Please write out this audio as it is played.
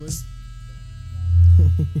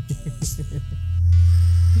I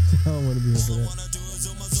don't want to be here for that.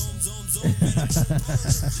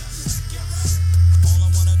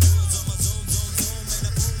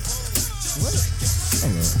 What?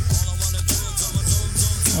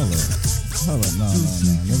 Hold up. No.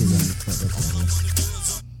 Niggas gonna be fucked up over here.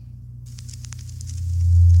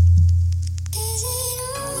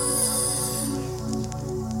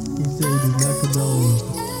 He said he does not condone.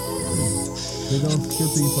 They don't skip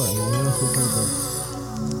to your part, man. They don't skip to your part.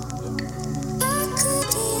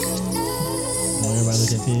 Everybody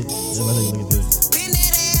look at Pig. Bend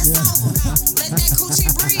that ass over. Let that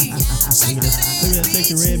coochie breathe. Shake that ass. Look at that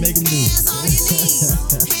sexy red make him do. Hands on your knees.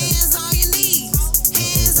 Hands on your knees.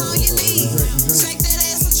 Hands on your knees. Shake that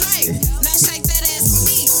ass for Drake. Now shake that ass for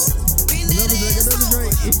me. Bend that ass over.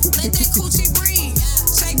 Let that coochie breathe.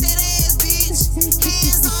 Shake that ass, bitch.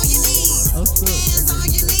 Hands on your knees. Hands on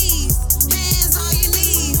your knees. Hands on your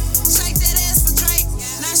knees. Shake that ass for Drake.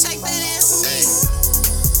 Now shake that ass for me.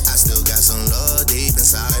 I still got some love deep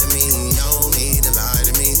inside of me. No need to lie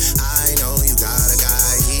to me. I know you got a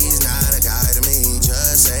guy. He's not a guy to me.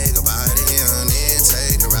 Just say goodbye to him and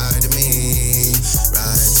take a ride to me.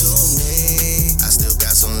 Ride to me. I still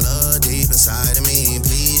got some love deep inside of me.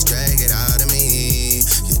 Please drag it out of me.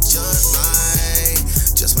 You just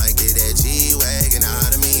might get that G-Wagon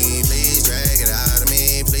out of me. Please drag it out of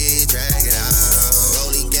me. Please drag it out.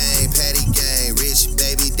 Rolly gang, Patty gang, rich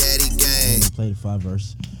baby daddy gang. Play the 5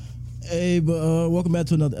 verse. Hey, but welcome back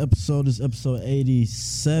to another episode. This is episode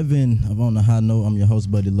 87 of On the High Note. I'm your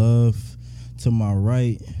host, Buddy Love. To my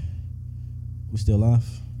right, we still live?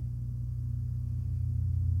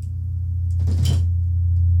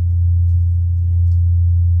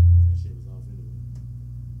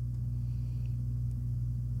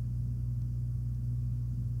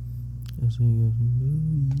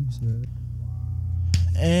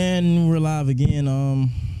 And we're live again.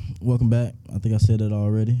 Welcome back. I think I said that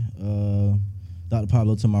already. Dr.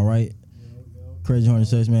 Pablo to my right. Crazy Horny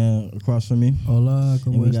Sex Man across from me. Hola, And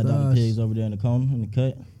 ¿cómo we got estás? Dr. Pigs over there in the corner, in the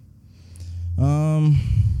cut.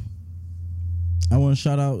 I want to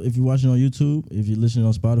shout out if you're watching on YouTube, if you're listening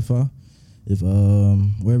on Spotify, if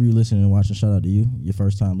wherever you're listening and watching, shout out to you. Your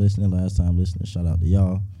first time listening, last time listening, shout out to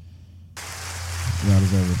y'all. Y'all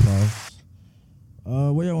deserve applause.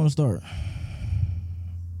 Where y'all want to start?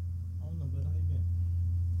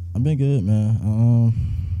 I've been good, man.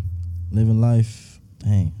 Living life.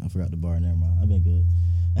 Dang, I forgot the bar. Never mind. I've been good.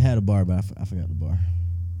 I had a bar, but I forgot the bar.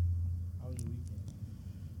 How was your weekend?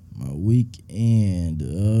 My weekend,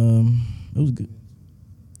 it was good.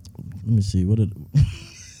 Let me see. What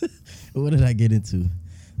did I get into?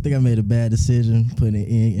 I think I made a bad decision putting it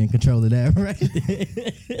in control of that right there.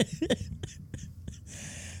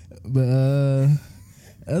 But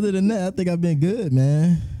other than that, I think I've been good,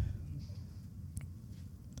 man.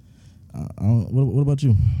 What about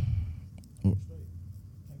you?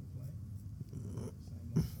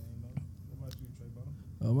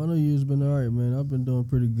 My New Year's been all right, man. I've been doing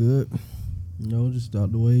pretty good. You know, just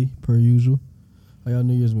out the way, per usual. How y'all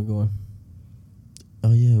New Year's been going?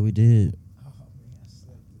 Oh, yeah, we did. Oh, man, I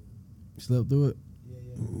slept through it. You slept through it? Yeah.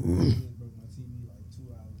 I just broke my TV like 2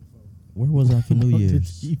 hours before. Where was I for New On the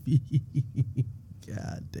Year's? TV.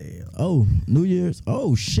 God damn. Oh, New Year's.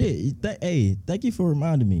 Oh, shit. Hey, thank you for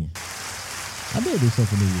reminding me. I did do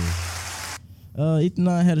something for New Year's. Ethan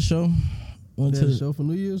and I had a show. They had a show for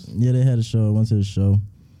New Year's? Yeah, they had a show. I went to the show.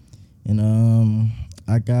 And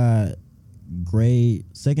I got grade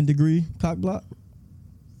 2nd degree cock block.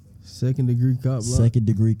 2nd degree cop block? 2nd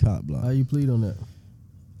degree cock block. How you plead on that?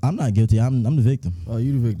 I'm not guilty. I'm the victim. Oh,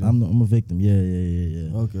 you the victim? I'm a victim.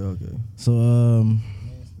 Yeah. Okay. So,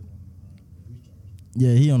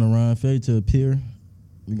 yeah, he on the run. Failure to appear.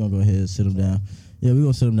 We're going to go ahead and sit him down. Yeah, we're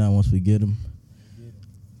going to sit him down once we get him.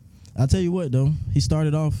 I'll tell you what, though. He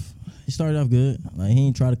started off good. Like, he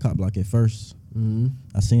ain't try to cop block at first. Mm-hmm.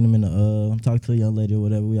 I seen him in the, I'm talking to a young lady or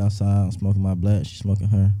whatever. We outside. I'm smoking my black. She smoking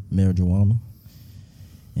her marijuana.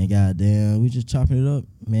 And goddamn, we just chopping it up.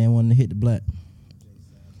 Man wanted to hit the black.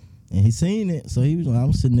 And he seen it. So he was like,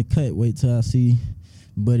 I'm sitting in the cut. Wait till I see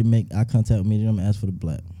buddy make eye contact with me. Then I'm going to ask for the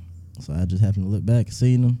black. So I just happened to look back,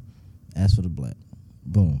 seen him, ask for the black.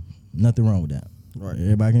 Boom. Nothing wrong with that. Right.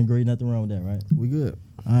 Everybody can agree, nothing wrong with that, right? We good.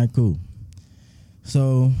 All right, cool.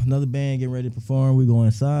 So another band getting ready to perform. We go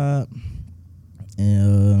inside,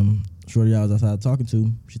 and shorty I was outside talking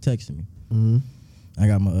to, she texted me. Mm-hmm. I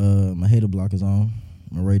got my hater blockers on,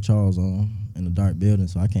 my Ray Charles on in the dark building,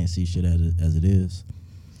 so I can't see shit as it is.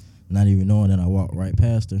 Not even knowing that I walked right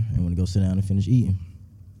past her and went to go sit down and finish eating.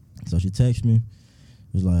 So she texted me.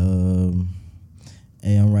 It was like,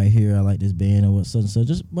 hey, I'm right here. I like this band and what such and such.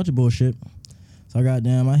 Just a bunch of bullshit. So I got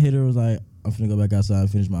down. My hitter was like, I'm finna go back outside and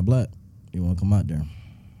finish my black. You wanna come out there?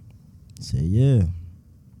 I said, yeah.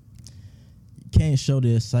 You can't show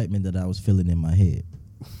the excitement that I was feeling in my head.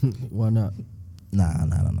 Why not? Nah.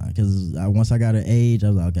 Because once I got her age, I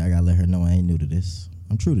was like, okay, I gotta let her know I ain't new to this.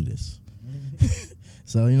 I'm true to this.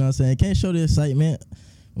 So, you know what I'm saying? Can't show the excitement.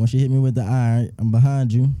 Once she hit me with the iron, I'm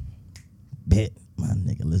behind you. Bet, my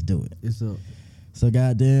nigga, let's do it. It's up. So,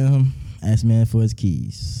 goddamn, asked man for his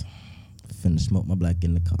keys. Finna smoke my black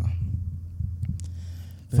in the car.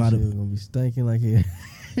 That Father- shit was gonna be stinking like hell.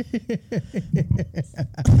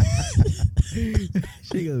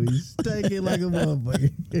 She gonna be stinking like a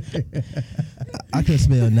motherfucker. I couldn't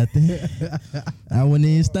smell nothing. I wouldn't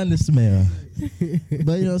even stun the smell.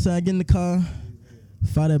 But you know what I'm saying? I get in the car,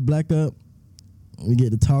 fire that black up, we get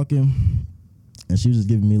to talking, and she was just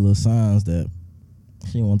giving me little signs that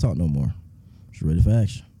she didn't want to talk no more. She ready for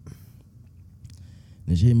action.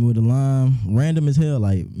 Then she hit me with a line, random as hell,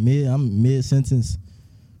 like I'm mid sentence.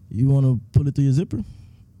 You want to pull it through your zipper?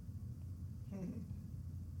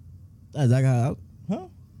 That's like how, huh?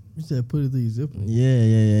 You said put it through your zipper.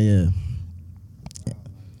 Yeah.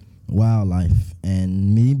 Wildlife.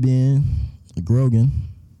 And me being a Grogan,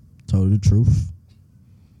 told her the truth.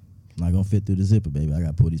 I'm not gonna fit through the zipper, baby. I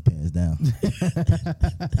gotta pull these pants down.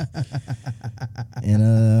 And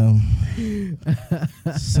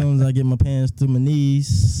as soon as I get my pants to my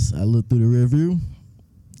knees, I look through the rear view.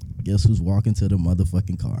 Guess who's walking to the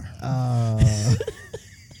motherfucking car?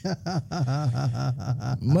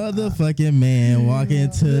 Motherfucking man walking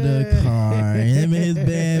to the car. Him and his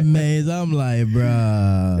bandmates. I'm like,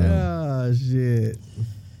 bruh. Oh shit.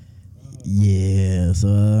 Yeah,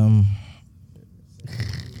 so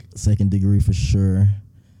second degree for sure.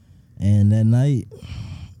 And that night,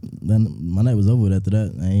 then my night was over with after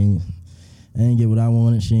that. I ain't get what I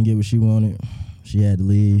wanted. She didn't get what she wanted. She had to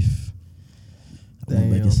leave. I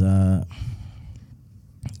went back Damn. inside.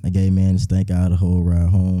 I gave man the stank eye the whole ride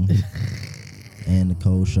home. And the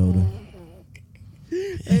cold shoulder.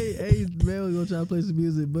 Hey, man, we gonna try to play some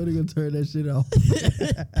music, but he gonna turn that shit off.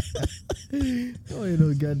 Oh, ain't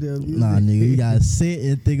no goddamn music. Nah, nigga, you gotta sit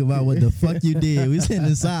and think about what the fuck you did. We sitting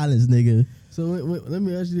in silence, nigga. So let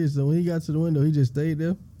me ask you this: so when he got to the window, he just stayed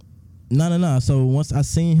there? No. So once I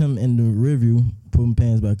seen him in the review, put my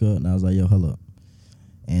pants back up, and I was like, yo, hold up.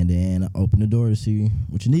 And then I opened the door to see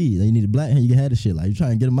what you need. Like, you need a black hand, you can have this shit. Like, you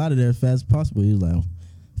trying to get him out of there as fast as possible. He was like, I'm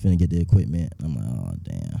finna get the equipment. I'm like, oh,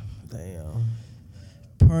 damn.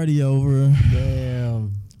 Party over.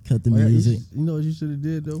 Damn. Cut the Oh, yeah, music. you know what you should have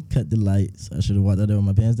did though? Cut the lights. I should have walked out there with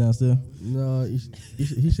my pants down still. No,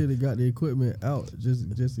 he should have got the equipment out just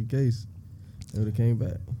in case it would have came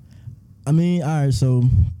back. I mean, all right, so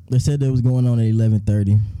they said that was going on at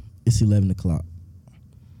 11:30. It's 11 o'clock.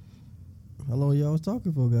 How long y'all was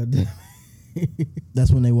talking for, goddamn?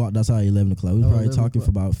 That's when they walked outside at 11 o'clock. We was Oh, probably 11 talking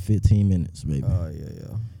for about 15 minutes, baby. Oh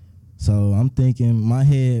yeah. So I'm thinking, my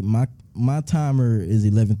head, my timer is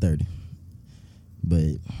 11:30,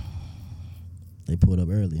 but they pulled up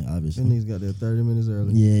early, obviously. Them niggas got there 30 minutes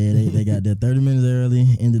early. Yeah, they got there 30 minutes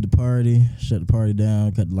early, ended the party, shut the party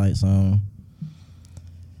down, cut the lights on,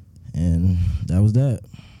 and that was that.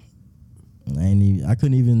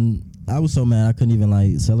 I was so mad I couldn't even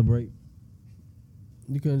like celebrate.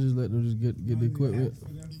 You couldn't just let them just get the equipment.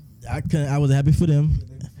 I was happy for them.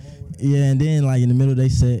 Yeah, and then like in the middle of their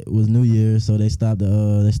set was New Year's, so they stopped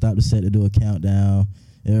the set to do a countdown.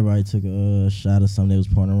 Everybody took a shot of something they was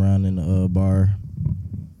pouring around in the bar.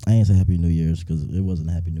 I ain't say Happy New Year's because it wasn't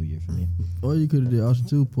a Happy New Year for me. Or you could have did option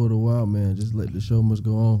 2, pull the wild man, just let the show must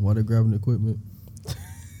go on while they're grabbing the equipment.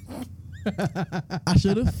 I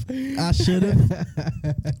should have.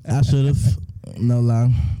 No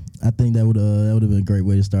lie. I think that would have been a great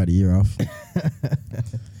way to start the year off.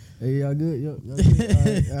 Hey, y'all good? Y'all good?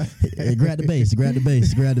 All right. Hey, grab the bass.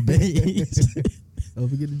 Don't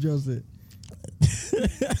forget the drum set.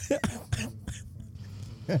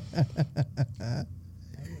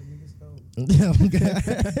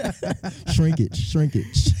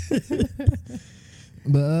 Shrinkage.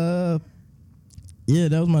 But yeah,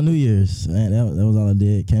 that was my New Year's. Man, that was all I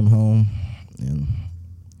did. Came home, and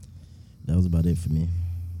that was about it for me.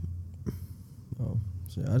 Oh,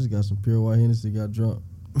 shit, I just got some pure white Hennessy, got drunk,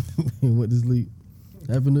 and went to sleep.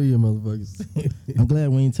 Happy New Year, motherfuckers. I'm glad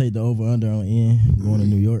we didn't take the over/under on N going to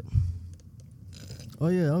New York. Oh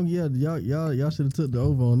yeah, y'all should have took the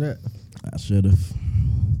over on that. I should have.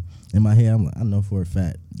 In my head, I'm like, I know for a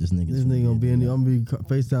fact this nigga Gonna be in there. I'm gonna be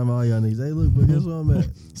FaceTime all y'all niggas. Hey, look, but guess where I'm at?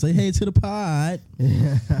 Say hey to the pod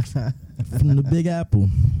from the Big Apple.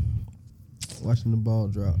 Watching the ball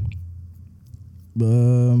drop.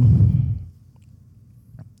 But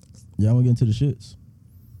Y'all want to get into the shits?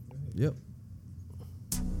 Yep.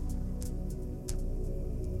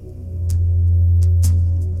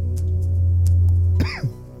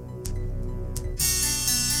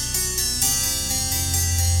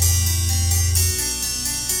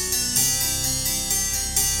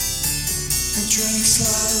 Drink slow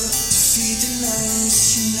to feed the nose.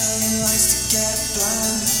 You know he likes to get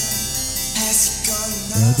blown. Has he got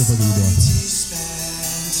Yeah, what the fuck are you doing? to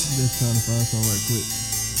spend? Just trying to find something right quick.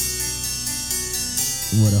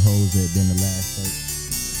 What a hoes that been the last state.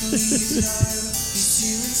 Leave low, he's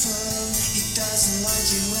to and fro. He doesn't like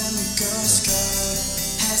you when the girls go.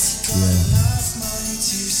 Has he got Yeah. enough money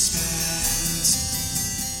to spend?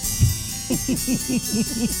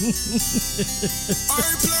 I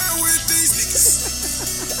ain't playing with these niggas.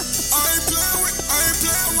 I ain't playing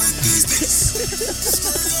with these niggas.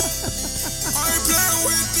 I ain't playing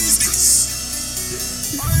with these niggas.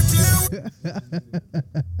 I ain't playing with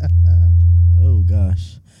Oh gosh.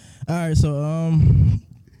 All right, so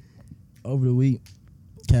over the week,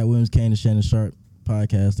 Cat Williams came to Shannon Sharp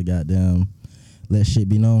podcast to goddamn let shit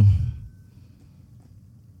be known,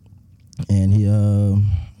 and he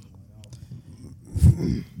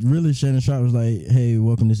really Shannon Sharp was like, "Hey,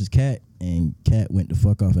 welcome. This is Cat," and Cat went the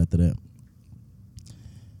fuck off after that.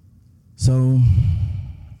 So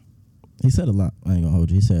he said a lot. I ain't gonna hold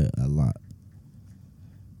you. He said a lot.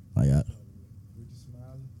 Like, Ricky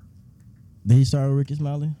Smiley. did he start with Ricky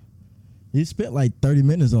Smiley? He spent like 30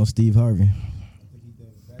 minutes on Steve Harvey. I think he did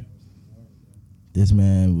it backwards. This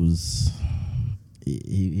man was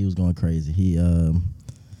he was going crazy. He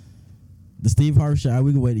the Steve Harvey shit.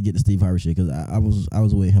 We could wait to get the Steve Harvey shit because I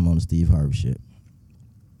was with him on the Steve Harvey shit.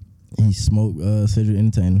 He smoked Cedric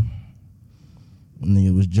Entertainer, and then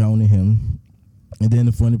it was Joan and him. And then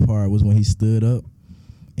the funny part was when he stood up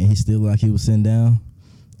and he still like he was sitting down,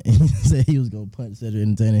 and he said he was gonna punch Cedric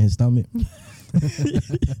Entertainer in his stomach.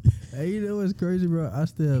 Hey, you know what's crazy, bro? I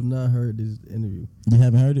still have not heard this interview. You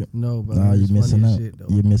haven't heard it? No, but Nah, it's you're missing funny as out. shit, though.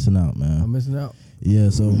 You're missing out, man. I'm missing out. Yeah,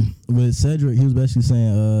 so with Cedric, he was basically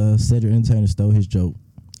saying Cedric Entertainer stole his joke,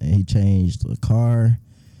 and he changed a car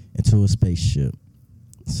into a spaceship.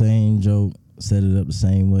 Same joke, set it up the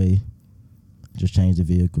same way, just changed the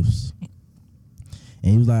vehicles.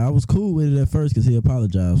 And he was like, I was cool with it at first because he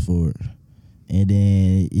apologized for it. And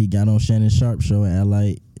then he got on Shannon Sharp show and act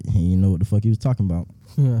like he didn't know what the fuck he was talking about.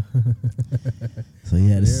 So he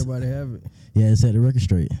had to Everybody have it. yeah, it set the record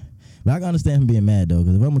straight. But I can understand him being mad though,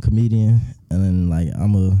 because if I'm a comedian and then like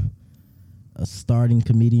I'm a starting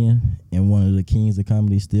comedian and one of the kings of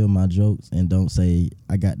comedy steal my jokes and don't say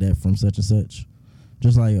I got that from such and such,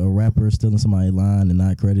 just like a rapper stealing somebody's line and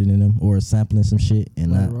not crediting them, or sampling some shit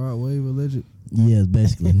and Like not. Rod Wave alleged. Yeah,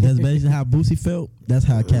 basically that's basically how Boosie felt. That's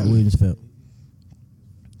how Cat Williams felt.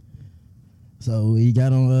 So he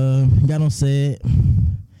got on set,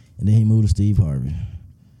 and then he moved to Steve Harvey.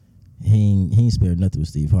 He ain't spared nothing with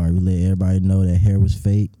Steve Harvey. Let everybody know that hair was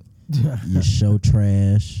fake. Your show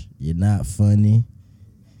trash. You're not funny.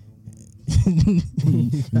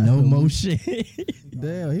 No more shit.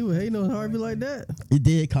 Damn, he was hating on Harvey like that. He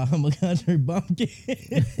did call him a country bumpkin.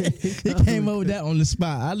 He came up with that on the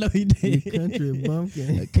spot. I know he did. You country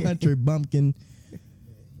bumpkin. A country bumpkin.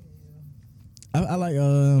 I like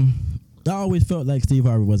I always felt like Steve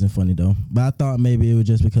Harvey wasn't funny though, but I thought maybe it was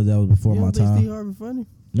just because that was before You my don't think time. Steve Harvey funny?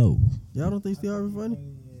 No, Y'all don't think Steve Harvey funny?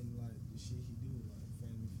 And like the shit he do, like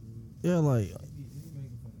Family Feud. Yeah, like He making fun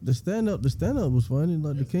of the stand up was funny.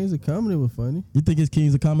 Like the Kings of Comedy was funny. you think his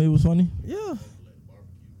Kings of Comedy was funny? Yeah.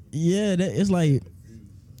 Yeah, it's like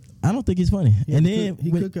I don't think he's funny. And then he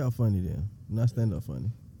with- cook out funny then, not stand up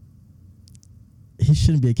funny. he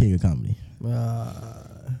shouldn't be a king of comedy.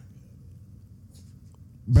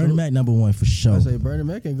 Bernie So- Mac number one for sure. I say Bernie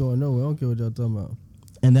Mac ain't going nowhere. I don't care what y'all talking about.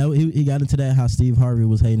 And that he got into that how Steve Harvey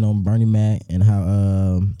was hating on Bernie Mac and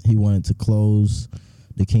how he wanted to close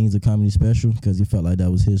the Kings of Comedy special because he felt like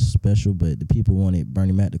that was his special, but the people wanted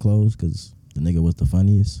Bernie Mac to close because the nigga was the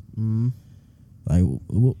funniest. Mm-hmm. Like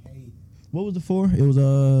what was the four? It was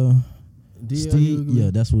DL Steve. Hughley.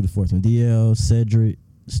 Yeah, that's what the fourth one. DL, Cedric,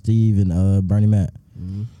 Steve, and Bernie Mac.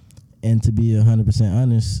 Mm-hmm. And to be 100%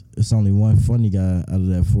 honest, it's only one funny guy out of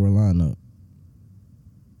that four lineup.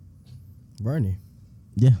 Bernie.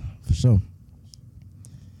 Yeah, for sure.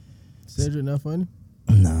 Cedric not funny?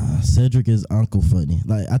 Nah, Cedric is Uncle funny.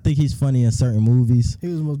 Like I think he's funny in certain movies. He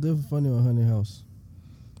was most definitely funny on Honey House.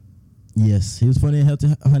 Yes, he was funny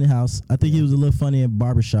in Honey House. I think he was a little funny in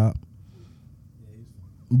Barbershop.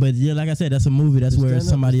 But yeah, like I said, that's a movie. That's The where stand-up-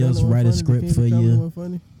 somebody the else stand-up write a wasn't funny? The script for Kings of Comedy you. wasn't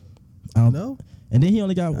funny? I don't- No? And then he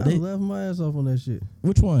only got I was laughing my ass off on that shit.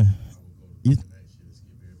 which one? You,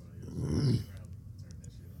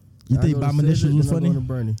 You think Bomb Initials was funny?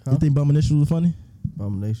 Bernie. Huh? You think Bomb Initials was funny?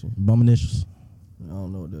 Abomination. Bomb Initials. I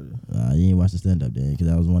don't know what that is. You ain't watched the stand up then, because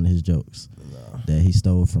that was one of his jokes that he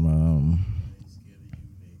stole from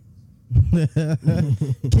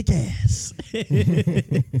Kick Ass.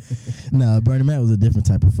 Nah, Bernie Mac was a different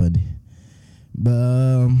type of funny.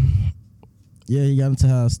 But yeah, he got into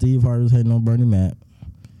how Steve Harvey was hating on Bernie Mac,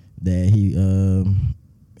 that he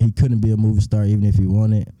couldn't be a movie star even if he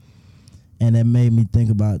wanted. And that made me think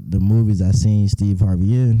about the movies I seen Steve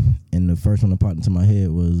Harvey in. And the first one that popped into my head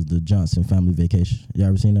was the Johnson Family Vacation. You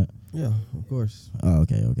ever seen that? Yeah, of course. Oh,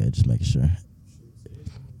 okay. Just making sure.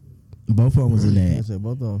 Both of them was in there. I said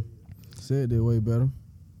both of them. Said did way better.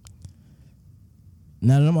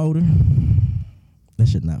 Now that I'm older, that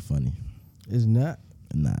shit not funny. It's not.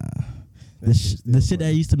 Nah. That shit's still The shit that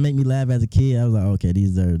funny. used to make me laugh as a kid, I was like, okay,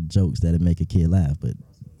 these are jokes that'll make a kid laugh. But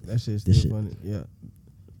That shit's This still shit. funny. Yeah.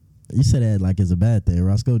 you said that like it's a bad thing.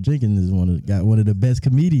 Roscoe Jenkins is got one of the best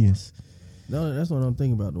comedians. No, that's what I'm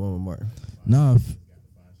thinking about, the one with Martin. Nah,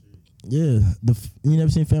 yeah. You never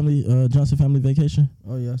seen Johnson Family Vacation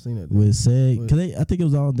Oh, yeah, I seen that. with Seg? Cause I think it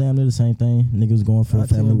was all damn near the same thing. Niggas going for a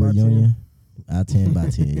family 10 by 10. reunion. I 10 by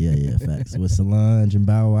 10. Yeah, facts. With Solange and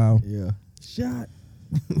Bow Wow. Yeah. Shot.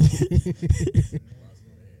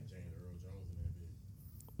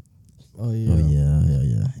 Oh, yeah. Oh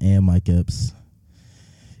yeah. And Mike Epps.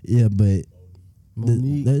 Yeah, but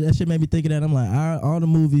Monique. that shit made me think of that. I'm like, all the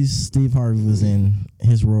movies Steve Harvey was in,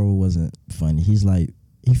 his role wasn't funny. He's like,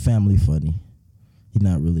 he family funny. He's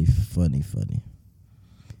not really funny.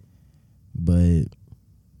 But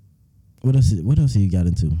what else he got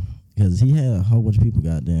into? Because he had a whole bunch of people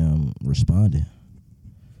goddamn responding.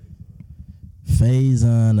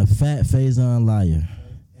 Faison, a fat Faison liar.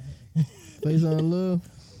 Face on love.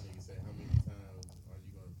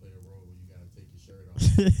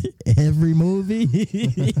 Every movie.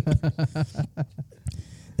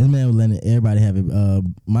 This man was letting everybody have it.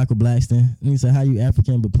 Michael Blackston. He said, "How you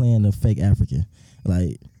African but playing a fake African?"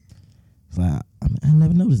 Like, it's like I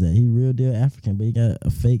never noticed that he real deal African, but he got a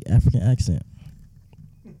fake African accent.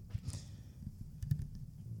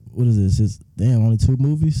 What is this? It's damn only 2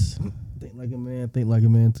 movies, Think like a man. Think like a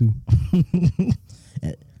man too. and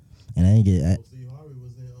I ain't get. Steve Harvey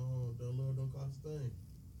was in The Lord Don't Cost a Thing.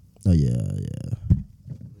 Oh yeah.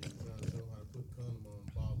 He trying to show how to put condom on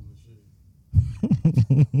bottle and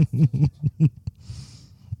shit.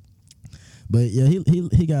 But yeah,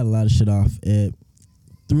 he got a lot of shit off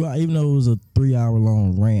throughout. Even though it was a 3-hour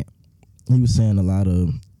long rant, he was saying a lot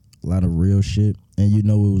of real shit, and you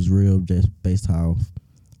know it was real just based how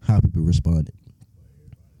people responded.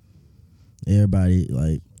 Everybody,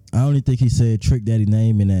 like, I don't even think he said Trick Daddy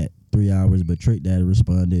name in that 3 hours, but Trick Daddy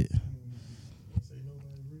responded. He didn't say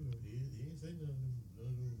nobody real. He didn't say none of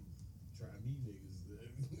them try me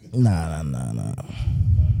niggas. Nah. Yeah.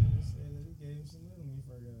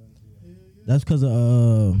 That's because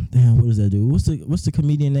of damn, what does that do? What's the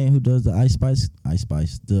comedian name who does the Ice Spice?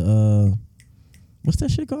 The what's that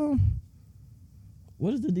shit called?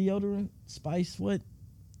 What is the deodorant? Spice what?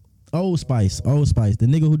 Old Spice. The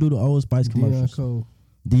nigga who do the Old Spice commercials.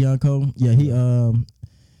 Deion Cole. Yeah,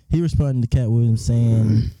 he responded to Cat Williams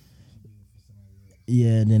saying,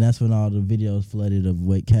 yeah, and then that's when all the videos flooded of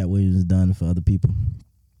what Cat Williams done for other people.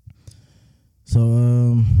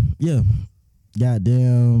 So yeah,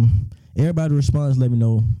 goddamn, everybody response let me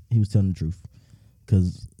know he was telling the truth.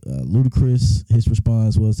 Cause Ludacris, his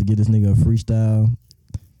response was to get this nigga a freestyle.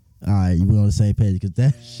 All right, you were on the same page because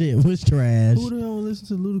that shit was trash. Who the hell listen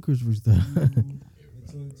to Ludacris freestyle?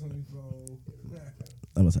 2024.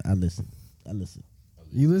 I'm gonna say I listen.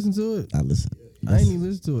 You listen to it? I listen. I ain't even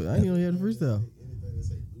listen to it. I ain't even know he had a freestyle. Anything that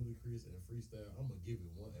say Ludacris and freestyle, I'm gonna give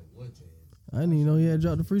it one chance. I didn't even know he had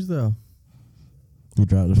dropped the freestyle. He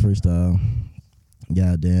dropped the freestyle.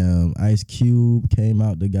 Goddamn, Ice Cube came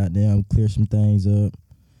out to goddamn clear some things up.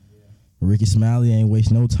 Ricky Smiley ain't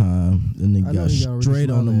waste no time. The I nigga know got he got Ricky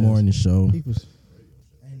straight on the Smiley ass. morning show. He was,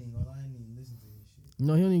 I ain't even listen to this shit.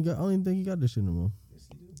 no, he don't even got. I don't even think he got this shit no more.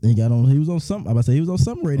 He was on some. I about to say he was on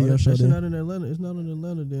some radio that, show. that shit There. not in Atlanta. It's not in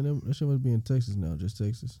Atlanta. Then that shit must be in Texas now. Just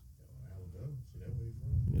Texas.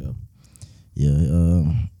 Yeah.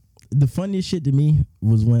 Yeah. The funniest shit to me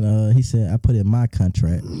was when he said, "I put in my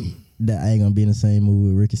contract that I ain't gonna be in the same movie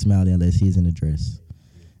with Ricky Smiley unless he's in the dress."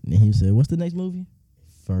 And then he said, "What's the next movie?"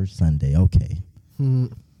 First Sunday. Okay.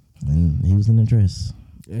 Mhm. And he was in the dress.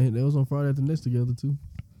 And they was on Friday at the Next together too.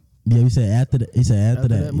 Yeah, he said after that. He said after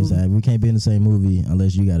that. He movie? said we can't be in the same movie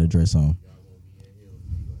unless you got a dress on,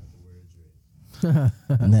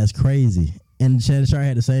 and that's crazy. And Shannon Sharp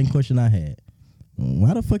had the same question I had.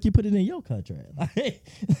 Why the fuck you put it in your contract? He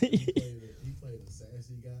played a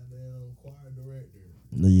sassy goddamn choir director.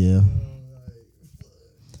 Yeah. Like,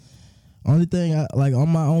 Only thing I like on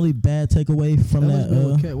my only bad takeaway from That that, was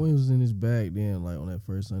when Cat Williams was in his bag then, like on that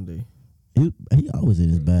first Sunday. he always in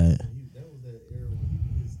his bag. that was that era when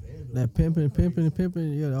he was stand-up. That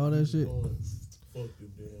pimping, yeah, all that shit. Fuck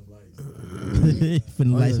them damn lights.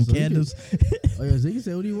 Finna Oh, light yeah, some so he candles. Oh yeah, so he can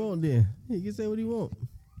say what he want then. He can say what he want.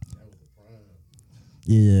 That was the prime.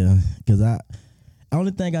 Yeah, because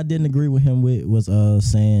only thing I didn't agree with him with was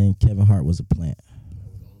saying Kevin Hart was a plant. That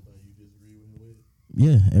was the only thing you disagree with him with.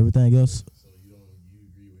 Yeah, everything else. So you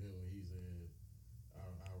agree with him when he said,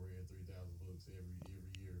 I read 3,000 books every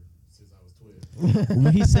year since I was 12.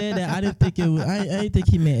 When he said that, I didn't think it was. I didn't think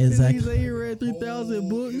he meant He exactly. say he read 3,000 Whole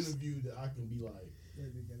books. Interview that I can be like,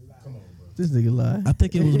 come on, bro. This nigga lie. I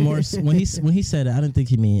think it was more when he said it. I didn't think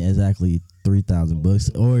he meant exactly 3,000 books,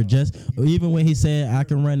 or even when he said I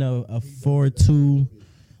can run a 4.2.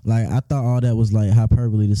 Like I thought all that was like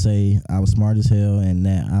hyperbole to say I was smart as hell and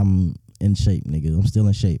that I'm in shape, nigga. I'm still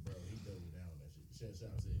in shape. Bro, he doubled down on that shit.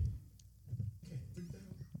 Shout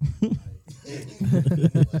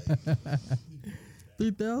said,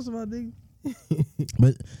 3,000, my nigga.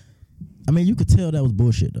 But I mean, you could tell that was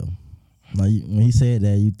bullshit though. Like when he said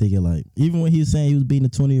that, you thinking like even when he was saying he was beating a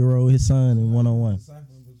 20-year-old his son in 1-on-1.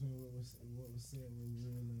 Deciphering between what was said was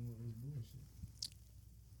real and what was bullshit.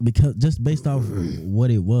 Because just based off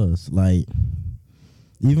what it was, like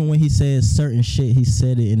even when he says certain shit, he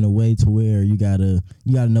said it in a way to where you gotta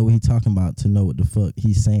know what he's talking about to know what the fuck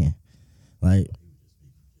he's saying. Like,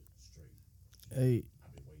 Hey,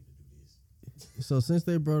 so since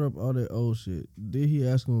they brought up all that old shit, did he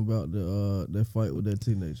ask him about the that fight with that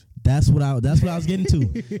teenager? that's what I was getting to.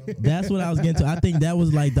 That's what I was getting to. I think that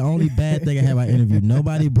was like the only bad thing I had about interview.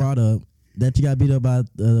 Nobody brought up that you got beat up by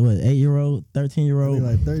 8-year-old, 13-year-old.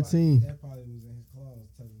 Like 13. That probably was in his clause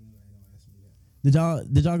telling him like, don't ask me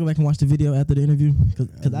that. Did y'all go back and watch the video after the interview? Because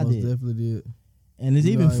I most did. definitely did. And it's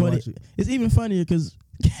You know even I funny. watch it. It's even funnier because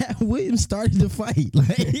Cat Williams started the fight.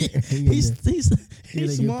 Like he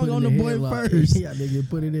swung on the boy first. Yeah, they get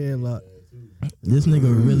put in the headlock. This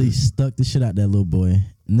nigga really stuck the shit out that little boy.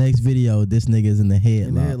 Next video, this nigga's in the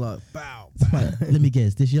In the headlock. headlock. Bow. Let me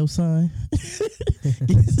guess, this your son?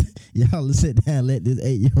 Y'all sit down, let this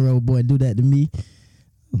 8-year-old boy do that to me.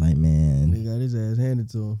 I'm like, man. He got his ass handed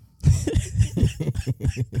to him.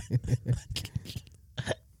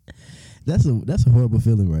 That's a horrible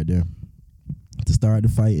feeling right there. To start the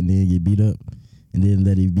fight and then get beat up, and then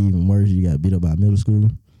let it be even worse. You got beat up by a middle schooler.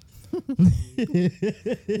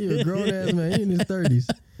 He a grown ass man. He in his 30s.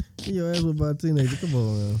 Your ass was about a teenager. Come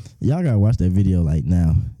on, man. Y'all gotta watch that video like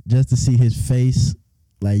now, just to see his face.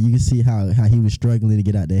 Like you can see how he was struggling to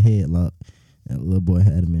get out that headlock. That little boy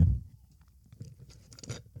had him in.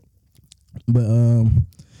 But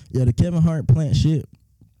yeah, the Kevin Hart plant shit.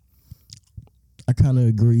 I kind of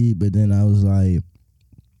agreed, but then I was like,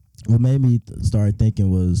 what made me start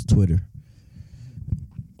thinking was Twitter.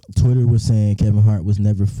 Twitter was saying Kevin Hart was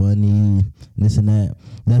never funny, this and that.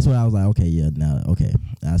 That's why I was like, okay, yeah, now, okay,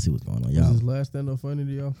 I see what's going on, Was y'all. his last stand up funny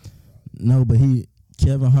to y'all? No, but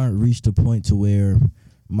Kevin Hart reached a point to where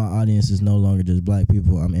my audience is no longer just black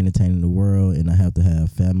people. I'm entertaining the world, and I have to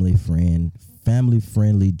have family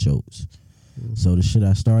friendly jokes. Mm-hmm. So the shit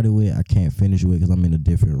I started with, I can't finish with because I'm in a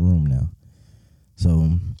different room now.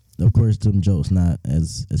 So of course, them jokes not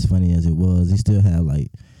as funny as it was. He still have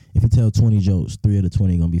like, if he tell 20 jokes, 3 of the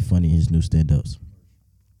 20 gonna be funny in his new stand ups.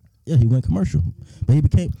 Yeah, he went commercial, but he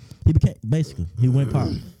became basically he went pop.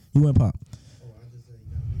 He went pop. Oh, I just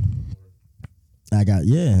ain't got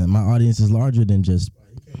me more. My audience is larger than just.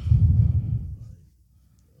 Like,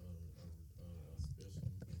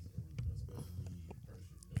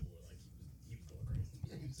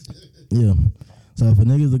 you can't Yeah. So for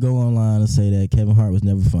niggas to go online and say that Kevin Hart was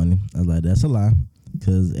never funny, I was like, that's a lie.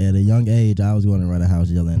 Because at a young age, I was going around the house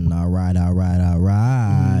yelling, all right.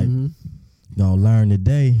 Mm-hmm. Gonna learn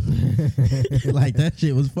today. Like, that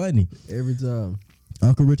shit was funny. Every time.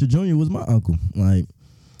 Uncle Richard Jr. was my uncle. Like,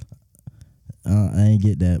 I ain't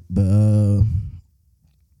get that. But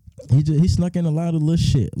he snuck in a lot of little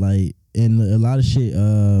shit. Like, and a lot of shit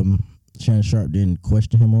Shannon Sharp didn't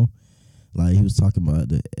question him on. Like, he was talking about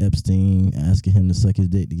the Epstein, asking him to suck his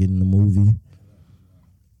dick to get in the movie.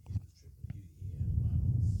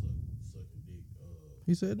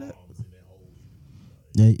 He said that?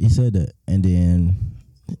 Yeah, he said that. And then,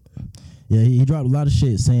 yeah, he dropped a lot of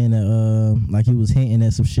shit saying that, like, he was hinting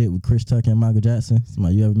at some shit with Chris Tucker and Michael Jackson.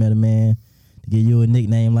 Somebody, you ever met a man to give you a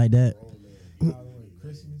nickname like that?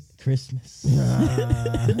 Christmas. Christmas.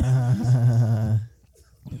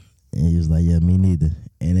 And he was like, yeah, me neither.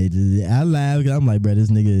 And I laughed 'cause I'm like, bro,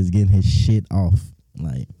 this nigga is getting his shit off.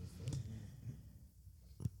 Like,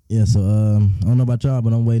 yeah, so I don't know about y'all,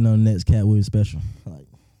 but I'm waiting on the next Cat Williams special. Like,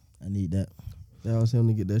 I need that. That was him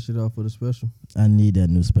to get that shit off for the special. I need that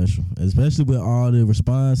new special, especially with all the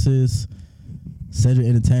responses. Cedric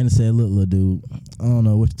Entertainer said, look, little dude, I don't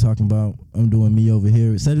know what you're talking about. I'm doing me over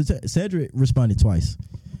here. Cedric responded twice.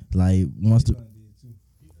 Like, once the...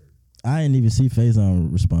 I didn't even see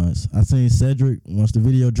Faison response. I seen Cedric, once the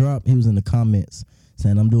video dropped, he was in the comments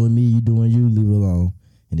saying, I'm doing me, you doing you, leave it alone.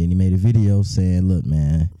 And then he made a video saying, look,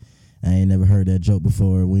 man, I ain't never heard that joke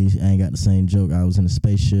before. I ain't got the same joke. I was in a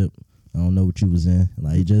spaceship. I don't know what you was in.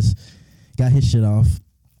 Like, he just got his shit off.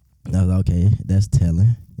 I was like, okay, that's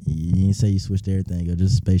telling. You didn't say you switched everything, or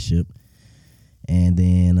just a spaceship. And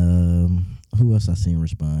then, who else I seen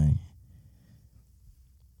respond?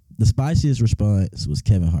 The spiciest response was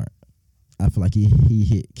Kevin Hart. I feel like he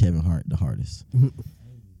hit Kevin Hart the hardest.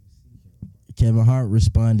 Kevin Hart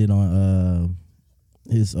responded on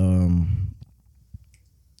his new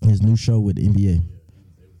show with the NBA.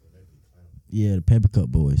 Yeah, the Paper Cup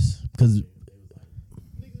Boys. Because Y'all believe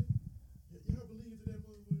that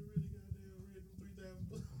motherfucker really goddamn read them 3,000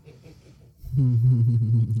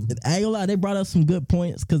 books? I ain't gonna lie, they brought up some good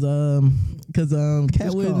points because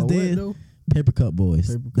Cat Williams called what, did though? Paper Cup Boys.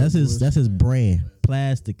 Paper Cup That's Boys. his brand.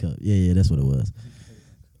 Plastic cup. Yeah, that's what it was.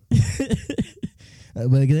 But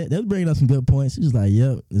they was bringing up some good points. He was like,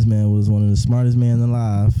 yep, this man was one of the smartest men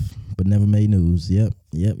alive, but never made news. Yep.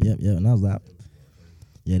 And I was like,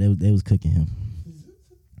 yeah, they was cooking him.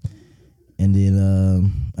 And then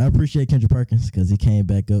I appreciate Kendrick Perkins because he came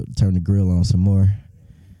back up to turn the grill on some more.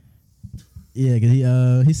 Yeah,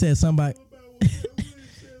 because he said somebody...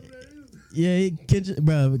 Yeah,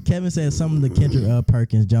 Kevin said something to Kendrick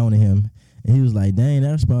Perkins, Jonah him, and he was like, dang,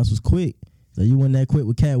 that response was quick. So you went that quick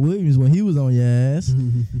with Cat Williams when he was on your ass.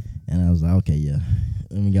 And I was like, okay, yeah.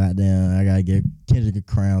 Let me goddamn, I gotta get Kendrick a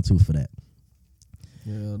crown too for that.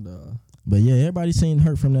 Hell nah. But yeah, everybody seen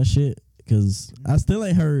hurt from that shit, because I still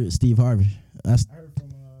ain't heard Steve Harvey. I heard from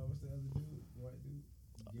what's the other dude, the white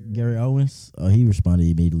dude, Gary Owens, he responded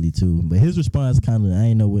immediately too. But his response kind of, I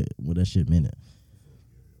ain't know what that shit meant.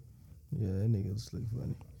 Yeah, that nigga was slick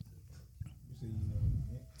funny. You say you know,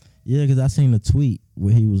 Yeah, because I seen a tweet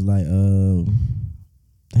where he was like,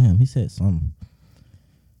 damn, he said something.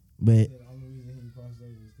 But the only reason he crossed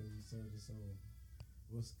over is because he served his soul.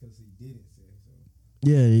 Was because he didn't say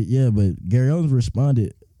so. yeah, but Gary Owens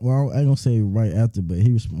responded. Well, I ain't gonna say right after, but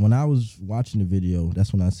when I was watching the video,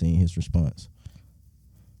 that's when I seen his response.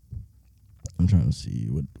 I'm trying to see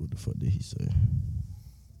what the fuck did he say.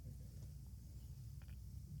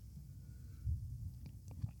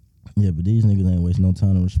 Yeah, but these niggas ain't wasting no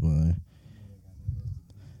time to respond.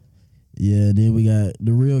 Yeah, then we got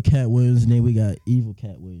the real Cat Williams, and then we got evil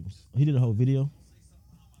Cat Williams. He did a whole video.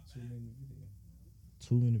 2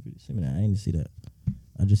 minute video. See me that. I ain't see that.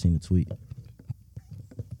 I just seen the tweet.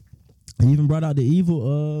 He even brought out the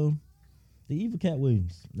evil Cat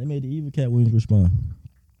Williams. They made the evil Cat Williams respond.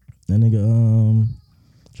 That nigga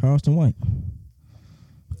Charleston White.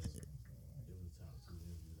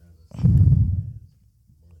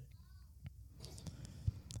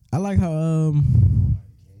 I like how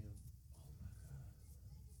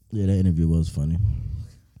yeah, that interview was funny.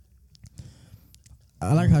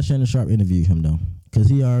 I like how Shannon Sharp interviewed him though, because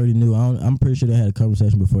he already knew. I'm pretty sure they had a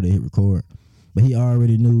conversation before they hit record, but he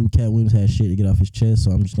already knew Cat Williams had shit to get off his chest.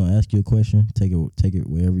 So I'm just gonna ask you a question. Take it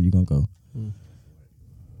wherever you gonna go.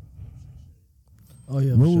 Oh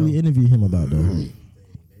yeah, What for would sure. we interview him about though? Why do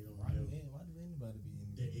anybody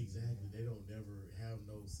be in Exactly. They don't never have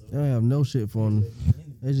no They don't have no shit for him.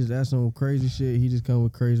 They just ask him crazy shit. He just come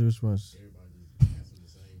with crazy responses. Everybody just asking the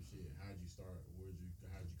same shit. How'd you start?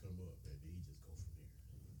 How'd you come up? And then he just go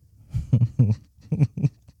from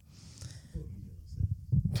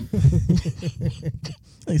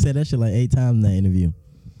there. They said that shit like 8 times in that interview.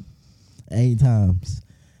 8 times.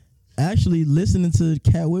 Actually, listening to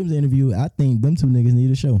Cat Williams' interview, I think them two niggas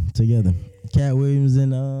need a show together. Cat Williams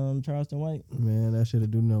and Charleston White. Man, that shit'll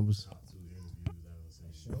do numbers.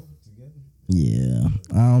 show together? Yeah,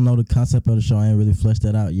 I don't know the concept of the show. I ain't really fleshed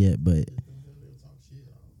that out yet, but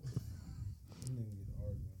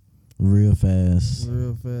real fast.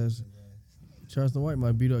 Real fast. Charleston White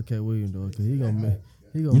might beat up Cat Williams though, cause he gonna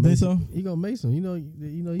You think so? He gonna make some. You know.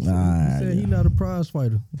 He Nah, said he yeah. not a prize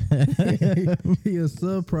fighter. He a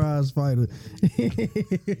surprise fighter. You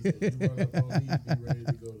run up on me, be ready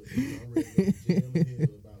to go. I'm ready to jam in here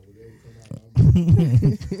about whatever come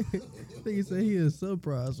out. He said he a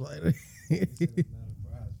surprise fighter.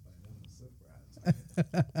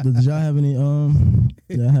 Did y'all have any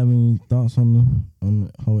Y'all have any thoughts on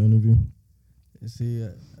the whole interview? See,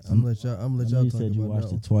 I'm gonna let y'all. I'm gonna I let know y'all you talk said you about watched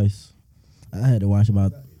that it twice. I had to watch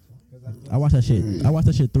about. I watched that shit. I watched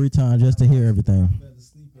that shit 3 times just to hear everything. I fell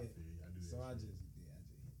asleep at it. So I just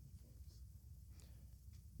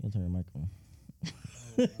You turn your mic on.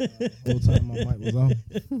 whole time my mic was on.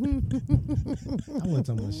 I wasn't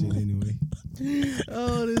talking about shit anyway. one.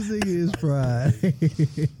 Oh, this nigga is fried.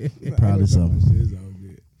 Probably so. It's all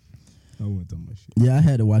good. I wasn't talking about shit. Yeah, I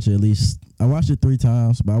had to watch it at least. I watched it 3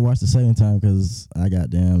 times, but I watched the second time because I got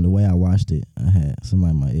damn the way I watched it. I had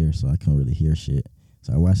somebody in my ear, so I couldn't really hear shit.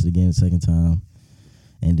 So I watched it again the second time,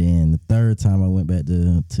 and then the third time I went back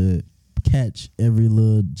to catch every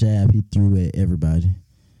little jab he threw at everybody.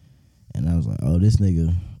 And I was like, oh, this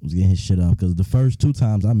nigga was getting his shit off. Because the first 2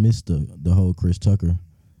 times I missed the whole Chris Tucker.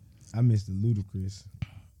 I missed the Ludacris.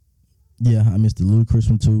 Yeah, I missed the Ludacris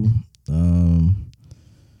one too.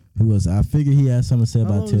 Who was I figured he had something to say How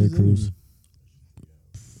about long Terry is it? Crews.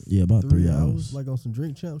 Yeah, about 3 hours. Like on some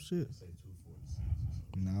drink champ shit.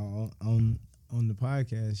 Now on the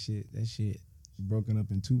podcast shit, that shit broken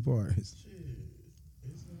up in 2 parts.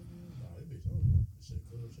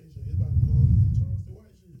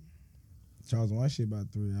 Charles White shit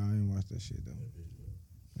about 3 hours. I ain't watched that shit though.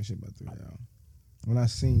 That shit about 3 hours. When I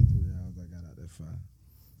seen 3 hours, I got out that 5.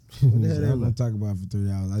 What the hell they was gonna talk about for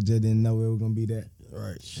 3 hours? I just didn't know it was gonna be that.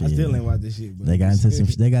 Right. I still ain't watched this shit. But They got into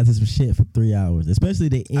some shit for 3 hours, especially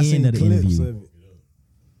the I seen end of the clips interview. of it.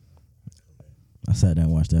 I sat there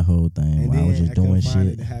and watched that whole thing And while I was then just I doing couldn't find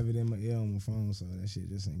it shit. to have it in my ear on my phone, so that shit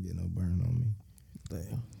just ain't get no burn on me.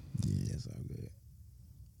 Damn. Yeah, it's all good.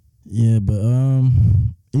 Yeah, but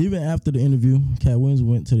even after the interview, Cat Williams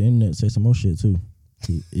went to the internet and said some more shit too.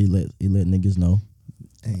 He let niggas know.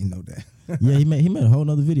 I ain't know that. Yeah, he made a whole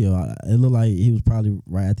nother video. It looked like he was probably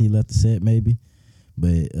right after he left the set, maybe.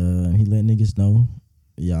 But he let niggas know.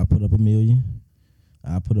 Yeah, I put up $1 million.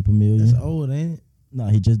 I put up $1 million. That's old, ain't it? No,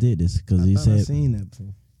 he just did this because he I said seen that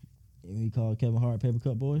before. he called Kevin Hart Paper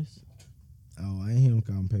Cut Boys. Oh, I ain't hear him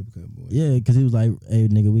call him Paper Cut Boy. Yeah, because he was like, "Hey,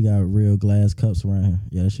 nigga, we got real glass cups around here."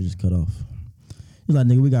 Yeah, that shit just cut off. He's like,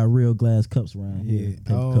 "Nigga, we got real glass cups around here." Yeah.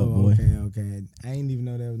 Paper Oh, Cut Boy. okay. I ain't even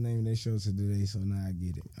know that was the name of that show till today, so now I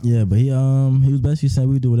get it. Oh. Yeah, but he was basically saying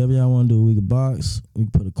we can do whatever y'all want to do. We can box, we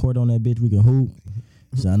can put a court on that bitch, we can hoop.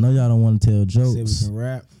 So I know y'all don't want to tell jokes. Said we can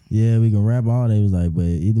rap. Yeah, we can rap all day. He was like, but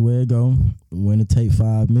either way it go, winner take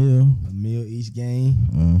 $5 million. $1 million each game.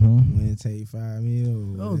 Mm-hmm. When it take $5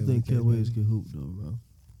 million. I don't think Cat Williams can hoop though, bro.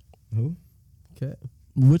 Who? Cat.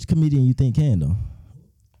 Which comedian you think can though?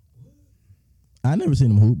 I never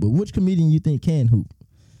seen him hoop, but which comedian you think can hoop?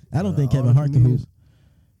 I don't think all Kevin the Hart can hoop. comedians.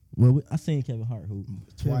 Well, I seen Kevin Hart hoop,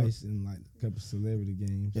 Twice in like a couple celebrity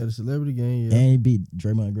games. Yeah, the celebrity game. Yeah. and he beat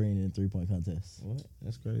Draymond Green in a 3-point contest. What?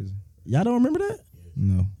 That's crazy. Y'all don't remember that?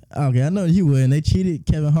 No. Okay, I know you would. And they cheated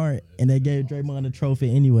Kevin Hart, and they gave Draymond the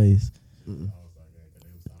trophy anyways. The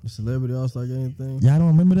celebrity all-star game thing. Y'all don't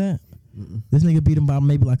remember that? Mm-mm. This nigga beat him by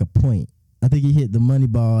maybe like a point. I think he hit the money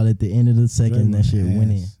ball at the end of the second. And that shit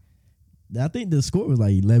went in. I think the score was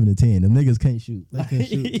like 11-10. Them niggas can't shoot. They can't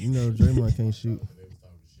shoot. You know, Draymond can't shoot. They was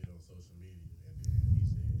talking shit on social media, and then he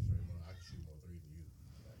said, "Draymond, I can shoot more threes than you."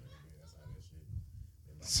 Like, man, that's how that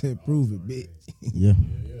shit. Said prove it, bitch. Yeah.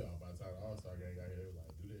 Yeah. By the time the All-Star game got here, they was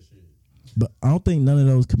like, "Do that shit." But I don't think none of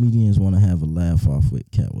those comedians want to have a laugh off with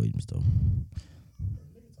Cat Williams, though.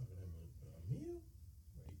 Nigga talking that a meal?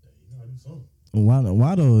 Like, you gotta do something.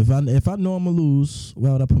 Why though? If I know I'm gonna lose,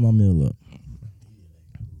 why would I put my meal up?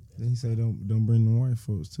 Then he say don't bring the white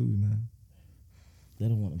folks too now. They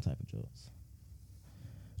don't want them type of jokes.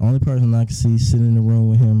 Only person I can see sitting in the room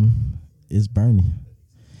with him is Bernie.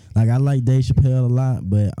 Like, I like Dave Chappelle a lot,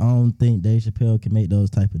 but I don't think Dave Chappelle can make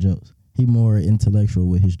those type of jokes. He more intellectual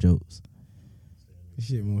with his jokes. This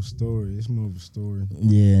shit more story. It's more of a story.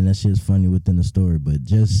 Yeah, and that shit's funny within the story, but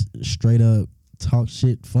just straight up talk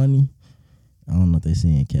shit funny, I don't know if they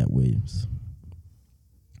seeing Cat Williams.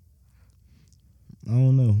 I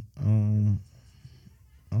don't know.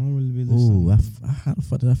 I don't really be listening. Ooh, how the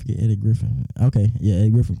fuck did I forget Eddie Griffin? Okay, yeah,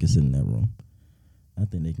 Eddie Griffin can sit in that room. I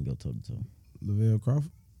think they can go toe to toe. Lavelle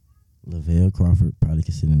Crawford. Lavelle Crawford probably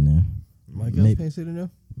can sit in there. Mike Maybe. Epps can't sit in there.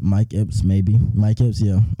 Mike Epps, maybe. Mike Epps,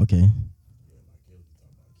 yeah, okay.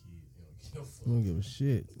 I don't give a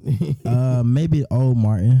shit. Maybe old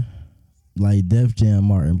Martin, like Def Jam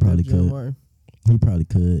Martin probably Def Jam could. Martin. He probably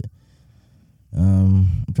could.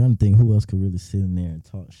 I'm trying to think who else could really sit in there and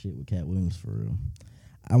talk shit with Cat Williams for real.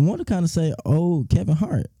 I want to kind of say, Kevin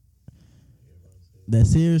Hart. That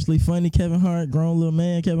seriously funny Kevin Hart, grown little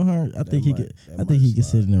man Kevin Hart. I think he could. I think he could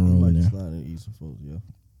sit in the room in there. Slide and eat some folks, yeah.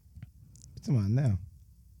 What's about now?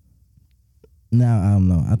 Now I don't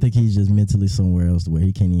know. I think he's just mentally somewhere else where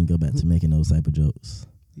he can't even go back to making those type of jokes.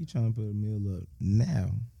 He trying to put a meal up now.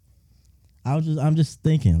 I'm just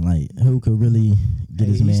thinking like who could really get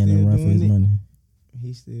Hey, his he man still and run for his doing it? money.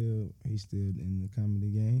 He's still in the comedy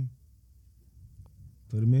game.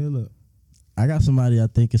 Put a meal up. I got somebody I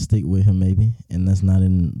think could stick with him maybe, and that's not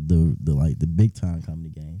in the like the big time comedy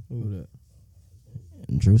game. Who that?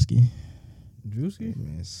 Drewski. Drewski?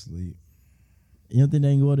 Man, sleep. You don't think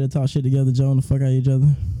they can go out there and talk shit together, Joe, and the fuck out of each other?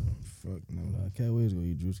 Fuck no. Nah, Cat Williams gonna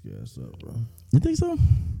eat Drewski ass up, bro. You think so? Ain't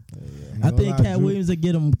I gonna think lie, Cat Drew- Williams will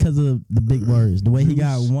get him because of the big words. The way he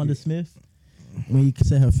got Drewski. Wanda Smith when he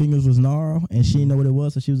said her fingers was gnarled and she didn't know what it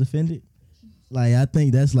was, so she was offended. Like I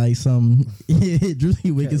think that's like some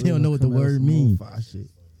Drewski weak because he don't know what the word means.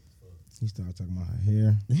 He started talking about her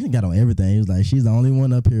hair. He got on everything. He was like, "She's the only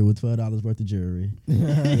one up here with $12 worth of jewelry."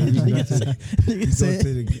 Nigga You go said,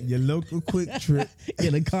 to your local quick trip.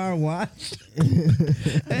 "Get a car wash."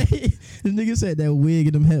 Hey, this nigga said that wig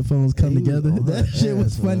and them headphones come He was together. on That her shit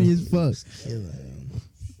was ass, funny man. as fuck.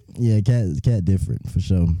 Yeah, cat different for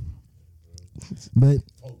sure. But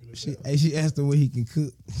She asked him what he can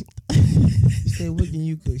cook. He said, "What can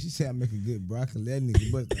you cook?" She said, "I make a good broccoli." That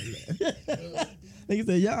nigga bust that. nigga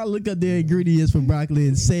said, "Y'all look up the ingredients for broccoli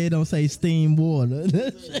and say it don't say steamed water."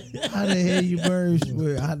 How the hell you burn?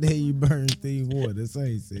 How the hell you burn steamed water? That's what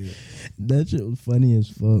he said. That shit was funny as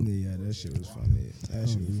fuck. Yeah, that shit was funny. That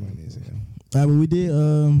shit was funny as hell. All right, but we did,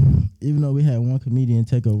 even though we had one comedian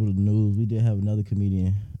take over the news, we did have another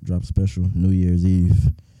comedian drop a special New Year's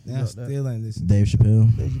Eve. Now I still ain't listening. Dave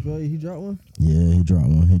Chappelle. Did you feel he dropped one? Yeah, he dropped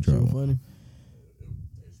one. He Shit dropped was one. funny.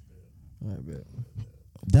 All right, bet.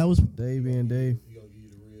 That was Dave being Dave. He gonna give you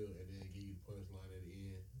the real and then give you the punchline at the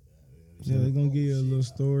end. Yeah, they gonna give you a little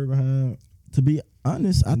story behind. to be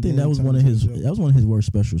honest. I And think then that was turn one of it to his. a joke. That was one of his worst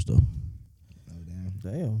specials though. Oh damn.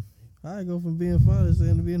 Damn. I go from being father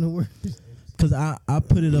saying to being the worst. Cause I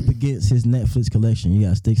put it up against his Netflix collection. You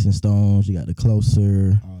got Sticks and Stones. You got The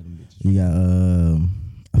Closer. All them bitches. You got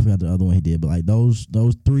I forgot the other one he did, but like those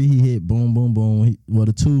three he hit boom boom boom. Well,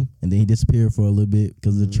 the two, and then he disappeared for a little bit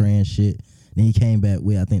because of the trans shit. Then he came back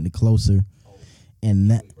with I think The Closer, and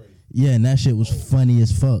that and that shit was funny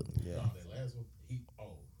as fuck. That last one,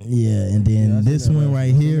 Yeah, and then Yeah, I seen this that one last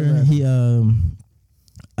right one. here, he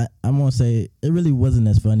I'm gonna say it really wasn't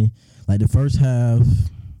as funny. Like the first half,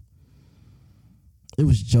 it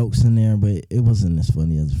was jokes in there, but it wasn't as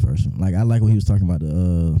funny as the first one. Like I like what he was talking about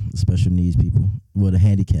the special needs people, well the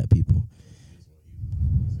handicapped people.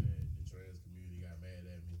 the trans community got mad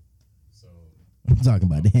at me. So I'm talking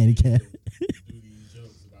about the handicapped. do these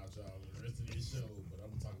jokes about y'all in the rest of this show, but I'm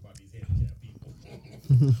gonna talk about these handicapped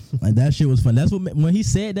people. Like that shit was fun. That's what when he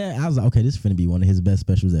said that, I was like, okay, this is finna be one of his best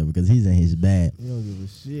specials ever because he's in his bag. You don't give a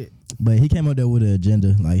shit. But he came up there with an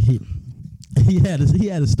agenda. Like he had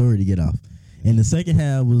a story to get off. And the second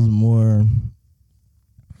half was more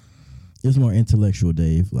intellectual,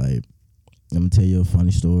 Dave. Like, I'm gonna tell you a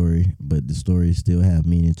funny story, but the story still have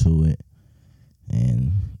meaning to it.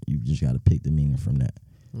 And you just gotta pick the meaning from that.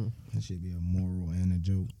 That should be a moral and a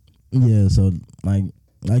joke. Yeah, so like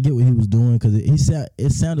I get what he was doing because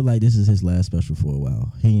it sounded like this is his last special for a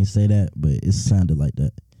while. He didn't say that, but it sounded like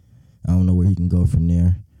that. I don't know where he can go from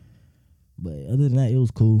there. But other than that, it was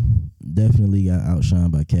cool. Definitely got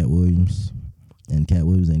outshined by Cat Williams. And Cat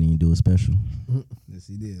Williams ain't even do a special. Yes,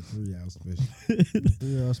 he did a 3-hour special.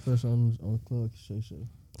 3 hour special on Club Show.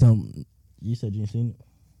 So you said you ain't seen it?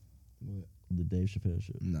 What? The Dave Chappelle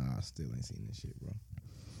shit. Nah, I still ain't seen this shit, bro.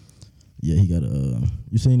 Yeah, he got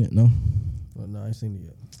you seen it? No? But no, I ain't seen it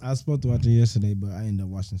yet. I was supposed to watch it yesterday, but I ended up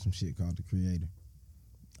watching some shit called The Creator.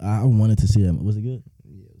 I wanted to see that. Was it good?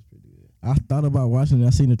 Yeah, it was pretty good. I thought about watching it. I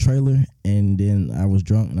seen the trailer and then I was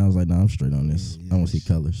drunk and I was like, nah, I'm straight on this. Yeah, I want that to see shit-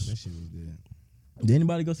 colors. That shit was good. Did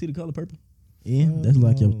anybody go see The Color Purple? Yeah, that's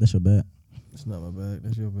like no. that's your bag. It's not my bag.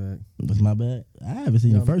 That's your bag. That's my bag. I haven't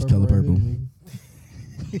seen the Got first Color Purple.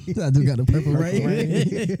 right here, I do got the purple right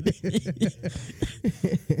here.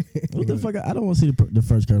 What the fuck? I don't want to see the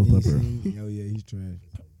first Color He's Purple. seen- oh yeah, he's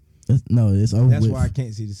trash. No, it's over That's with. why I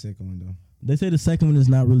can't see the second one though. They say the second one is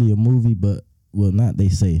not really a movie, but well, not they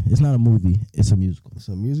say it's not a movie. It's a musical. It's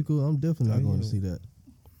a musical. I'm definitely not Oh, going yeah. to see that.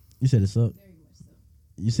 You said it's up.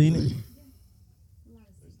 You seen it?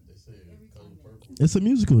 They said Color Purple. It's a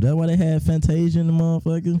musical. That's why they had Fantasia in the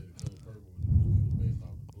motherfucker. Color Purple, the movie was based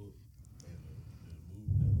off the book,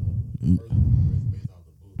 and the movie, the first one was based off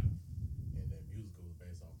the book, and that musical was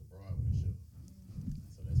based off the Broadway show.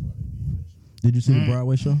 So that's why they did that shit. Did you see the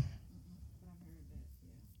Broadway show?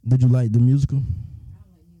 Did you like the musical?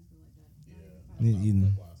 Me either.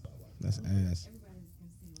 That's ass.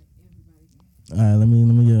 All right, let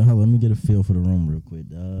me get a feel for the room real quick.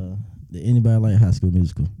 Did anybody like High School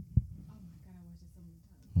Musical?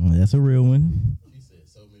 That's a real one. She said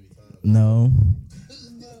so many times. No.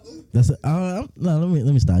 That's no. Let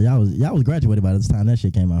me stop. Y'all was graduated by the time that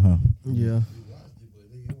shit came out, huh? Yeah. We watched it, but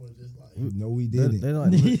nigga, it was just like No, we They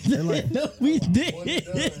didn't. like No, we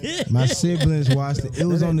did. My siblings watched it. It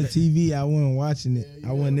was on the TV. I wasn't watching it.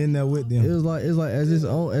 I wasn't in there with them. it's like as its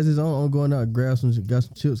own I'm going out, got some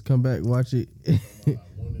chips, come back, watch it. one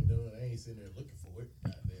and done. I ain't sitting there looking for it.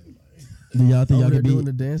 Goddamn, like. Do y'all think Over y'all there could doing be?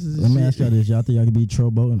 the dances and Let me shit. ask y'all this: y'all think y'all could be Troy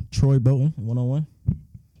Bolton 1-on-1?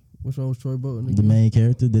 Which one was Troy Bolton? The main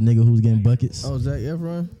character, the nigga who's getting buckets. Oh, Zac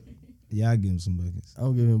Efron? Yeah, I give him some buckets. I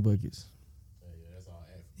don't give him buckets. Yeah, that's all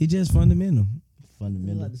African. He just fundamental.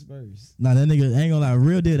 Fundamental. Like the Spurs. Nah, that nigga, I ain't gonna lie,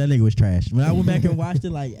 real deal, that nigga was trash. When I went back and watched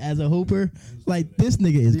it, like, as a hooper, like, this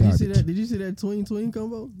nigga is Did you garbage. see that? Did you see that tween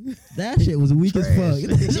combo? That shit was weak as fuck.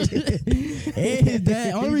 And his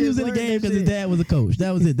dad, only He reason he was just in the learned game that because his shit. dad was a coach.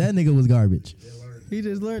 That was it. That nigga was garbage. He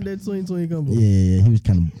just learned that tween combo. Yeah, he was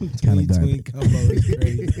kind of Tween garbage. combo is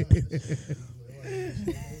crazy.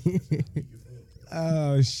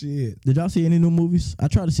 Oh shit. Did y'all see any new movies? I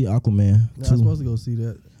tried to see Aquaman. Nah, I was too. supposed to go see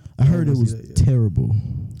that. I heard it I didn't was see that yet. terrible.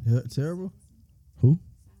 Yeah, terrible. Who?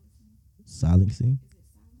 Silent Scene?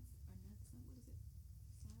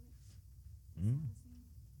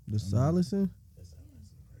 The silencing.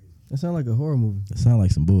 That sound like a horror movie. That sound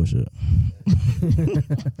like some bullshit.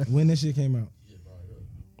 When that shit came out?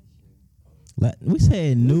 We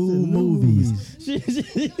said new said new movies.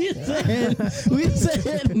 we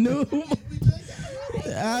said new.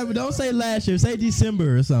 Don't say last year. Say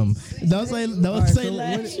December or something. Don't say Alright, say so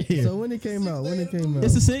last year. So when it came out? When it came out?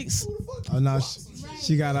 It's the 6th. Oh no,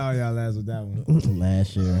 she got all y'all ass with that one.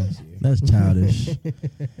 Last year. That's childish.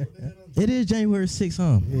 It is January 6th,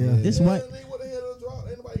 huh? Yeah. It's white. What the hell dropped?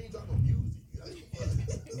 Ain't nobody ain't dropped no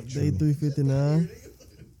music. Day 359.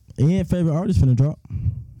 And favorite artist finna drop.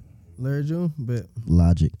 Larry June, bet.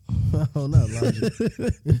 Logic. Oh, not Logic.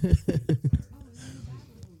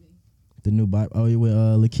 The new Bible. Oh, you with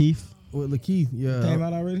Lakeith? With Lakeith, yeah. Came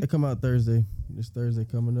out already? It come out Thursday. This Thursday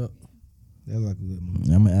coming up. That's like a good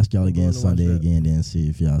movie. I'm gonna ask y'all I'm again going to watch Sunday that. again, then see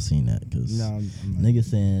if y'all seen that. Cause No, I'm not. niggas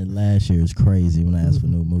saying last year is crazy when I asked for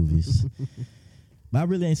new movies. But I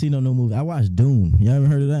really ain't seen no new movie. I watched Dune. Y'all ever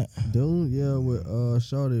heard of that? Dune, yeah, with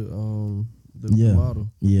Shawty, the Yeah. model.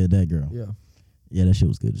 Yeah, that girl. Yeah. Yeah, that shit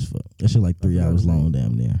was good as fuck. That shit like 3 forgot hours her name. long,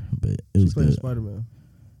 damn near. But it She was played good. Spider-Man.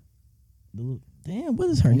 Damn, what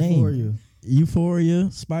is her name? Euphoria.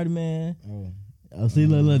 Euphoria, Spider-Man. Oh, Oh, see,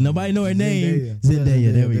 look, nobody know her name. Zendaya. Zendaya,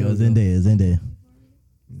 Yeah, there we go. Zendaya.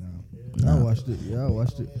 no. I watched it. Yeah, I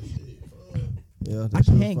watched it. Yeah, that I shit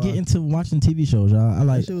was can't fire. get into watching TV shows, y'all.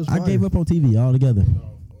 I shit was I gave fire. up on TV altogether. The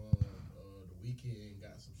weekend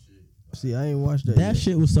got some shit. See, I ain't watched that. That yet.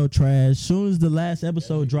 shit was so trash. Soon as the last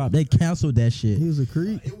episode dropped, they canceled that shit. He was a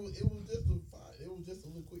creep. It was just a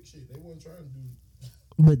little quick shit. They weren't trying to do.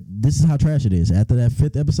 But this is how trash it is. After that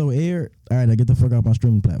 5th episode aired, all right, I get the fuck off my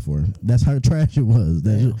streaming platform. That's how trash it was.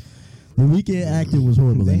 The weekend actor was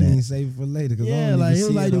horrible They in didn't that. save it for later. Cause I Yeah, don't like even it was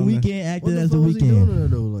see like the on weekend What acted the as fuck the was he doing in weekend. there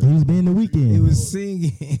though? Like, He was being the weekend. It was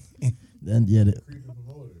singing. And yeah, Creepy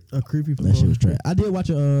promoter. a creepy. that shit was trash. I did watch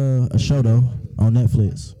a show though on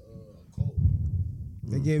Netflix. Cole.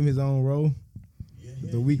 They gave him his own role.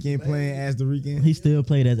 The weekend playing as the weekend. He still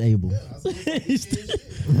played as Abel.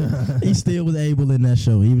 He still was Abel in that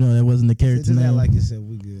show, even though that wasn't the character Just act name. like yourself.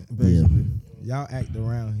 We good. Yeah. Y'all act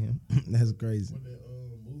around him. That's crazy. When that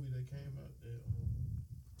movie that came out,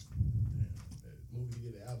 that movie he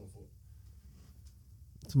did the album for.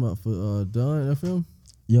 Talking about for Dunn that film.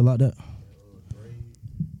 You like that? Gray.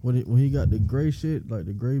 When he got the gray shit, like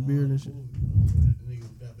the gray beard and shit. That nigga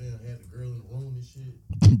goddamn had the girl in the room and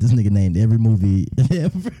shit. This nigga named every movie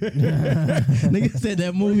ever. Nigga said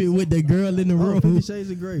that movie with the girl in the Oh, 50 room. Shades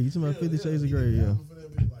of Grey. You talking about 50 Shades of Grey? Yeah. For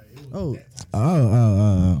that bitch, like, it was Oh, that type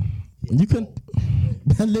Oh. You couldn't.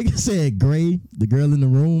 That nigga said Gray, the girl in the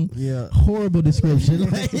room. yeah. Horrible description.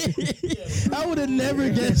 Like, I would have never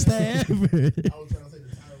guessed that ever. I was trying to say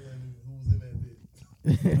the title and who was in that bitch.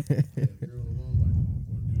 Yeah, the girl in the room, like,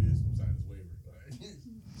 we're gonna do this, sign this waiver.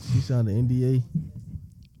 Like, She signed the NDA.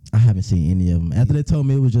 I haven't seen any of them. After they told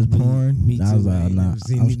me it was just porn, Me I was too. I like, ain't nah, never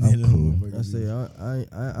seen I'm neither of cool. them. I say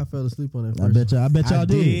I fell asleep on that I first. bet y'all I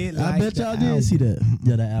did. did I like bet the y'all did album. see that.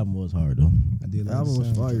 Yeah, that album was hard though. I did The like album was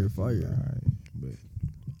soundtrack. fire. Alright, but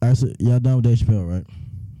All right, so y'all done with Dave Chappelle, right?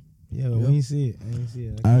 yeah, we ain't see it. I ain't see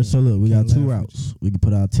it. All right, so look, we got Can't two laugh routes. We can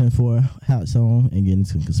put our 10-4 hats on and get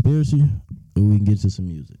into conspiracy, or we can get to some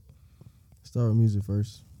music. Start with music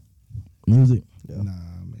first. Music. Yeah. Nah,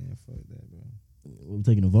 man, fuck that, bro. We're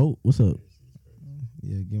taking a vote. What's up?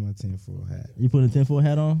 Yeah, get my 10-4 hat. You put a 10-4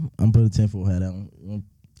 hat on? I'm putting a 10-4 hat on. You want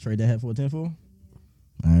to trade that hat for a 10-4? All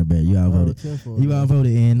right, bet. You outvoted. You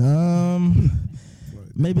outvoted in,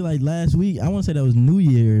 maybe like last week. I want to say that was New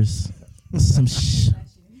Year's.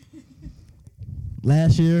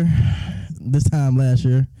 Last year. This time last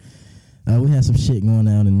year. We had some shit going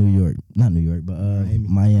on in New York. Not New York, but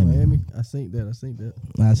Miami. I think that.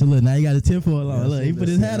 All right, so look, now you got a 10-4 on. Yeah, Look, he put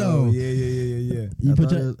his hat Oh, on. yeah. You I put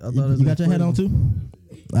thought your, it was you got your hat on too?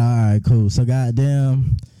 inflatable. All right, cool. So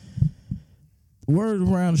goddamn, word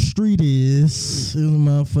around the street is it was a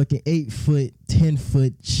motherfucking 8-foot,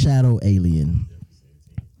 10-foot shadow alien.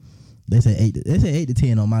 They said 8 to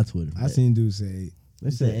 10 on my Twitter. I seen dudes say 8. They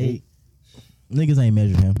said 8. Niggas ain't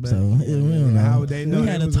measured him, so we don't know. How would they know We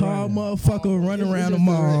they had a was tall running? motherfucker running around the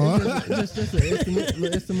mall. It's just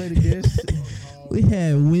an estimated guess. We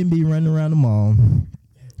had Wimby running around the mall.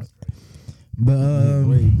 But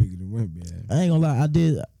way bigger than Wimpy. I ain't gonna lie, I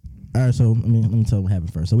did. All right, so let me tell you what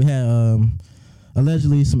happened first. So we had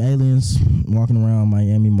allegedly some aliens walking around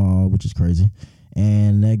Miami Mall, which is crazy,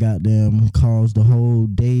 and that goddamn caused the whole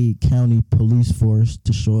Dade County police force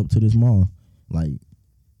to show up to this mall, like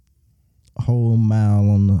a whole mile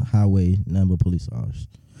on the highway, number of police officers.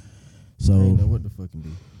 I ain't know So, what the fucking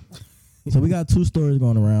do. so we got two stories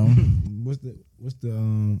going around. What's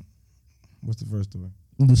the first story?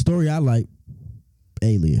 The story I like,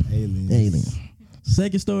 alien. Aliens.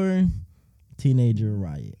 Second story, teenager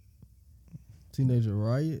riot. Teenager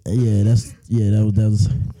riot. That was.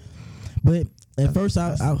 But at first,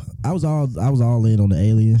 I was all in on the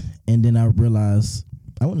alien, and then I realized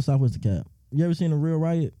I went to Southwest DeKalb. You ever seen a real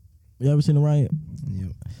riot? You ever seen a riot?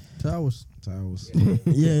 Yep. Towers.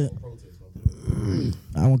 Yeah.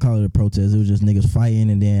 I won't call it a protest. It was just niggas fighting,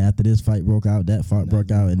 and then after this fight broke out, that fight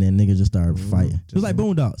broke out, and then niggas just started fighting. It was like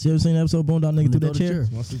Boondocks. You ever seen an episode of Boondock? Nigga threw that chair.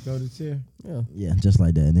 Once he throw the chair, Yeah, just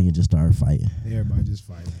like that. Nigga just started fighting. everybody just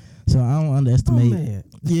fighting. So I don't underestimate. man.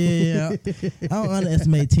 Yeah, I don't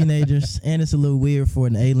underestimate teenagers, and it's a little weird for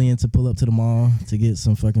an alien to pull up to the mall to get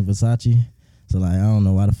some fucking Versace. So like, I don't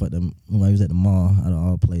know why the fuck why he was at the mall out of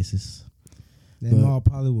all places. That mall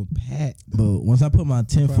probably was packed. But once I put my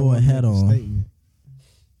 10-4 hat on, Statement.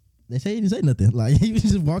 they say he didn't say nothing. Like he was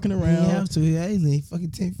just walking He around. have to. He alien. He fucking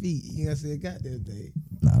 10 feet. You gotta say a goddamn thing.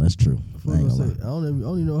 Nah, that's true. I ain't I gonna lie. don't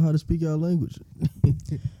even know how to speak our language.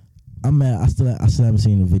 I'm mad. I still haven't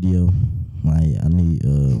seen the video. Like I need.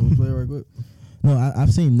 Wanna play right quick. No,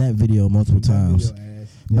 I've seen that video multiple times. Video ass.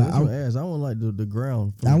 Yeah, But that's what I asked. I want like the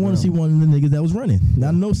ground. I want to see one of the niggas that was running. Now,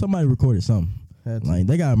 I know somebody recorded something. Had to. Like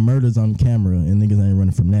they got murders on camera and niggas ain't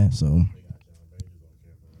running from that. So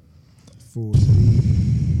Full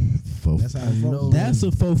speed. faux. That's how I know. That's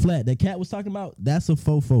a faux flat. That cat was talking about. That's a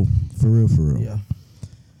faux for real. Yeah.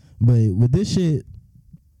 But with this shit,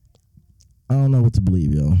 I don't know what to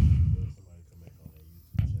believe, yo.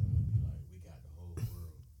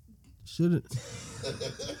 Shouldn't. Huh?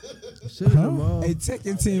 Them all. Hey, take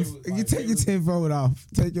your 10. You take your 10 forward off.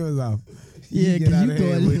 Take yours off. Yeah, get because out you of here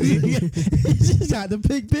going. with You just got the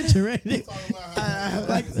big picture, right? Talking about how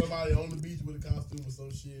like somebody on the beach with a costume or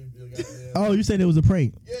some shit. Oh, you said it was a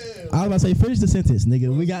prank. Yeah. I was about to say, finish the sentence,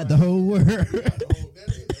 nigga. We got the whole word.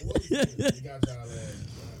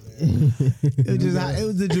 It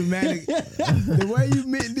was a dramatic. The way you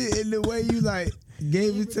meant it and the way you like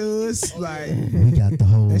gave it to us, like We got the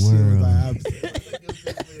whole that shit was world. like opposite.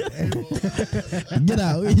 Get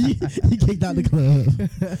out. He kicked out the club.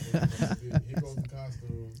 Here goes the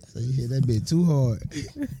costume. So you hit that bit too hard.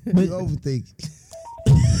 But- You overthink.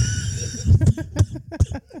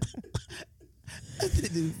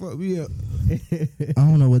 That fuck me up. I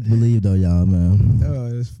don't know what to believe though, y'all, man. Oh,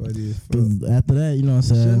 that's funny as fuck. 'Cause after that, you know what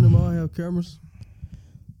I'm Shouldn't them saying? all have cameras?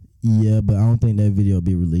 Yeah, but I don't think that video will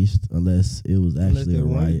be released unless it was Unless actually they a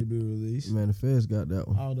want it to riot. be released. Man, the feds got that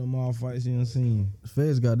one. All them all fights you done seen. The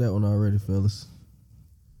feds got that one already, fellas.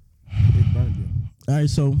 They burnt it. All right,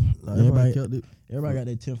 so Like, everybody everybody kept it. got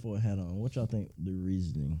their 10-4 hat on. What y'all think the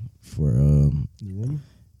reasoning for The room?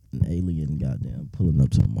 an alien goddamn pulling up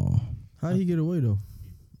to the mall? How did he get away though?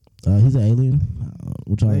 He's an alien.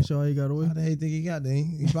 What I y'all? ain't sure how he got away. How the hell you think he got there?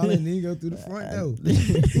 He probably didn't go through the front though.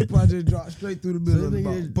 He probably just dropped straight through the middle of the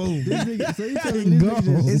box. Boom. This nigga, so you telling me this Go.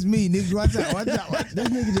 nigga just, It's me, nigga. Watch out, watch out, watch out.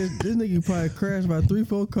 this nigga probably crashed by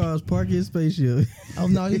 3-4 cars, parking his spaceship. Oh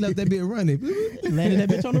no, he left that bit running. Landed that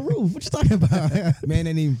bitch on the roof. What you talking about? Man, they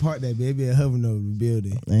didn't even park that bit. It been hovering over the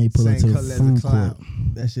building. And he pull up Same to color the as the food cloud. court.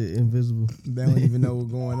 That shit invisible. They don't even know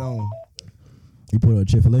what's going on. You put up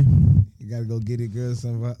Chick-fil-A? You gotta go get it, girl,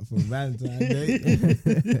 some for Valentine's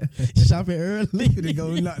Day. Shopping early. To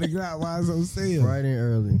go knock the ground while it's on sale. Right in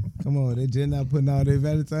early. Come on, they just not putting all their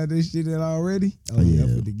Valentine's Day shit in already. Oh Yeah. yeah,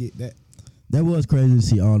 I'm finna get that. That was crazy to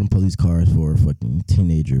see all them police cars for a fucking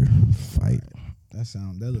teenager fight.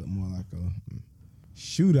 That look more like a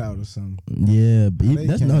shootout or something. Yeah, but They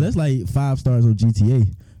that's can't- that's like 5 stars on GTA.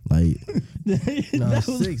 Like, No, that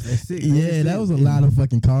was- six. That's six. yeah, that was a lot of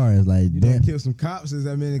fucking cars. Like, You damn. done kill some cops. There's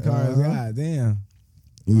that many cars. Uh-huh. God damn.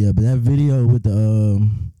 Yeah, but that video with the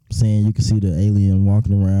saying you can see the alien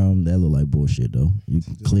walking around, that look like bullshit though. You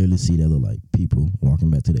can clearly see that look like people walking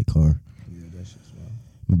back to their car. Yeah, that shit's wild.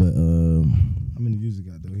 But How many views he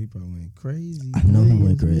got though? He probably went crazy. I know he went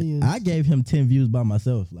Millions, crazy. millions. I gave him 10 views by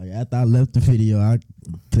myself. Like after I left the video, I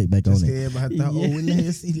clicked back Just on scared it. about thought, Yeah. oh, let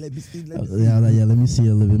me see. I was like, yeah, let me see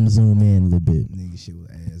a little. Let me zoom in a little bit. Nigga shit was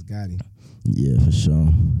ass. Got him. Yeah, for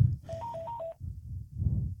sure.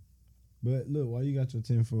 But look, why you got your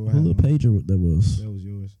 10 for? A little pager that was That was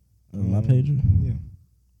yours. my pager. Yeah.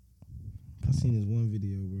 I seen this one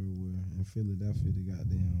video where in Philadelphia the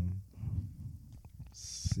goddamn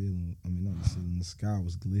ceiling, not the ceiling, the sky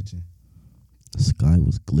was glitching. The sky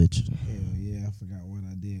was glitching. Hell yeah, I forgot what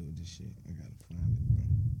I did with this shit. I gotta find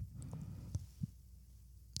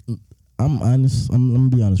it, bro. I'm honest. Let me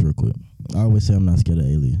be honest real quick. I always say I'm not scared of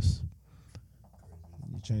aliens.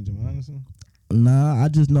 You change your mind or something? Nah, I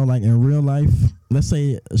just know like in real life, let's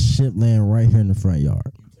say a ship land right here in the front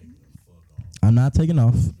yard. I'm not taking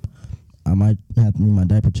off. I might have to need my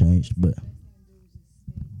diaper changed, but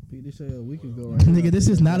Pete, they say a week ago. Right nigga, this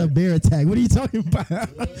is not a bear attack. What are you talking about?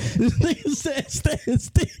 This nigga said stand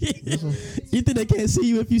still. You think they can't see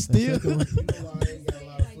you if you still? You know why I ain't got a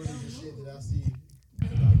lot of footage and shit that I see? 'Cause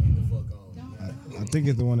I get the fuck on. I think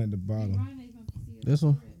it's the one at the bottom. This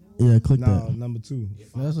one? Yeah, click No, that. number 2.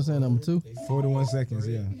 No, that's what I'm saying. Number 2. 41 seconds,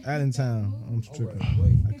 yeah. Allentown. I'm tripping.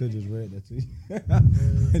 I could just read that to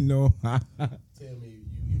you. No. Tell me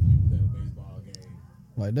if you was at a baseball game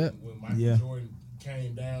Like that. when Michael Yeah. Jordan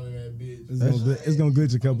came down in that bitch. It's gonna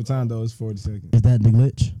glitch a couple times though. It's 40 seconds. Is that the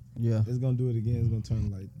glitch? Yeah. It's gonna do it again. It's gonna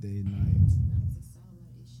turn like day and night.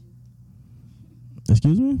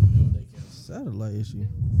 Excuse me? Satellite issue.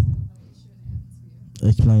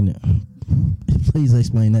 Explain it. Please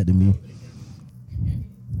explain that to me.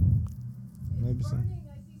 Maybe so.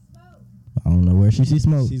 I don't know where she see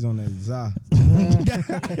smoke. She's on that za.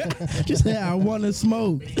 She said, I want to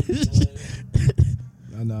smoke.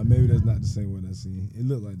 No, maybe that's not the same one I seen. It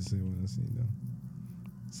looked like the same one I seen though.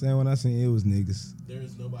 Same one I seen. It was niggas. There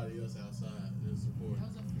is nobody else outside that's supporting.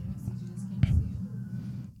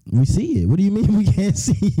 We see it. What do you mean we can't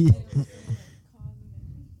see it?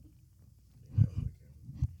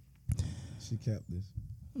 She kept this.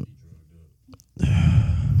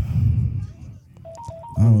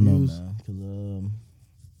 I don't know, Views. man. 'Cause,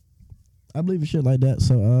 I believe in shit like that.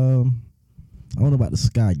 So I don't know about the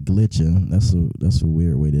sky glitching. That's a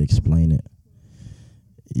weird way to explain it.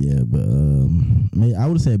 Yeah, but I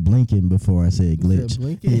would have said blinking before I said You said glitch.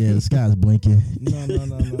 blinking? Yeah, the sky's blinking. No. I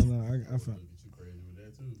found. You crazy with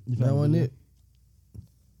that too. That wasn't it.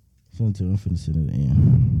 I'm finna send it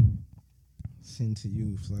in. Send to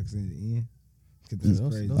you, Flex in the end. 'Cause Yeah, that's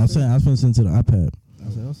don't- crazy. don't I'm saying I was finna send it to the iPad. I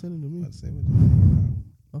said, don't send it to me. About to say what the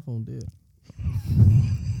My phone dead.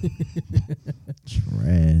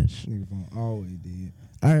 Trash. nigga phone always did.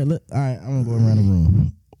 All right. I'm gonna go around the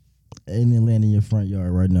room. Alien land in your front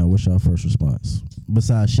yard right now. What's your first response?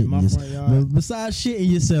 Besides shitting My front yard? Besides shitting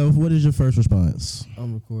yourself, what is your first response?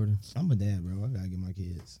 I'm recording. I'm a dad, bro. I gotta get my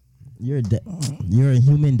kids. You're a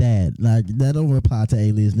human dad. Like that don't apply to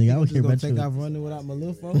aliens, nigga. I don't Just care gonna about take you. off running without my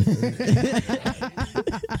little phone.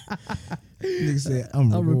 Nigga said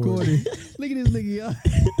I'm I'm recording. recording. Look at this nigga, y'all.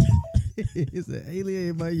 It's an alien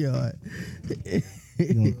in my yard.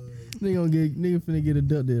 Nigga finna get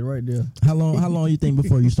abducted right there. How long you think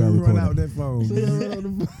before you start Run out recording? that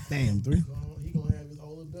phone. Damn, 3. He gonna have his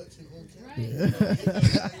whole abduction on camera.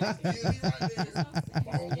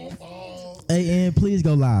 Phone gonna fall. Hey, and please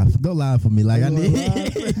go live. Go live for me. Like I You need. going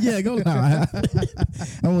live? Yeah, go live.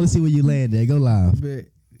 I want to see where you land there. Go live. Bet.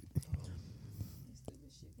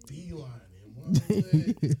 Beeline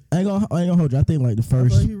him. I ain't gonna hold you. I think like the I thought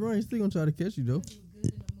first. he run. He's still gonna try to catch you though.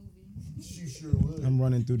 She sure would. I'm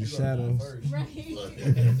running through the shadows.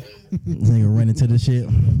 Nigga run into the shit.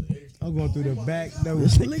 I'm going through the back door.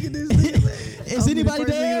 Look at this nigga. Is anybody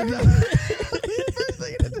there? Whole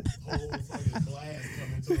fucking glass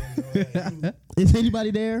coming to him. Is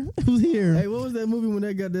anybody there? Who's here? Hey, what was that movie when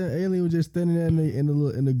that goddamn alien was just standing there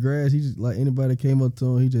in the grass? He just like anybody that came up to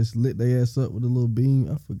him, he just lit their ass up with a little beam.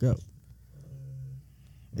 I forgot.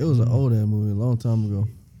 It was an old ass movie, a long time ago.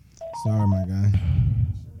 Sorry, my guy. So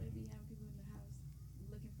they be having people in the house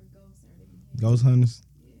looking for ghosts, or they be hearing- Ghost hunters.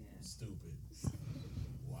 Stupid.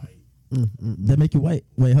 White. They make you white.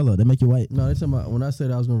 Wait, hello. They make you white. No, they talking about when I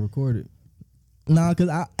said I was gonna record it. Nah, cause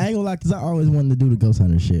I ain't gonna lie, cause I always wanted to do the ghost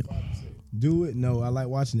hunter shit. Do it? No, I like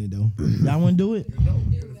watching it though. Y'all wanna do it? No,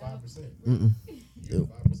 you're the 5%. Mm-mm. You're the 5%.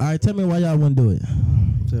 All right, tell me why y'all wanna do it.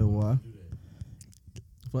 Tell you why.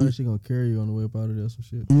 I feel like she gonna carry you on the way up out of there, some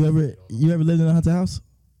shit. You ever lived in a haunted house?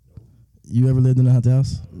 You ever lived in a haunted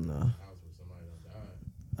house? Nah, House where somebody done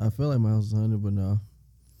died. I feel like my house is haunted, but no.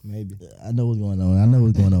 Maybe. I know what's going on. I know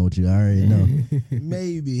what's going on with you. I already know.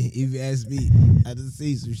 Maybe if you ask me, I just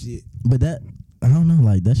see some shit. But that, I don't know,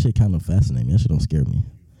 like that shit kind of fascinates me. That shit don't scare me.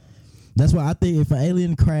 That's why I think if an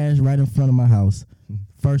alien crash right in front of my house,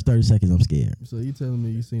 first 30 seconds I'm scared. So you telling me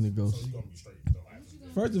you seen a So ghost? you gonna be straight. So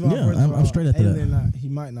I- First of all, Yeah, I'm straight after that. He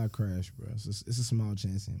might not crash, bro. It's a small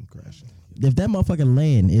chance of him crashing. If that motherfucker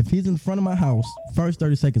land, if he's in front of my house, first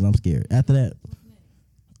 30 seconds I'm scared. After that,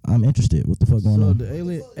 I'm interested. What the fuck going So on?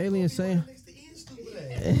 the alien saying Next to Ian, stupid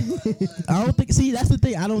ass. I don't think. See, that's the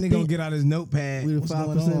thing. I don't Nigga think. gonna get out his notepad. We the What's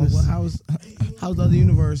going 5%ers. on? How's the other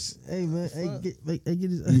universe? Hey man, get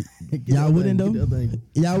his. get the Y'all other wouldn't angle, though? get the other angle.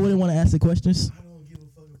 Y'all wouldn't want to ask the questions. I don't give a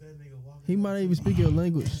fuck if that nigga walking. He might not even speak your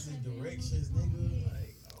language. Directions, nigga.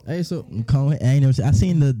 Like, Hey, so Conehead. I ain't never seen. I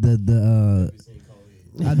seen the. seen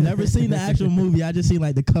Conehead. I've never seen the actual movie. I just seen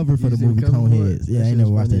like the cover for you the seen movie cover for it? Coneheads. Yeah, I ain't shit never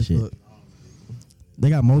was watched funny that as shit. fuck. They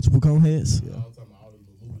got multiple Coneheads. Yeah. I was talking about all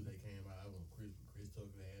the movies that came out. When Chris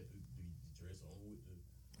Tucker had the dress on with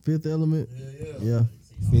the. Fifth Element. Yeah.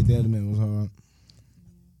 Yeah. Fifth Element was hard.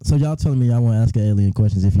 So y'all telling me y'all want to ask an alien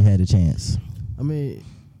questions if you had a chance? I mean,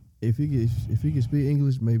 if you could speak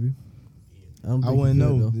English, maybe. I don't think I wouldn't you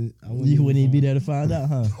know. could, I You wouldn't even be there to find out,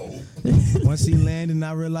 huh? Once he landed and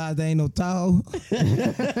I realized there ain't no Tahoe.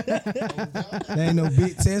 There ain't no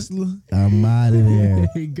big Tesla. I'm out of there.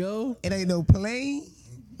 There you go. It ain't no plane.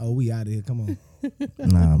 Oh, we out of here. Come on.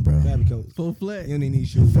 Nah, bro. Grab your coat. Full flat. You don't even need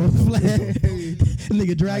shoes.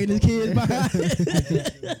 Nigga dragging his kids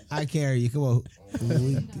behind. I carry you. Come on.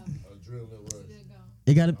 Adrenaline rush.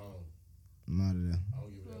 It got to. I'm out of there. I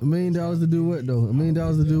don't give a $1 million to do what though? $1 million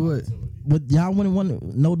to do what? But y'all wouldn't want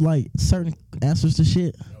to know like certain answers to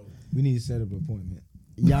shit. We need to set up an appointment.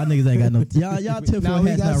 Y'all niggas ain't got no. Y'all tinfoil we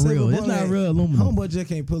hat's gotta not set real. up It's an not appointment. real aluminum. Homeboy just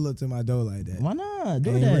can't pull up to my door like that. Why not? Ain't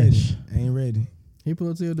ready. DoorDash. Ain't ready. He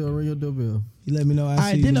put up to your door, ring your doorbell. He let me know I All see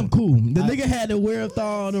right, you. then I'm cool. The I- nigga had the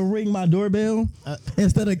wherewithal to ring my doorbell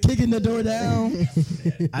instead of kicking the door down.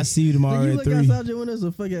 I see you tomorrow Like, you at look 3. outside your window, it's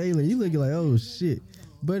a fucking alien. You looking like, oh shit.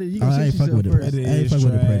 But you Oh, can I ain't shoot fucking yourself with it. first. I ain't fucking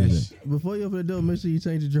with the predator. Before you open the door, make sure you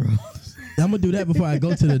change your drawers. I'm gonna do that before I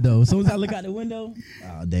go to the door. As soon as I look out the window,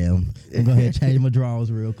 oh damn, I'm gonna go ahead and change my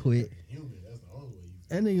drawers real quick. human. That's the only way you.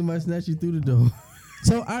 That nigga might snatch you through the door.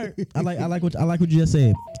 So all right, I like what you just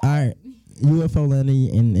said. All right, UFO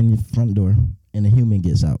landing in your front door and a human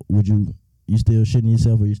gets out. Would you still shitting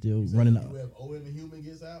yourself or you still running out? UFO and the human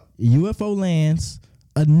gets out. UFO lands,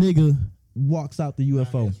 a nigga walks out the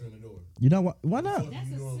UFO. Answering the door. You know why not? That's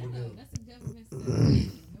You a doing with setup. them? That's a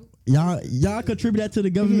government setup. Y'all contribute that to the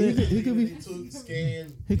government. He could be They took,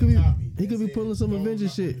 scanned, he could be copied. he could be That's pulling it. some Don't Avenger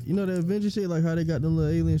copy. shit. You know the Avenger shit, like how they got them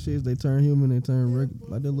little alien shits. They turn human, they turn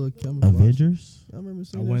like that little camouflage. Avengers. I remember I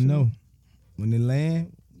seeing that wouldn't shit. know. When they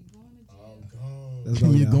land, I'm gone. let's go.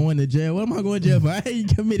 You're y'all. going to jail. What am I going to jail for? I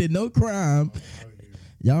ain't committed no crime. Out here.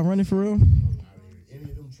 Y'all running for real? Out here.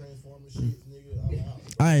 Any of them Transformer shits, nigga, I'm out.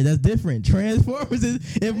 All right, that's different. Transformers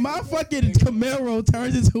is if my fucking Camaro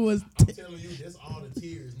turns into a I'm telling you, that's all the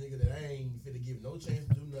tiers, nigga, that I ain't finna give no chance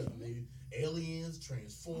to do nothing, nigga. Aliens,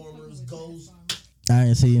 Transformers, Ghosts. I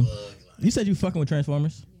ain't see you. You said you fucking with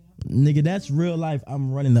Transformers, nigga. That's real life.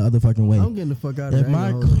 I'm running the other fucking way. I'm getting the fuck out of If there. I my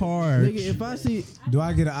ain't gonna hold you. car, Nigga, if I see, Do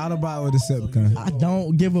I get an Autobot or Decepticon? I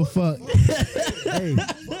don't give a fuck. hey,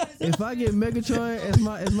 if I get Megatron as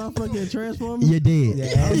my fucking Transformer, You're dead. Yeah,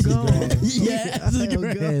 ass is gone. grass. Yeah, that's a I'll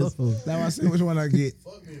grass. go. That's why I see which one I get.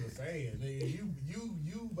 Fuck being a fan, nigga.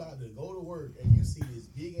 You about to go to work and you see this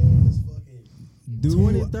big ass fucking Do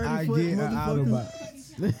 20, 30 I foot get an motherfucker. Autobot?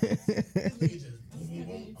 this nigga just boom,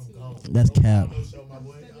 boom, I'm gone. That's cap. No show, my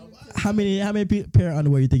boy. How many pair of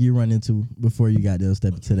underwear you think you run into before you got there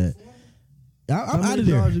step into that? I'm how out many of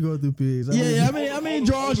there. drawers you go through, pigs? Yeah, how many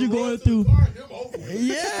draws you going through? Car, them over with.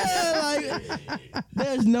 Yeah, like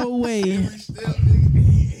there's no way. Every step, nigga,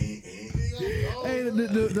 he gonna go. Hey,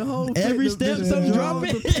 the whole Every the- step, the something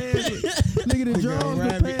drawers, dropping. the pants, nigga, the drawers, the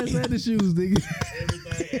rabbit. pants, and the shoes, nigga.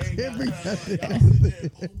 Everything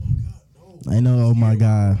ain't got. Oh my god, no. I know. Oh my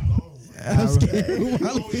god. I'm scared.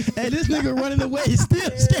 Hey, this nigga running away, still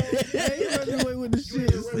scared. Hey, you running away with the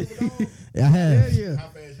shit. I have. Yeah. How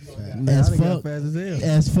fast you gonna Nah, As I done got fuck. fast as hell.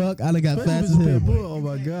 As fuck, I done got Especially fast if as it's a hell. pit bull. Oh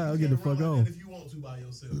my god, I'll get the fuck on. If you want to by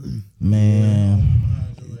yourself, Man,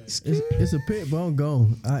 behind your ass. It's a pit, but I'm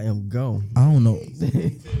gone. I am gone. I don't know. Tell you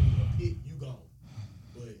a pit, you gone.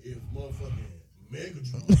 But if motherfucking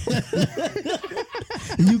Megatron,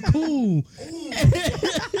 You cool.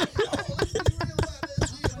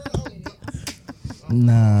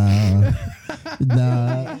 Nah.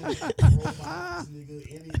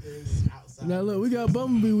 Now look, we got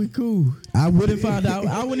Bumblebee. We cool. I wouldn't find out.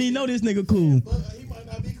 I wouldn't even know this nigga cool. he might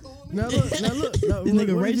not be cool. Now look. Now, This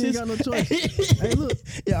nigga what if you ain't racist. got no choice. Hey, look.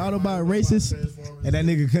 Yeah, Autobot racist. And that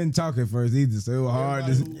nigga couldn't talk at first either, so it was hard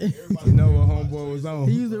to know what homeboy was on.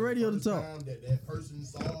 He used the radio to talk. That person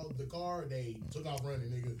saw the car, they took off running,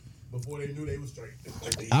 nigga, before they knew they was straight.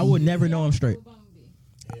 I would never know him straight.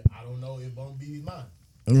 Yeah, I don't know if Bumblebee's mine.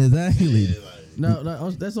 Exactly. No,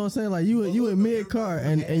 that's what I'm saying. Like you in mid car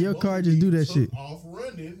and your car just do that shit. Off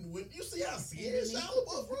running. When you see how scared Shia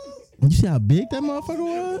LaBeouf was? You see how big that motherfucker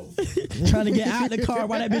was? Trying to get out the car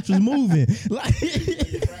while that bitch was moving. Like,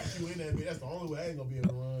 They trap you in that bitch. That's the only way I ain't gonna be able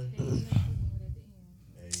to run.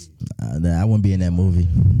 Hey, I wouldn't be in that movie.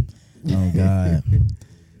 Oh God.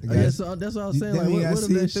 Oh, yeah, so that's what I was saying. That Like, mean I what if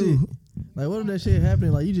see that it shit? too. Like, what if that shit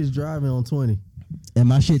happening? Like, you just driving on 20, And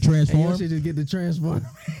my shit and your transformed. shit just get the transform.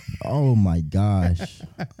 Oh my gosh.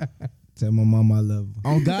 Tell my mom I love her.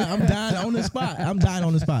 Oh God, I'm dying on the spot. I'm dying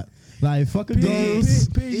on the spot. Like fuck a ghost.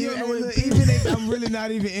 You on the way, Even if I'm really not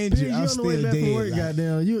even injured, you I'm on the still way back from dead. work, Like,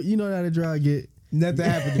 goddamn. You know how the drive get. nothing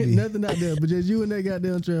happened to me. Nothing out there, but just you and that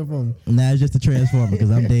goddamn transformer. Nah, it's just a transformer because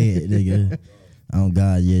I'm dead, nigga. Oh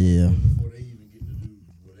God, yeah. before they even get to do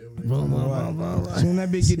whatever they Soon that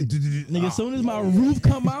bitch get Nigga, as soon as my roof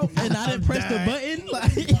come out and I didn't press the button,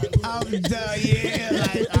 like I'm done, yeah.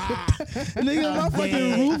 Like, nigga, my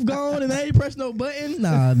fucking roof gone and I ain't pressed no button.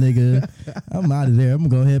 Nah, nigga, I'm out of there. I'm gonna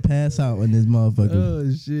go ahead and pass out in this motherfucker.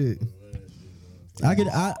 Oh shit. I can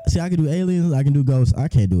do aliens. I can do ghosts. I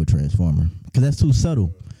can't do a transformer because that's too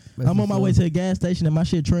subtle. I'm on my way to a gas station and my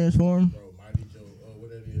shit transformed. Bro, Mighty Joe, what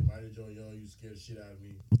that is, Mighty Joe Young, you scared the shit out of me.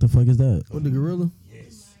 What the fuck is that? What, the gorilla?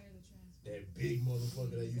 Yes. That big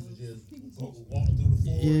motherfucker that used to just walk through the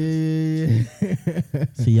forest.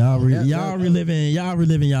 Yeah. See, y'all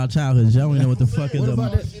reliving y'all childhoods. Y'all don't even know what the fuck is What a.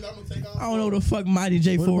 about that? Shit, I'm gonna take off. I don't know what the fuck Mighty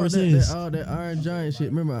J What about Forrest that, is. that Iron Giant shit?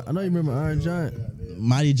 Remember? I know you remember Iron Giant.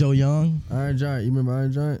 Mighty Joe Young, Iron Giant. You remember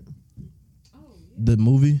Iron Giant? the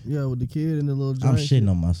movie. Yeah, with the kid and the little I'm giant. shitting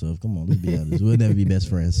on myself. Come on, let's be honest. We'll never be best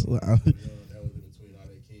friends. That was in between all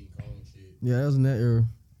that King Kong shit. Yeah, that was in that era.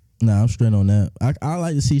 Nah, I'm straight on that. I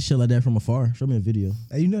like to see shit like that from afar. Show me a video.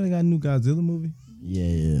 hey, you know they got a new Godzilla movie?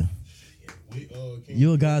 Yeah. We, King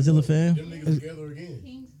You a Godzilla fan? Them niggas together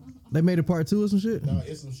again. They made a part 2 or some shit. No,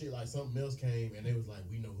 it's some shit like something else came and they was like,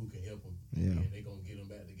 we know who can help them. Yeah. And they gonna get them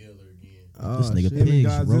back together again. Oh, This nigga shit.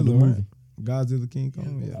 Pigs wrote the movie. right? Godzilla King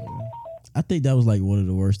Kong, yeah. I think that was like one of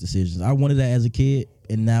the worst decisions. I wanted that as a kid,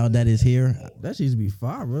 and now that is here. That shit used to be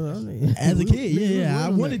fire, bro. I mean, As a kid, yeah, I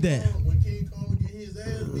wanted that. When King Kong get his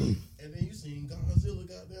ass beat, and then you seen Godzilla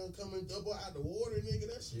goddamn coming double out the water, nigga,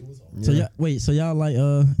 that shit was hard. So y'all, wait, so y'all like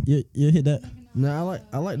you hit that? Nah,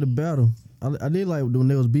 I like the battle. I did like when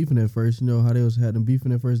they was beefing at first. You know how they had them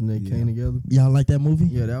beefing at first and they came together. Y'all like that movie?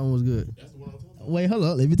 Yeah, that one was good. That's the one I'm talking about. Wait, hold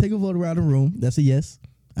up. Let me take a vote around the room. That's a yes.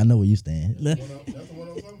 I know where you stand. That's the one I'm talking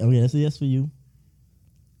about. Okay, that's a yes for you.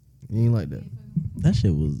 You ain't like that. That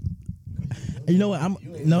shit was. You know what? I'm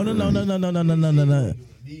no.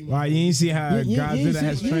 Why you ain't see how You Godzilla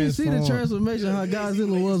has you didn't see the transformed? transformation how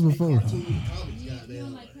Godzilla was before.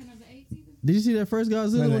 Did you see that first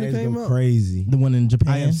Godzilla when it came go out? crazy. The one in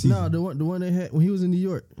Japan. IMC. No, the one they had when he was in New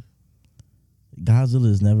York. Godzilla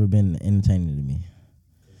has never been entertaining to me.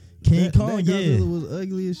 King That Kong, yeah. Godzilla was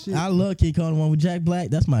ugly as shit. I love King Kong, the one with Jack Black.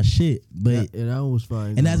 That's my shit. But and that one was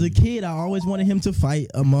fine. and as a kid, I always wanted him to fight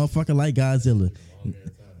a motherfucker like Godzilla.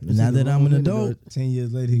 But now that I'm an adult, 10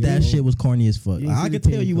 years later, he got that old. shit was corny as fuck. You ain't I see could the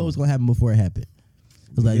tell King you what Kong. was gonna happen before it happened.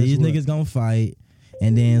 It was like Guess these what? niggas gonna fight,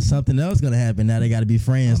 and then something else gonna happen. Now they got to be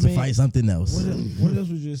friends I mean, to fight something else. What else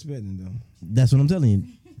was you expecting, though? That's what I'm telling you.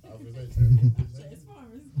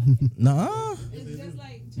 Transformers. Nuh-uh. It's just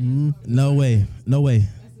like No way. No way.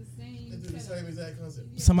 That's the same. It's the same exact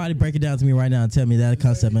concept. Somebody break it down to me right now and tell me that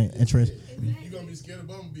concept ain't interest. You gonna be scared of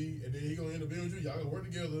Bumblebee, and then he gonna interview with you. Y'all gonna work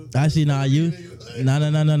together. Actually, nah, you. No. Came out,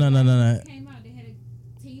 they had a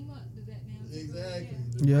team up to that now. Exactly.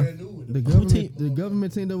 Yeah. Brand new one. the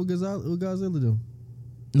government teamed up with Godzilla though.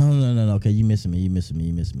 No. Okay, you missing me.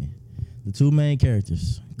 The two main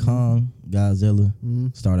characters, Kong, Godzilla,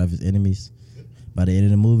 start off as enemies. By the end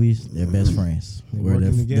of the movies, they're best friends. Where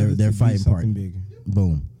working together they're to be fighting something partners. bigger.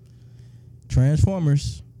 Boom.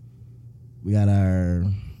 Transformers. We got our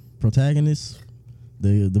protagonists,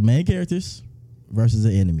 the main characters, versus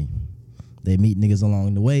the enemy. They meet niggas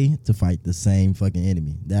along the way to fight the same fucking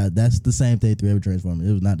enemy. That's the same thing through every Transformer.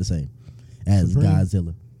 It was not the same as Supreme.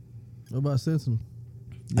 Godzilla. What about Sentinel?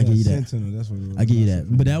 I give you that. Sentinel, that's what it was. I give you that.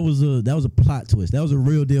 But that was a plot twist. That was a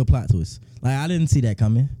real deal plot twist. Like I didn't see that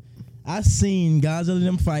coming. I seen Godzilla and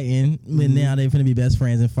them fighting, but now they finna be best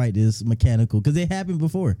friends and fight this mechanical because it happened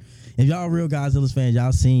before. If y'all real Godzilla's fans,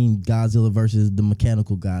 y'all seen Godzilla versus the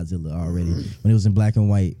mechanical Godzilla already when it was in black and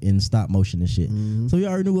white in stop motion and shit. So you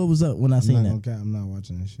already knew what was up when I I'm seen not that. I'm not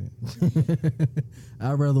watching that shit.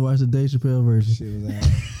 I'd rather watch the Dave Chappelle version. Shit was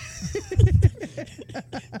ass.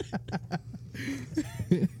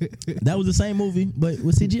 That was the same movie, but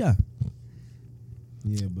with CGI.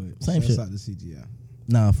 Yeah, but Same shouts shit. out to CGI.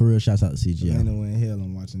 Nah, for real, shouts out to Ain't CGI. no way in hell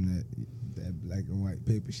I'm watching that black and white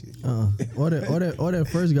paper shit. Or that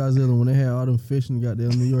first Godzilla when they had all them fish in goddamn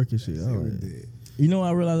New York and shit. Shit Oh, was yeah. dead. You know,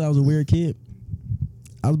 I realized I was a weird kid.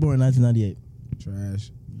 I was born in 1998.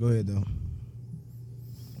 Trash. Go ahead though.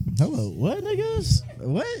 Hello, what niggas?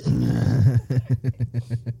 What?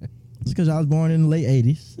 Just because I was born in the late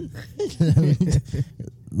 80s.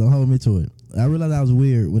 Don't hold me to it. I realized I was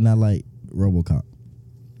weird when I liked RoboCop.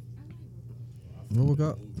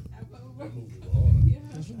 RoboCop? That movie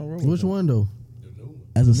was hard. Which one though? The new one.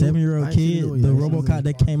 As a I 7-year-old ain't seen kid, the new one the yet. I ain't seen RoboCop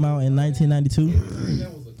that came out in 1992. I think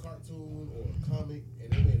that was a cartoon or a comic,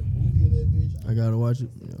 and they made a movie of that bitch. I gotta watch it.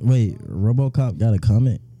 Wait, RoboCop got a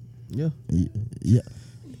comment? Yeah, Yeah. you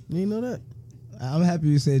didn't know that? I'm happy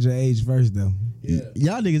you said your age first though. Yeah.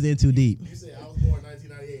 Y'all niggas in too deep. You said I was born in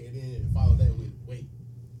 1998, and then followed that with, wait,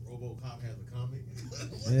 RoboCop has a comic?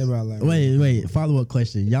 Everybody like Wait. Follow up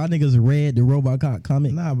question. Y'all niggas read the RoboCop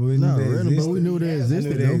comic? Nah, but we Nah, knew they random, but existed. we knew they I knew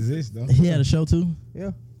existed they though. exist though. He had a show too?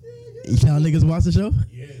 Yeah. Y'all niggas watch the show?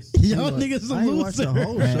 Yes. Y'all niggas some I ain't watched the losers.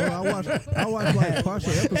 whole show. I watched like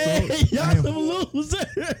partial episodes. Hey, y'all some losers.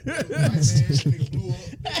 Like, man, nigga blew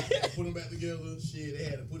up, put him back together. Shit, they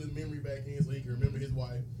had to put his memory back in so he could remember his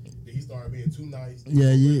wife. Then he started being too nice.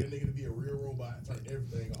 Yeah, yeah. That nigga to be a real robot, turned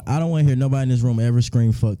everything off. I don't want to hear nobody in this room ever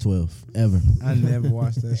scream fuck 12. Ever. I never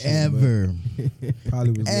watched that shit. Ever. but Probably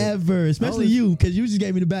was lit. Ever. Especially was- you, because you just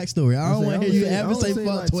gave me the backstory. I don't want to hear you ever say fuck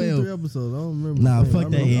like 2-3 12. episodes. I don't remember. Nah, I fuck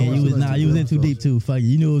that. remember- I Yeah, watched you was like you was in 2-3 too deep too. Fuck it.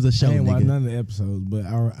 You knew it was a show, I ain't watched nigga. none of the episodes, but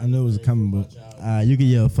I knew it was a comic book. You can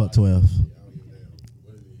yell fuck 12. I don't give a damn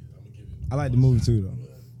what it is. I'm gonna give it. I like the movie too though.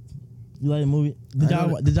 You like the movie? Did I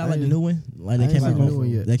y'all ain't- did y'all I like the ain't- new one? Like I they ain't came seen out. the new one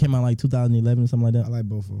yet. They came out like 2011 or something like I that. like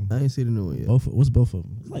both of them. I ain't seen the new one yet. What's both of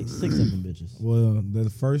them? It's like 6 of them bitches. Well, the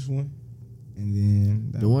first one, and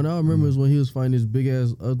then The one I remember is when he was fighting this big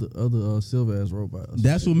ass other silver ass robot.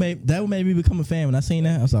 That's what made me become a fan. When I seen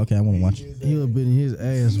that, I was like, okay, I want to watch it. He was beating his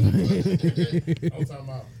ass. Man. I'm talking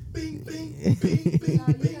about bing, bing, bing, bing,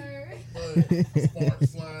 bing.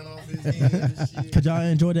 Sparks flying off his head and shit. Could y'all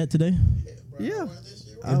enjoy that today? Bro, Yeah. watch that shit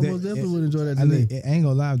right I most definitely would enjoy that I today. ain't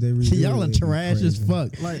gonna lie, if they redo Y'all it, are it'd be trash as crazy.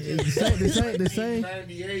 fuck. Like the same.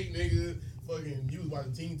 98, nigga. Fucking, you was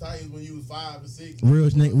watching Teen Titans when you was 5 or 6. Real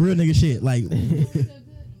nigga shit. Like, Still good. Mighty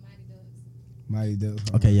Ducks. Mighty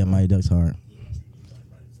Ducks. okay, yeah, Mighty Ducks hard.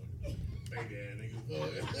 Baby ass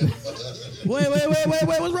nigga. Wait,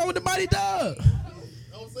 what's wrong with the Mighty Duck?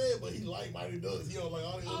 Don't say it, but he like Mighty Ducks. He don't like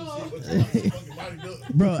all the other shit, but you like the fucking Mighty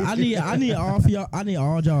Ducks. Bro, I need all of y'all. I need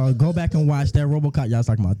all y'all go back and watch that RoboCop y'all was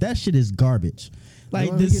talking about. That shit is garbage. Like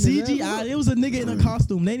You the wanna get his ass CGI, whooped? it was a nigga in a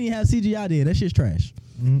costume. They didn't have CGI there. That shit's trash.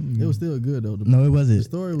 It was still good though. No, it The wasn't.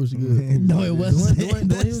 story was good. No, it wasn't. The one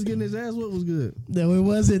he was getting his ass whooped was good. No, it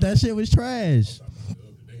wasn't. That shit was trash. The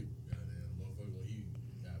other day, goddamn motherfucker, when he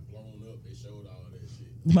got blown up, they showed all that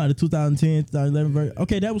shit. About the 2010, 2011 version.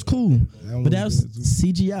 Okay, that was cool. one But that was was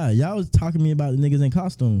good, CGI. Y'all was talking to me about the niggas in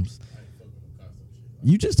costumes. I ain't fucking with no costume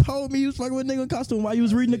shit. You just told me you was fucking with a nigga in costume while you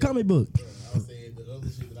was reading the comic book. I said the other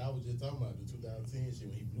shit that I was just talking about, the 2010 shit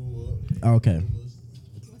when he blew up. Okay.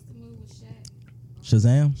 What's the move with Shaq?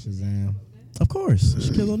 Shazam? Shazam. Of course.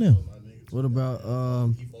 Shaquille O'Neal. What about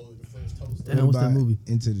He folded the French toast. Damn, what's that About movie?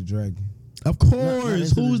 Into the Dragon. Of Not course.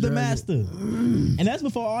 Into the Who's the Dragon. master? And that's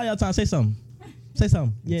before all y'all time. Say something. Say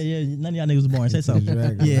something. Yeah. None of y'all niggas was born. Say something.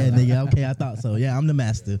 Dragon. Yeah, nigga. Okay, I thought so. Yeah, I'm the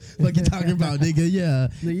master. What you talking about, nigga? Yeah.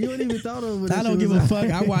 Nigga, you ain't even thought of it. I don't give a fuck.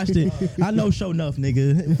 I watched it. I know show enough,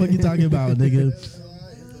 nigga. What you talking about, nigga?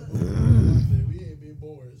 We ain't been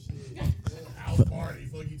bored. Shit. House party.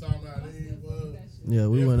 Fuck you talking about, nigga. Fuck. Yeah,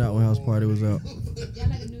 we went out when House Party was out. Y'all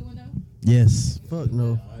like a new one though? Yes. Fuck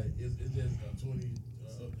no. It's just a 20.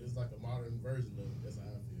 It's like a modern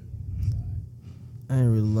I ain't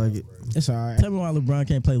really like it. It's all right. Tell me why LeBron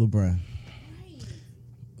can't play LeBron.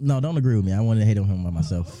 No, don't agree with me. I want to hate on him by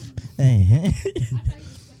myself. Hey.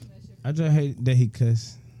 I just hate that he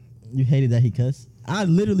cuss. You hated that he cussed? I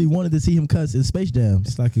literally wanted to see him cuss in Space Jam.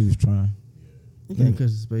 It's like he was trying. You can't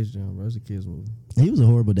cuss the Space Jam, bro. It's a kid's movie. He was a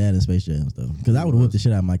horrible dad in Space Jams, though. Because I would have whipped the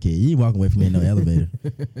shit out of my kid. You ain't walking away from me in no elevator.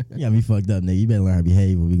 You got me fucked up, nigga. You better learn how to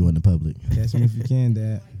behave when we go into public. Catch me if you can,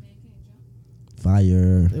 Dad.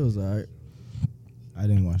 Fire. It was alright. I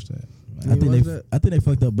didn't watch that. I think they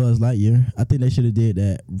fucked up Buzz Lightyear. I think they should have did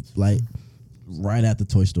that like right after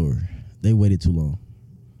Toy Story. They waited too long.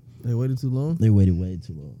 They waited too long? They waited way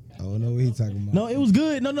too long. I don't know what he talking about. No, it was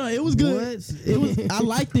good. No, it was good. What? It was. I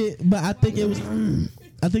liked it, but I think it was.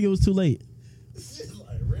 I think it was too late.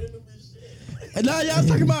 No, y'all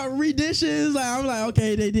talking about renditions. Like I'm like,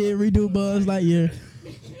 okay, they did redo Buzz Lightyear.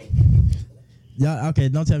 Y'all okay?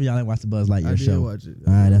 Don't tell me y'all ain't watched the Buzz Lightyear I did show. watch it.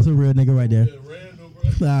 All right, that's a real nigga right there.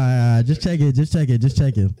 All right, just check it.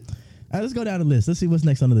 All right, let's go down the list. Let's see what's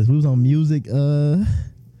next on the list. We was on music. Yeah,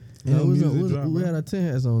 music drop, we bro. had our 10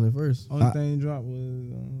 hats on it first. Only thing dropped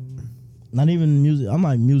was Not even music. I'm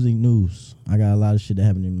like music news. I got a lot of shit that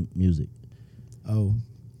happened in music. oh,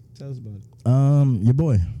 tell us about it. Your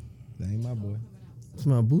boy. That ain't my boy. It's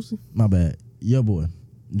my Boosie. My bad. Your boy.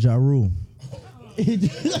 Ja Rule. He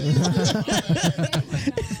just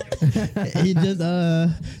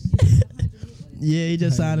he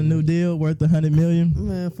just signed a new deal worth $100 million.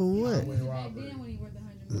 Man, for what? Back then when he worth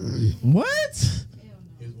 100 million. What? Hell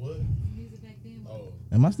no. His what? Music back then. Oh,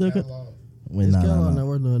 Am I still? catalog. Wait, His nah, catalog nah. not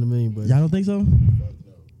worth no $100 million, but Y'all don't think so? Fuck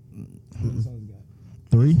no.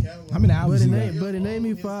 3? How many albums buddy, he got?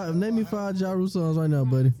 name me five Ja Rule songs right now,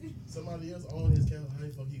 buddy. Somebody else own his catalog. How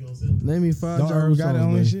the fuck he gonna sell it? Name me 5 Don't Ja Earl Rule got it songs, on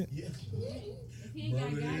buddy. his shit? Yeah. If he ain't got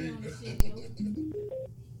Gaga on the shit,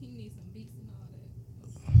 he needs some beats and all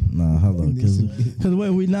that. Nah, hold on. Because the way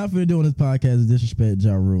we not finna do on this podcast is disrespect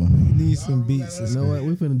Ja Rule. Need some beats. You know what?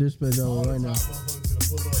 We finna disrespect Ja Rule right now. Motherfuckers finna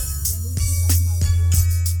pull up.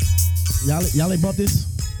 Y'all ain't bought this?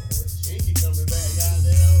 Chinky coming back,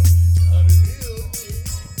 goddamn. 100 mil.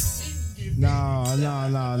 Chinky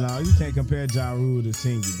No. You can't compare Ja Rule to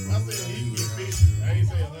Chingy, I bro. said he can get bitches. I ain't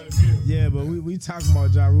saying 100 mil. Yeah, but we talking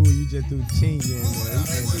about Ja Rule. You just threw Chingy in there. You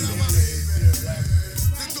can't do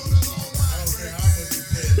that.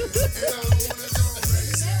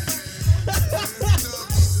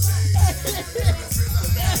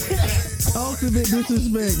 Ultimate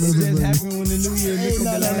disrespect, It just brother. happened when the new year. Hey, Look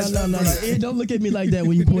no. at the last Hey, update. don't look at me like that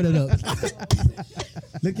when you point it up.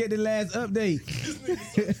 Look at the last update.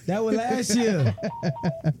 That was last year.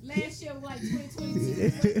 Last year was like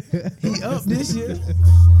 2022. He up this year.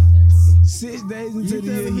 6 days into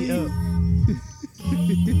the year, he up.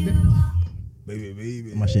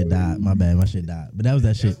 Baby. My shit died. My bad. My shit died. But that was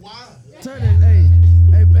that shit. Turn that,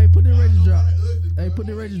 hey, put the Reggie drop. Hey, put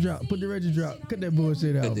the Reggie drop. Put the Reggie drop. Cut that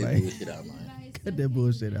bullshit out, man. Cut that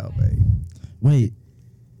bullshit out, man. Wait.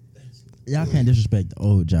 Y'all can't disrespect the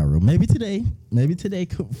old Ja Rule. Maybe today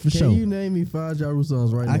for Can sure. you name me 5 Ja Rule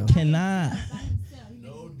songs right I now? cannot.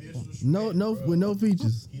 No disrespect. No, with no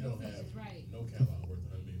features. He don't have Right. no catalog worth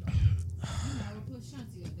 $100 million. I would put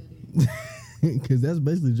Shanti up there. Because that's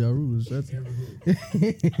basically Ja Rule. Shut up.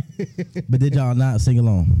 But did y'all not sing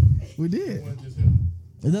along? We did. Wasn't just him.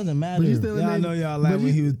 It doesn't matter. But you still Y'all know y'all like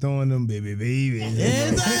when he was throwing them baby.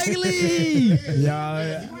 Exactly.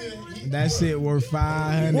 Y'all, that shit worth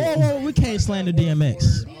 500. Whoa, we can't slander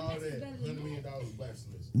DMX. All that $100 million was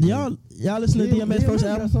blasphemous. Y'all listen to DMX first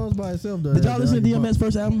got album? songs by itself, though. Did y'all listen to DMX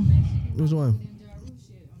first album? Which one? Then Ja Rule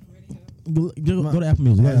shit on the radio. Go to Apple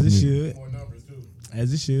Music. Go to As Apple it Music. should. More numbers too.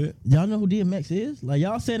 As it should. Y'all know who DMX is? Like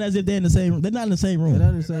y'all saying as if they're in the same room. They're not in the same They're room. not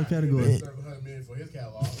in the same category. $700 million for his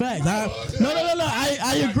catalog. Fact. No.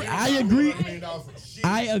 I agree. $100 million for shit.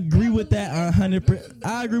 I agree with that 100%.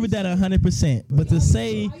 I agree with that 100%. But to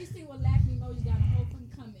say, All you see with laughing emojis got a whole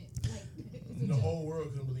fucking comment. Like, it's a The joke. whole world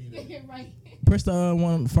couldn't believe that. Right. press the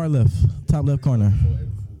one far left, top left corner, For every fool.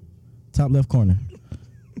 top left corner.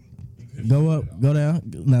 Go up, go down.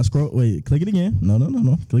 Now scroll. Wait, click it again. No.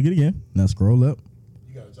 Click it again. Now scroll up.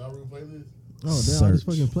 You got a Ja Rule playlist? Oh, damn. This Search.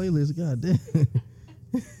 fucking playlist. God damn.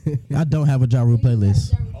 I don't have a Ja Rule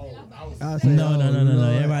playlist. Oh, I was I say, No. oh,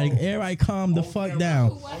 Lord. Everybody calm the fuck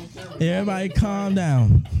down. Everybody calm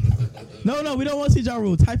down. No, we don't want to see Ja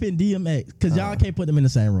Rule. Type in DMX because y'all can't put them in the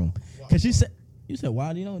same room. Because you said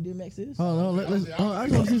why do you know what DMX is? Hold on, I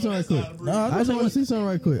just want to see something right quick. No, I just want to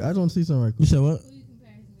see something right quick. You said what? Who you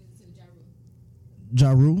compare his music to? Ja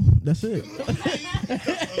Rule. Ja Rule. That's it.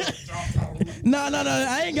 No.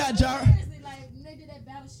 I ain't got Ja. Seriously, like, when they did that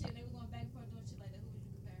battle shit, they were going back and forth doing shit like that. Who would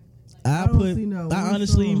you compare him with? I don't see not one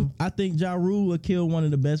honestly, song. I think Ja Rule will kill one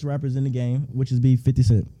of the best rappers in the game, which is be 50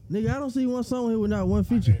 Cent. Nigga, I don't see one song here with not one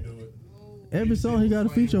feature. Can't do it. Every song he got a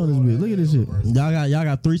feature on this bitch. Look at this shit. Y'all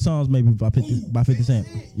got 3 songs maybe by 50 Cent.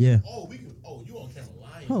 Yeah. Oh, we can. Oh, you on camera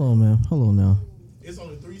lying? Hold on, man. Hold on now. It's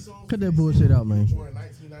only 3 songs. Cut that bullshit out, man. Which one,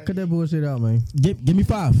 1990? Cut that bullshit out, man. Give me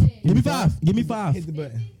 5. Give me 5. Give me 5. Hit the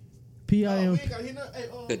button. No, we ain't gotta hit nothing. Hey,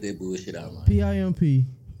 Cut that bullshit out, man. PIMP.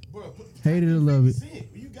 bro, Hated to love it.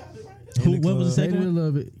 You got it right there. What was the Hated second to one?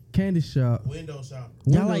 love it. Candy Shop. Window shop.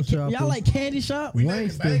 Y'all Window like Shopper. Candy Shop? We making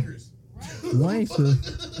Wankster. bangers.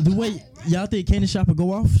 Wankster. The way y'all think Candy Shop will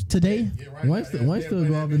go off today? Yeah, right. Wankster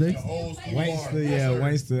go off today. Old school Wankster, bar. yeah, Yes,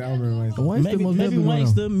 sir. Wankster. I remember Wankster. Wankster Maybe most definitely going on.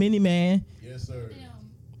 Wankster, Mini Man. Yes, sir.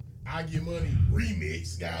 I Get Money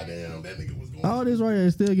remix. Goddamn, that nigga was going. All this right here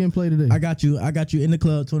is still getting played today. I got you in the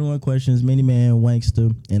club. 21 Questions, Mini Man,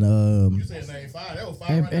 Wankster, and You said name 5. That was 5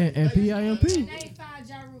 And, right and, there. and PIMP. Name 5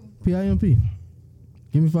 Ja Rule. PIMP.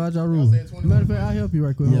 Give me 5 Ja Rule. said 21 Matter of fact, I'll help you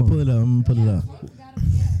right quick. yeah, Hold on. pull it up. I'm gonna put it up.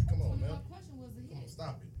 Come on, man. Question was a hit.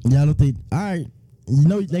 Stop it. Y'all don't think? All right, you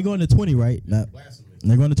know they going to 20, right? Nah, Blasphemy.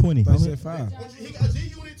 they're going to 20. I said 5. But he got G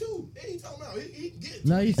Unit too. He talking about he get.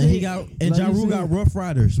 Now you And he see, got now Ja you Rule see- got Rough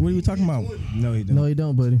Riders. What are you talking about? No, he don't. No, he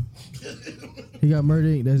don't, buddy. He got Murder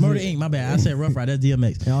Inc. That's Murder it. Inc. My bad. I said Rough Rider. That's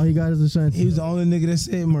DMX. And all he got is Ashanti. He was the only nigga that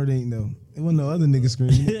said Murder Inc. though. There wasn't no other nigga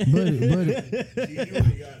screaming. Buddy. G Unit,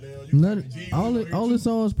 goddamn. You None, G Unit only on YouTube.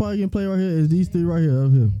 songs probably getting played right here is these 3 right here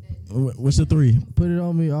up here. What's the 3? Put It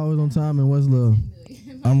On Me, Always On Time, and What's Love.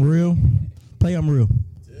 I'm real. Play I'm real. Tell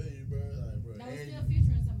you, bro. Like, bro. That was and still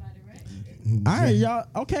featuring somebody, right? All right, y'all.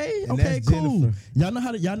 Okay, And okay, that's cool. Jennifer. Y'all know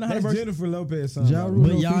how to That's verse. Jennifer Lopez song. Ja though. Rule.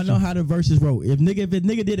 But y'all feature. know how the verses wrote. If a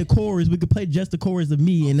nigga did a chorus, we could play just the chorus of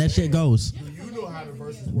me, and that shit goes. Do you know how the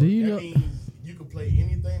verses work? Do you that know- means you can play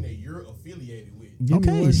anything that you're affiliated with. Give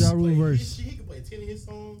Okay. me one Ja Rule Play his verse. shit, he can play 10 of his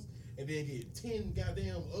songs and then get 10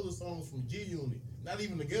 goddamn other songs from G Unit. Not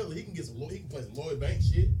even together. He can get some. He can play some Lloyd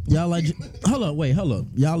Banks shit. Y'all like? Hold up, wait, hold up.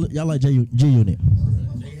 Y'all like G Unit?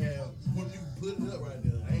 They have. What you put it up right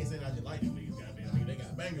there. I ain't saying I just like these niggas. Goddamn, nigga, they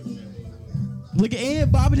got bangers on that. Look at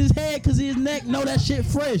Ed bobbing his head because his neck know that shit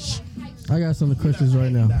fresh. I got some questions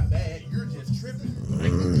right now. Not bad. You're just tripping.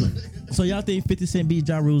 So y'all think 50 Cent beat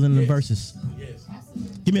Ja Rules in the verses? Yes.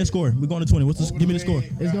 Give me a score. We're going to 20. Give me the score.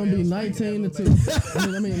 It's gonna be 19 to 2.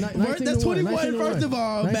 I mean, 19 Where's the to 1. 21 19 to 1. first of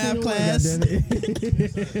all, 19 math to 1, class?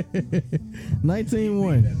 goddammit.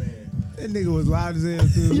 19-1. That nigga was loud as hell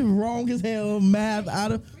too. You wrong as hell. Math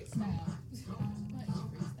out of.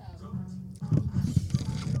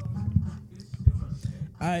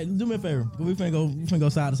 All right, do me a favor. We finna go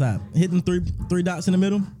side to side. Hit them three dots in the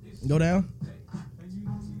middle. Go down.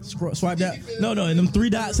 Swipe down. No, and them 3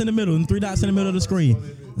 dots in the middle. Them 3 dots in the middle of the screen.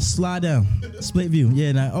 Slide down. Split view.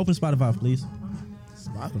 Yeah, now open Spotify, please.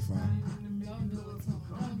 Spotify.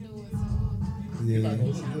 You're not Yeah. gonna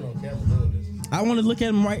look good on camera doing this. I want to look at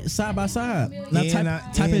them right side by side. Now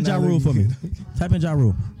And type in and Ja I Rule look for me. good. Type in Ja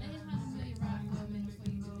Rule.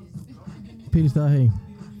 Peter Star, hey.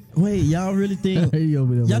 Wait, y'all really think? Hey,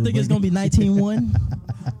 over there, Y'all think it's gonna be 19-1?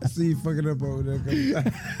 I see you fucking up over there.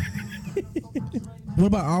 What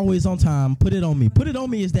about Always on Time? Put It On Me. Put It On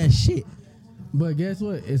Me is that shit. But guess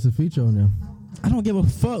what? It's a feature on there. I don't give a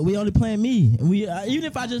fuck. We only playing me. And we even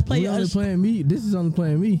if I just play We only us, playing me. This is only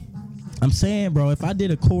playing me. I'm saying, bro, if I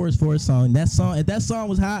did a chorus for a song, if that song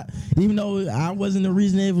was hot, even though I wasn't the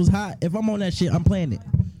reason it was hot, if I'm on that shit, I'm playing it.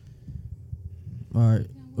 All right.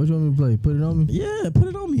 What you want me to play? Put It On Me? Yeah, put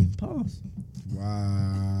it on me. Pause.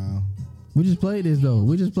 Wow. We just played this, though.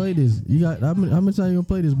 We just played this. You got how many times you gonna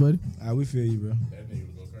play this, buddy? We feel you, bro. That nigga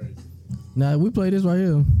was go crazy. Nah, we play this right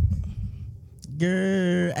here.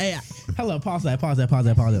 Girl, hey, hello, pause that.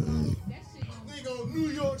 Nigga on New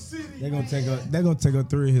York City. They're gonna take up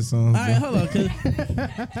 3 of his songs. All right, bro. hold on, cause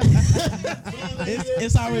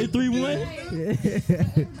it's already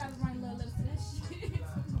 3-1.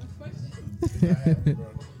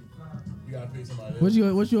 You gotta pick somebody else. What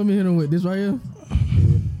you want me to hit him with? This right here?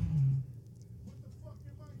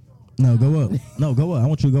 No, go up. No, go up. I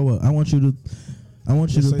want you to go up. I want you to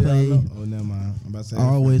Just so y'all play know- Oh, never mind. I'm about to say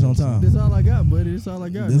Always on Time. This all I got, buddy. This all I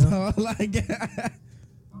got. That's now. all I got. That's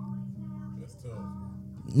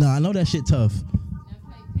tough. No, I know that shit tough.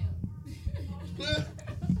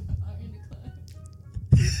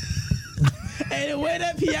 Hey, the way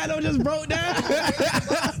that piano just broke down.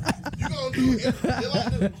 You gonna do it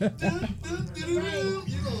like this. You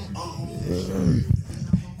gonna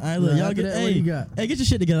All right, look, Look, y'all after get. that, what you got? Hey, get your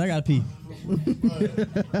shit together. I gotta pee. Maybe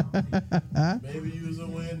use a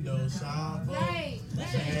window shopper. Right.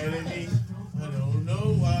 Mad at me. I don't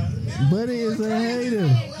know why. Buddy is a hater.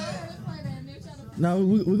 Now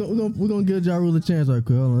we're gonna give Ja Rule a chance right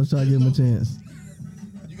quick. Hold on, let's try to give him a chance.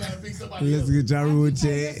 You gotta pick somebody Let's else. get Ja Rule a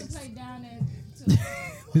Play chance. down there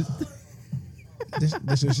too.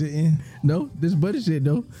 That's your shit in? No, this buddy shit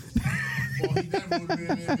though. Boy, he definitely would've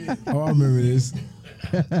been in that bitch. Oh, I remember this.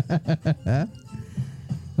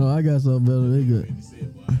 Oh, I got something better. They good. He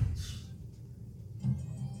said, boy,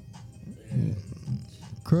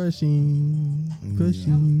 Crushing.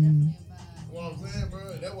 Crushing. what I'm saying, bro,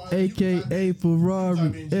 that's why AKA Ferrari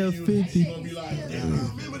F50. gonna be like, damn,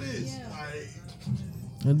 remember this?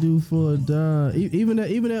 Like, I do for a dime. Even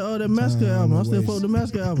that Mascot album. I still fuck with the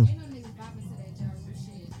Mascot album. Ain't no niggas bopping to that Ja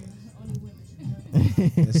Rule shit. Only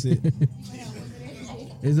women. That's it.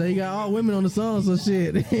 Is that you got all women on the song, so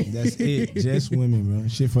shit. That's it. Just women, bro.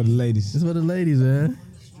 Shit for the ladies. It's for the ladies, man.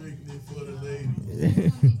 strictly for the ladies.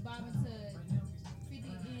 Only bopping to 50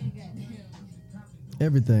 and goddamn.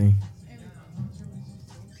 Everything.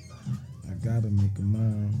 I gotta make a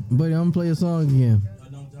mine. Buddy, I'm gonna play a song again.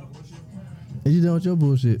 Is you done with your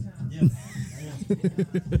bullshit? That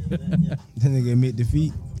nigga admit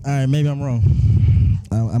defeat. All right, maybe I'm wrong.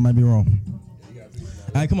 I might be wrong.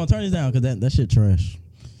 All right, come on, turn this down because that shit trash.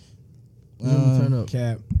 Turn up.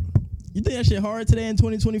 Cap. You think that shit hard today in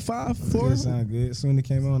 2025? For That sound good. As soon as it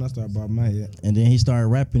came on, I started bobbing my head. and then he started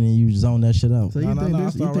rapping and you zone that shit out. So you No, think I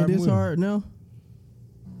this? You start think rapping this with him. hard now?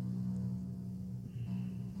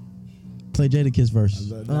 Play Jadakiss verse.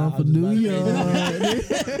 For New York.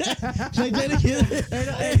 Play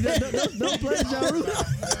Jadakiss. Don't play Ja Rule.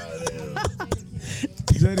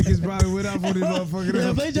 Jadakiss probably went off on this motherfucker. Yeah,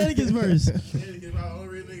 up. play Jadakiss verse. Nigga, my own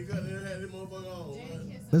real nigga cut that had this motherfucker on.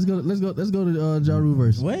 What? Let's go to Ja Rule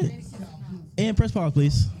verse. What? And press pause,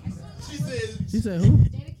 please. She said, She said who?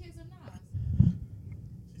 Jada Kiss or Nas?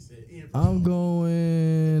 she said, Ian, I'm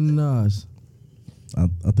going Nas. I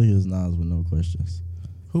think it's Nas with no questions.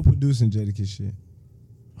 Who producing Jadakiss shit?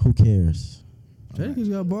 Who cares? Jadakiss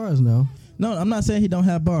got bars now. No, I'm not saying he don't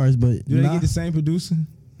have bars, but Do they Nas- get the same producer?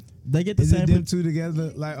 they get the Is same. it them two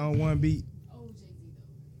together like on one beat? OJZ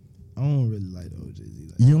I don't really like the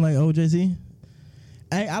OJZ. Like You don't like OJZ?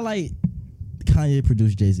 I like Kanye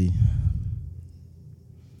produced Jay-Z.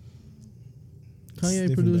 Kanye Stiff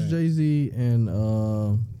and produced bad. Jay-Z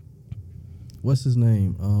and what's his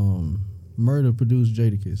name? Murder produced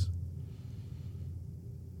Jadakiss.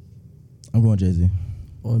 I'm going Jay-Z.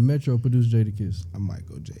 Or Metro produced Jadakiss. I might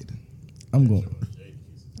go Jada. I'm going.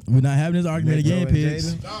 We're not having this argument Metro again, and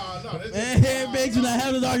Pigs. Jada? nah, that's Hey, Pigs, we're not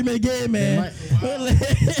having this argument again, man.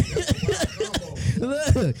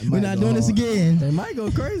 Look, we're might not go doing this hard. again. They might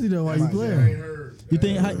go crazy though while you I ain't playing. heard. You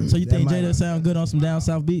think? So you That think might- Jada sound good on some down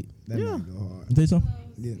south beat? That Yeah. might go hard. You think so?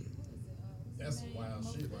 Yeah. That's some wild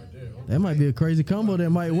shit right there. That might be a crazy combo that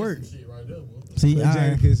might work. Shit right there, boy. See, Put all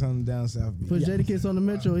right. Jadakiss on the down south beat. Put Jadakiss on the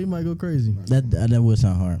Metro, he might go crazy. That would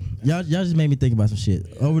sound hard. Y'all just made me think about some shit.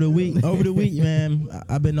 Over the week, man,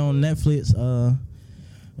 I've been on Netflix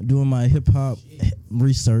doing my hip hop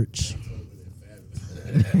research.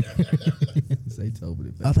 Say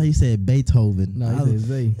Toby. I thought you said Beethoven. No, he said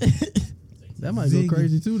Zay. That might Ziggy. go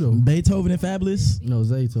crazy too though. Beethoven and Fabulous. No,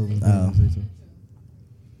 Zay Toby. Oh. Zay Toby.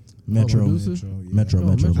 Metro. producer? Metro. Oh,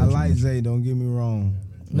 Metro. Metro. I like Zay, don't get me wrong.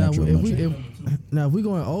 Now Metro, if Metro. we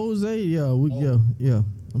going old Zay, yeah.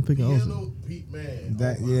 I'm picking old Zay. Piano, Pete, man.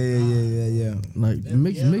 That yeah. Like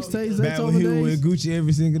mixtape Zay Back when Toby he was days. with Gucci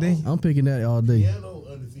every single day. I'm picking that all day. Piano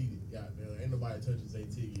undefeated. Goddamn, ain't nobody touching Zay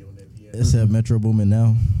Tiggy on that piano. It said Metro Boomin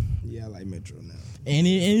now. Yeah, I like Metro now.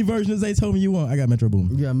 Any version of Zaytoven you want, I got Metro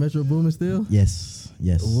Boomin. You got Metro Boomin still? Yes.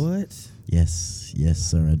 What? Yes,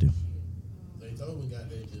 sir, I do. Zay Tobin got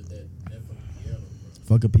that just that fucking piano, bro.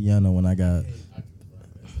 Fuck a piano when I got.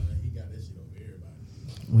 He got that shit over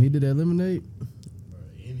everybody. When he did that Lemonade, Bro,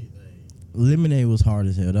 anything. Lemonade was hard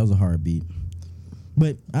as hell. That was a hard beat.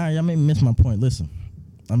 But all right, y'all made me miss my point. Listen,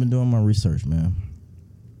 I've been doing my research, man.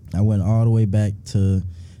 I went all the way back to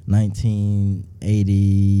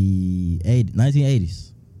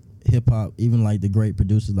 1980s hip hop. Even like the great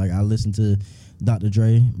producers. Like I listened to Dr.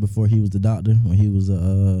 Dre before he was the Doctor, when he was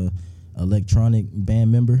a electronic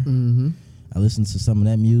band member. mm-hmm. I listened to some of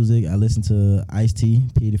that music. I listened to Ice-T,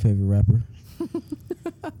 P, the favorite rapper.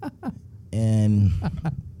 And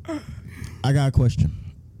I got a question.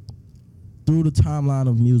 Through the timeline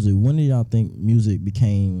of music, when did y'all think music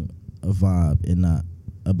became a vibe and not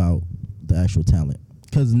about the actual talent?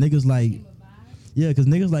 Because niggas like, because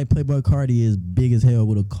niggas like Playboi Carti is big as hell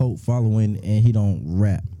with a cult following and he don't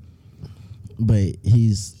rap. But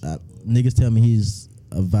he's, niggas tell me he's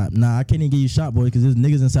a vibe. Nah, I can't even give you Shot Boy because there's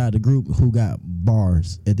niggas inside the group who got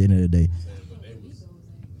bars at the end of the day. But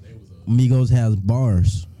they was Migos has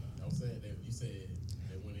bars. I'm saying that you said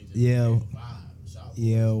that when they just Yeah. vibe, Shot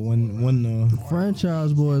Yeah, one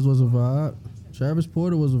Franchise Boys was a vibe. Travis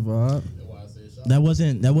Porter was a vibe. That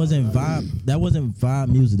wasn't vibe. That wasn't vibe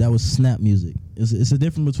music. That was snap music. It's a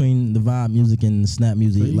difference between the vibe music and the snap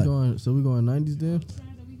music. So we going 90s then?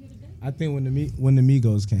 I think when the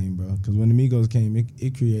Migos came, bro, because when the Migos came,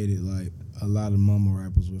 it created like a lot of mumble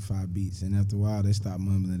rappers with 5 beats, and after a while they stopped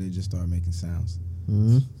mumbling. They just started making sounds,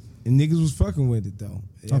 and niggas was fucking with it though.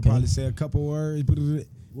 They probably say a couple words, put it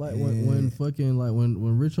like when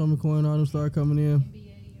Rich Homie Coin and all them started coming in.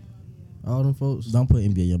 All them folks. Don't put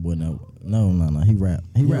NBA Youngboy now. No. He rap.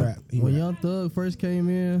 He rap. When Young Thug first came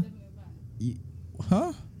in.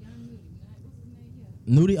 Huh?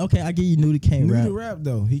 Nudie, okay, I give you Nudie can't rap. Nudie rap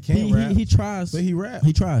though. He can't rap. He tries. But he rap.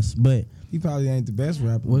 He tries, but he probably ain't the best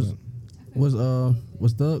rapper. Was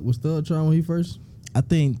Thug trying when he first? I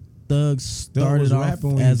think Thug started off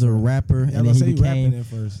as a rapper and then he became. At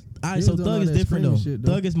first. All right, so Thug is different though. Shit,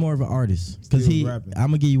 though. Thug is more of an artist because I'm rapping.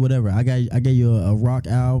 gonna give you whatever. I gave you a rock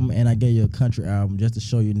album and I gave you a country album just to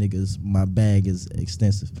show you niggas my bag is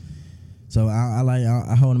extensive. So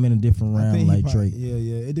I hold him in a different round like Drake. Yeah.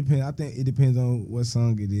 It depends. I think it depends on what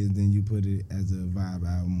song it is. Then you put it as a vibe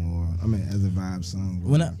album as a vibe song.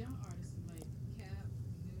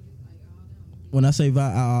 When I say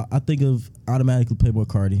vibe, I think of automatically Playboy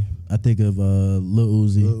Cardi. I think of Lil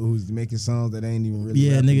Uzi. Lil Uzi making songs that ain't even really.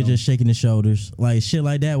 Yeah, nigga just shaking his shoulders like shit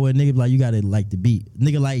like that. Where nigga be like you gotta like the beat.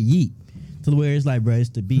 Nigga like Yeet. To where it's like, bro, it's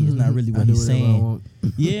the beat. It's not really what he's saying.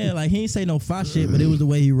 Yeah, like he ain't say no fire shit, but it was the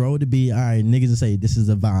way he rolled the beat. All right, niggas will say this is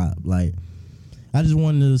a vibe. Like, I just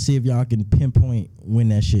wanted to see if y'all can pinpoint when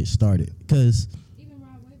that shit started. Cause Even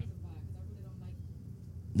Rod Wave is a vibe, 'cause I really don't like.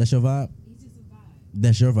 that's your vibe. He's just a vibe.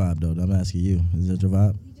 That's your vibe though. I'm asking you. Is that your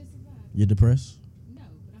vibe? He's just a vibe. You're depressed. No,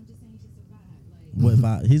 but I'm just saying he's just a vibe. Like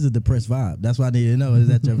What vibe? He's a depressed vibe. That's why I need to know. Is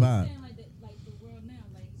that your vibe? I'm saying like the world now,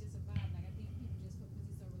 like he's just a vibe. Like I think people just because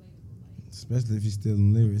he's so relatable. Like Especially if he's still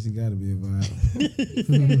in lyrics, he gotta be a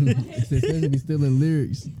vibe. Especially if he's still in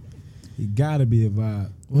lyrics. He gotta be a vibe.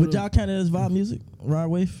 Would y'all count it as vibe music? Rod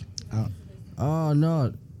Wave? Oh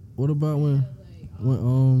no. What about when that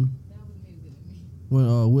was music to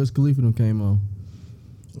me. Wiz Khalifa them came on?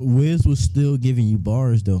 Wiz was still giving you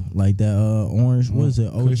bars though, like that orange. What is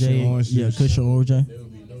it? OJ. Cushion Orange Yeah, Juice. Cushion OJ. Unless they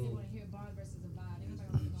want to hear Bard versus a vibe,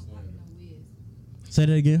 everybody gonna pop in on Wiz. Say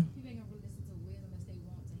that again. People ain't gonna really listen to Wiz unless they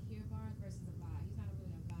want to hear Bard versus a vibe. He's not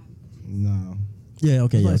really a vibe. He can just No. Yeah.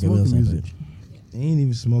 Okay. It's Yeah. like Okay. We're on the smoking same music. page. They ain't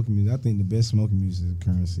even smoking music. I think the best smoking music is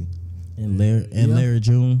Currency. And Larry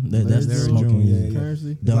June. That's the Larry smoking June, music. yeah.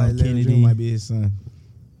 Currency. Dom Like Larry Kennedy. June might be his son.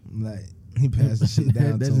 Like he passed the shit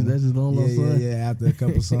down That's to him. his own little son? Yeah. After a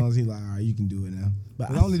couple songs, he like, all right, you can do it now. But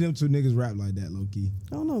But only them two niggas rap like that, low key.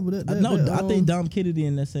 I don't know, but I think Dom Kennedy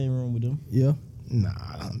in that same room with them. Yeah. Nah,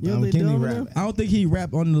 You don't Dom think Kennedy Dom rap. them? I don't think he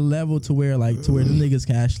rap on the level to where them niggas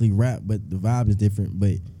can actually rap, but the vibe is different.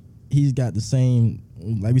 But he's got the same,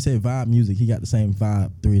 like we said, vibe music. He got the same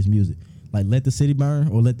vibe through his music. Like Let the City Burn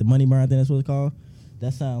or Let the Money Burn, I think that's what it's called.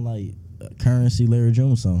 That sound like a Currency Larry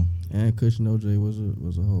June song. And Cushion OJ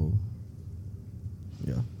was a whole.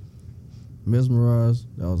 Yeah. Mesmerized,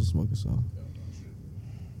 that was a smoking song.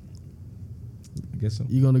 I guess so.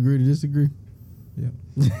 You gonna agree to disagree? Yeah.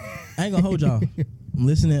 I ain't gonna hold y'all. I'm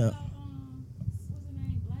listening. What's the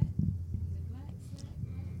name? Black? Is it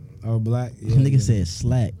Black? Oh, Black. Yeah, Nigga yeah. said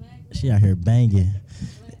slack. She out here banging.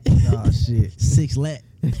 Oh shit. 6 lat.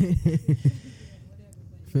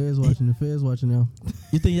 Feds watching now.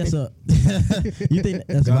 You think that's a? You think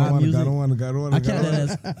that's vibe music? I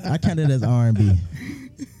count that as R&B.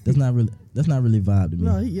 That's not really vibe to me.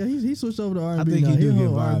 No, he switched over to R&B. I think now. he do get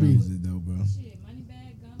hold vibe R&B. music though, bro. Shit,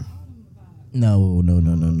 Moneybag Gun, all them vibe.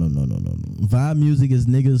 No. Vibe music is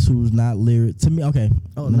niggas who's not lyric. To me, okay.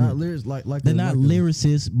 Oh, not lyrics like They're not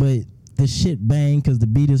lyricists, but the shit bang because the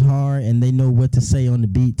beat is hard and they know what to say on the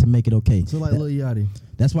beat to make it okay. So like Lil Yachty.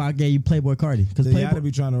 That's why I gave you Playboy Cardi because They gotta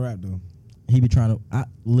be trying to rap though. he be trying to.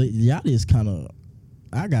 Lil Yachty is kind of.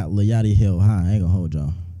 I got Lil Yachty held high. I ain't gonna hold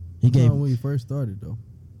y'all. He gave when he first started though.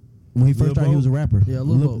 when he first Lil started. He Boat? was a rapper. Yeah,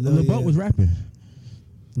 Lil Boat. Lil Boat Yeah. was rapping.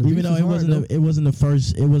 The Even beats though was hard, it wasn't the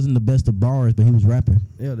first. It wasn't the best of bars, but he was rapping.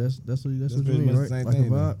 Yeah, that's what you pretty mean, much right? the same Like thing,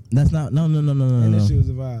 a vibe. That's not. No. And that shit was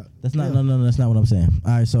a vibe. That's not. Yeah. No. That's not what I'm saying.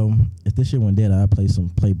 All right. So if this shit went dead, I'd play some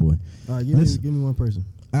Playboy. All right, Listen. give me one person.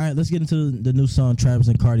 All right, let's get into the new song Travis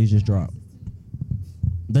and Cardi just dropped.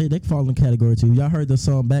 They fall in category 2. Y'all heard the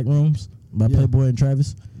song Backrooms by Yeah. Playboy and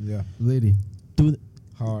Travis? Yeah. Liddy.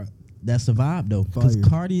 Hard. That's the vibe though, because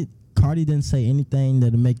Fire. Cardi didn't say anything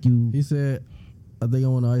that'll make you. He said, I think I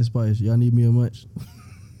want an Ice Spice. Y'all need me a much.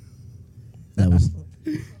 That was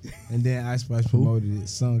And then Ice Spice promoted it.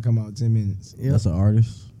 Song come out 10 minutes. Yep. that's an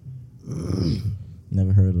artist.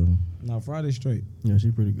 Never heard of him. No, Friday straight. Yeah,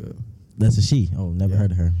 she pretty good. That's a she. Oh, never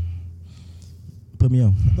heard of her. Put me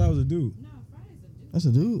on. I thought it was a dude. No, Friday's a dude. That's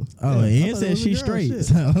a dude. Oh, Yeah, I Ian thought it said was a she's girl, straight. shit.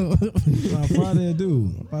 So No, Friday a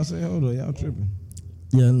dude. I say, hold on, y'all tripping.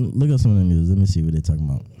 yeah, look up some of the music. Let me see what they're talking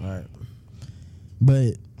about. All right.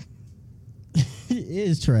 But it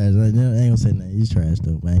is trash. I ain't gonna say nothing. He's trash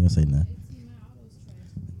though. But I ain't gonna say nothing. JT my autos trash.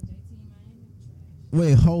 JT Miami trash.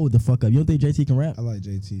 Wait, hold the fuck up. You don't think JT can rap? I like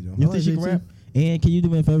JT though. You I think she like can JT. rap? And can you do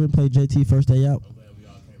me a favor and play JT first day out? I'm glad we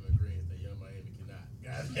all came to agree that Young Miami cannot.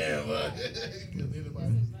 Goddamn, because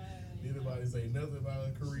anybody say nothing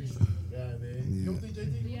about Carisha. Goddamn. You don't think Do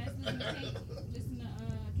JT? you guys listen to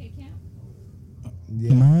K Camp?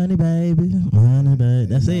 Yeah. Money, baby. Money, baby.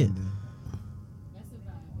 That's it. That's a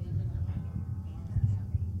vibe,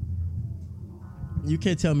 baby. You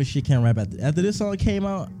can't tell me she can't rap after this song came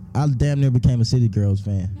out. I damn near became a City Girls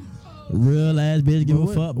fan. Real ass bitch, give a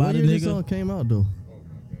fuck What about the year this song nigga. came out though?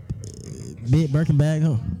 Big Birkin bag,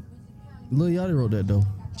 huh? Lil Yachty wrote that though.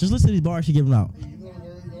 Just listen to these bars she giving out. You know the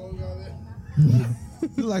word you all got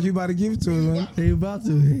that? You like you about to give it to her, man. He about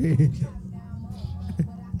to.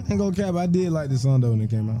 Ain't gonna cap. I did like the song though when it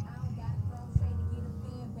came out.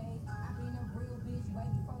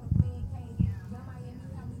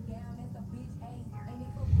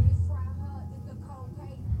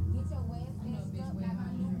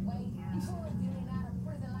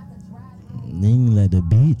 Then let the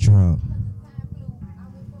beat drop.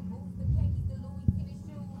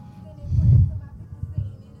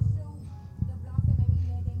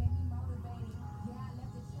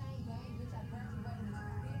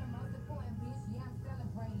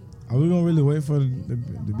 Are we gonna really wait for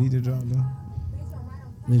the beat to drop though?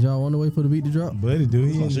 Did y'all want to wait for the beat to drop? Buddy, do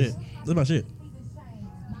he? That's my shit. That's my shit.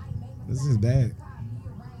 This is bad.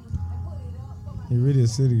 He really a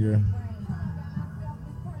city girl.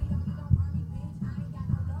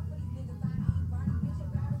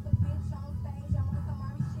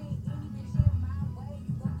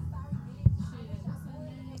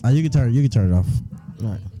 You can turn it off. All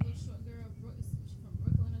right. The little short girl, she's from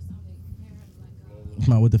Brooklyn or something. Hair like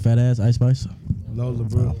Come on with the fat ass Ice Spice. Lola,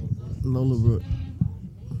 bro. Lola Brooke.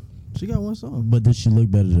 She got one song. But does she look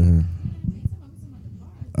better than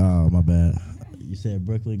her? Oh, my bad. You said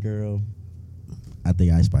Brooklyn girl. I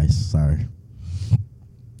think Ice Spice. Sorry.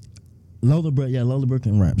 Lola Brooke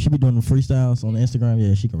can rap. She be doing the freestyles on Instagram.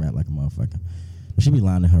 Yeah, she can rap like a motherfucker. But she be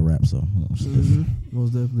lying in her rap, so.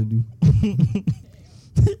 Most definitely do.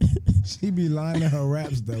 She be lying in her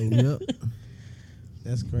raps though. Yep.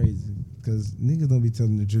 That's crazy. Cause niggas don't be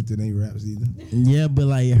telling the truth in they raps either. Yeah, but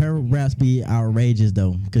like her raps be outrageous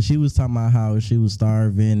though. Cause she was talking about how she was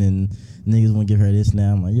starving and niggas wouldn't give her this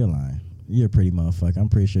now. I'm like, you're lying. You're a pretty motherfucker. I'm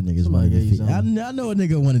pretty sure niggas Somebody wanted to gave you feed. something. I know a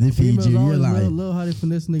nigga wanted to feed Females you. You're always lying. love how they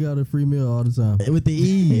finesse nigga out a free meal all the time. With the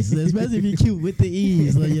ease, especially if you're cute with the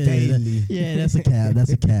ease. Like, yeah, that's a cap.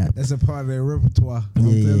 That's a cap. That's a part of their repertoire. I'm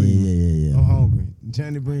Yeah, telling you. yeah. I'm hungry.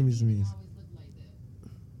 Johnny, bring me some meals.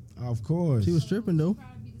 Of course. She was stripping though.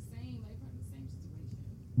 probably be the same, like probably the same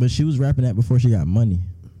situation. But she was rapping that before she got money.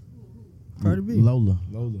 Cardi B. Lola.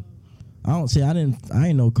 Lola. I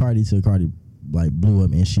ain't know Cardi till Cardi like blew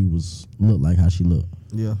up and she was looked like how she looked.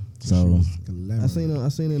 Yeah. So I seen her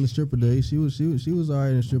in the stripper day. She was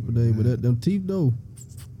alright in the stripper day, but them teeth though.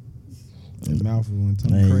 His mouth was one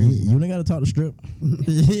time. hey, crazy. you ain't gotta talk to strip.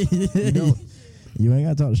 don't. You ain't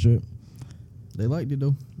gotta talk to strip. They liked it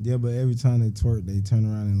though. Yeah, but every time they twerk, they turn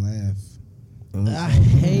around and laugh. I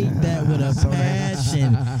hate that with a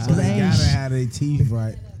passion. So 'Cause they ain't gotta have their teeth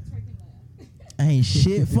right. ain't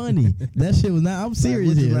shit funny. That shit was not. I'm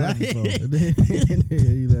serious what you here. laughing for? Yeah,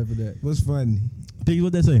 you laugh at that. What's funny? Think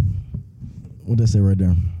what that say? What that say right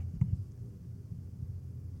there?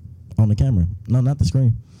 On the camera? No, not the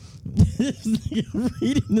screen.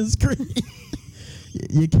 Reading the screen.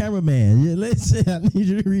 Your cameraman. Yeah, listen. I need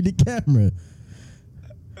you to read the camera.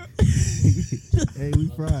 Hey, we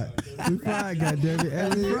fried. We fried, goddammit. Hey,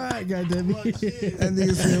 we fried, goddammit. That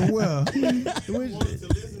nigga said, well.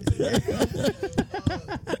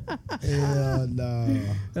 Hell no.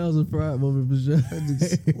 That was a fried moment for sure. That nigga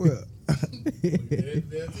said, well.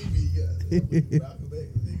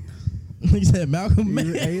 He said Malcolm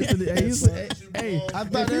X. Hey, I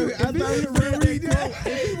thought you you would have read that quote.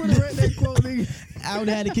 If you would have read that quote, nigga. I would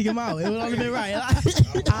have had to kick him out. It would only been right.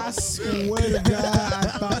 I swear to God, I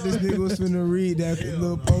thought this nigga was finna read that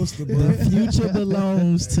little poster, bro. The future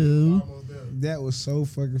belongs to. That was so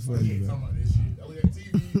fucking funny, bro.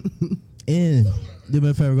 And do me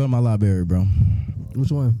a favor, go to my library, bro.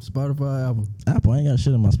 Which one? Spotify, Apple. Apple, I ain't got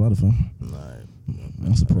shit on my Spotify.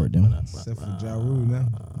 I support them. Except for Ja Rule now.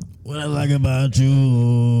 What I like about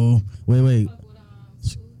you. Wait.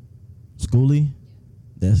 Schoolie.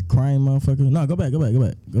 That's crying, motherfucker. No, go back.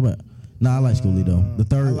 Nah, I like Schoolie though. The I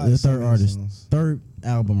third, like the some third of his artist, songs. third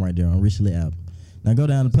album right there on Recently album. Now go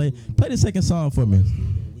down and play the second song for me.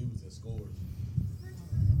 We was at scores.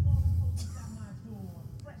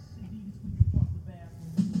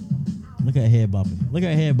 Look at head bopping. Look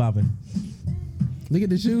at head bopping. Look at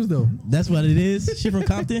the shoes though. That's what it is. She from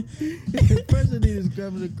Compton. Person need is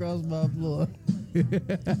grabbing across my floor.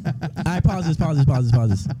 All right, pause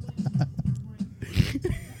this.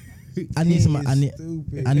 I need somebody.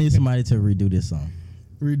 Stupid. I need somebody to redo this song.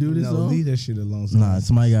 Redo this No, song. leave that shit alone. Nah,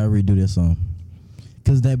 somebody gotta redo this song.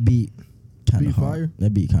 Cause that beat kind Beat of hard. fire?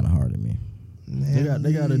 That beat kind of hard to me. They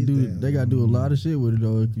gotta do a lot of shit with it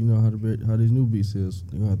though. You know how these new beats is.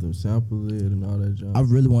 They gonna have to sample it and all that junk. I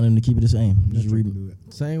really want him to keep it the same. Just Just read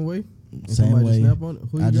Same way. And same somebody way. Snap on it.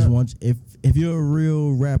 Who you I just got? want if you're a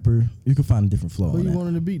real rapper, you can find a different flow Who on you that. want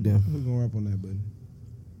on the beat then? Who's gonna rap on that, buddy?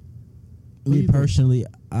 who Me you think? personally,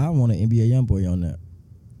 I want an NBA YoungBoy on that.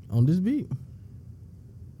 On this beat?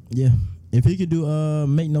 Yeah, if he could do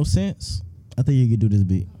Make No Sense, I think he could do this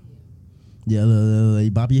beat. Yeah, look, you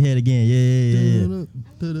bop your head again. Yeah.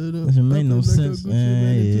 That shit made no sense,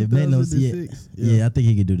 man. Yeah, it made no sense. Yeah, I think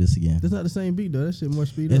he could do this again. That's not the same beat though. That shit more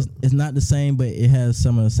speed up. It's not the same, but it has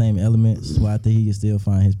some of the same elements. So I think he can still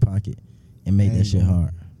find his pocket and make that Ain't shit going.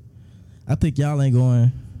 hard. I think y'all ain't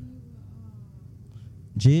going.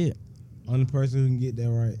 Jid, Only person who can get that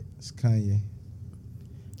right is Kanye.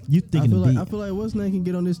 you I thinking feel the beat? like what's name can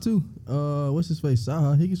get on this too. What's his face?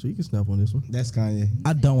 Saha. He can snap on this one. That's Kanye.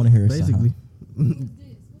 I don't want to hear it. Basically. Who's this? What's his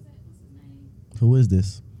name? Who is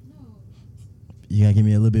this? No. You gotta give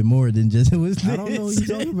me a little bit more than just who is this? I don't know what you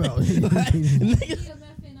talking about. Like, nigga, BMF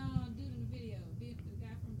and dude in the video. The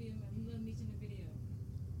guy from BMF, Lil Meech in the video.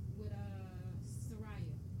 With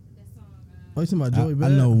Soraya. That song. Oh, you talking about Joey I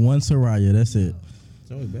Bad? know one Soraya. That's it.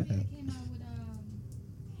 Joey That Bad. came out with damn.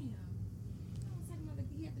 I was talking about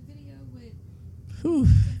he had the video with Whew,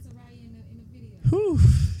 Soraya in the video. whew.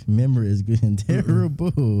 Memory is getting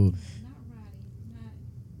terrible.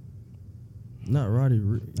 Not Roddy. Not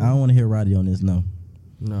Roddy. I don't want to hear Roddy on this. No.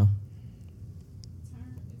 No.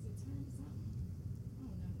 Turn. Is it Turn something? I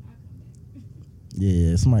don't know. I'll come back.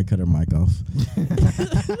 Yeah, somebody cut her mic off.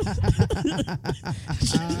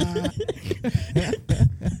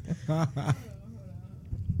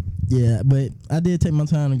 Yeah, but I did take my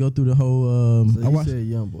time to go through the whole. So I you watched. said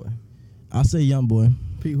young boy. I say young boy.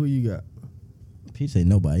 Pete, who you got? Pete said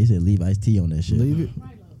nobody. He said leave Ice T on that shit. Leave it. Rilo.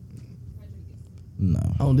 Rodriguez.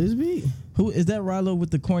 No. On this beat? Who is that? Rilo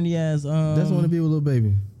with the corny ass. That's the one to be with Lil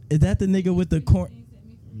Baby. Is that the nigga with the corn?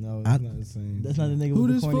 No, I- it's not the same. That's not the nigga Who with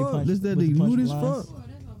the this corny fuck? punch. This that with the nigga. Who this punchlines? fuck? Oh, that's what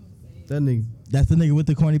I'm gonna say. That nigga. That's the nigga with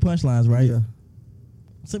the corny punchlines, right? Yeah.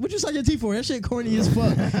 So what you suck your teeth for? That shit corny as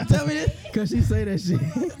fuck. Tell me this. Cause she say that shit.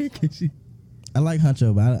 'Cause she- I like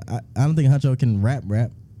Huncho, but I don't think Huncho can rap.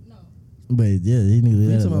 No. But yeah, he needs to You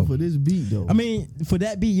do talking about that. for this beat though? I mean, for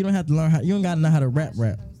that beat, you don't have to learn how. You don't gotta know how to rap. That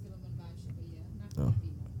was still on my vibe shit, but yeah. Not Oh.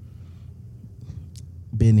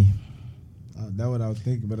 Benny, That's what I was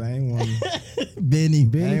thinking, but I ain't want. Benny.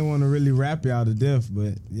 I ain't want to really rap y'all to death,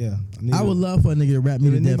 but yeah. I would love for a nigga to rap me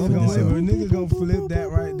If to a death. nigga for gonna, this if a song. nigga gonna flip that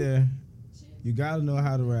right there, you gotta know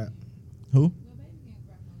how to rap. Who? Lil Baby can't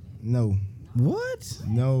rap on that. No, what?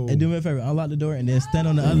 no. Hey, do me a favor. Unlock the door and then stand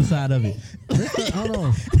on the other side of it. Hold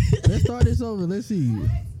on. Let's start this over. Let's see. Lil Baby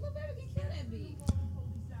can kill that beat.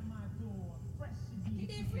 He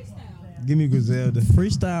did freestyle. Give me Griselda.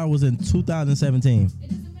 Freestyle was in 2017. It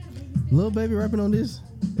doesn't matter, but he can still Lil Baby rapping on this?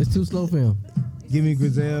 It's too slow for him. Give me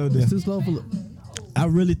Griselda. It's too slow for I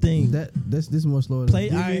really think this more slow. play.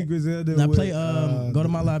 Give me I Griselda. now with, play. Go to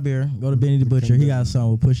my library. Go to Benny the Butcher. He got a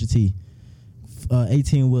song with Pusha T.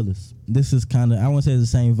 18 Willis. This is kind of. I won't say it's the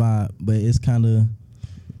same vibe, but it's kind of.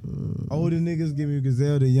 Older niggas give me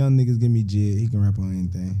Griselda. Young niggas give me Jid. He can rap on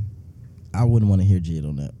anything. I wouldn't want to hear Jid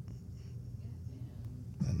on that.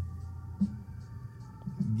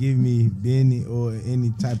 Give me Benny or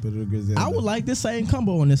any type of the Griselda. I would like this same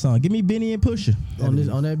combo on this song. Give me Benny and Pusha.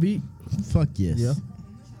 on that beat. Fuck yes. Yeah.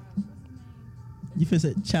 You feel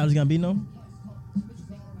that Childish Gambino?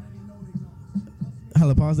 Hold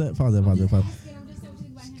on, pause that. Pause.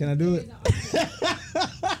 Can I do it?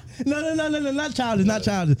 No, not Childish. Not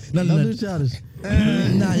Childish. No. Don't do childish.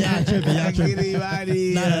 Nah, y'all tripping.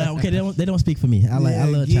 No. Okay, they don't speak for me. I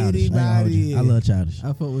love Childish. I love Childish. I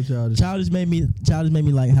fuck with childish. Childish made me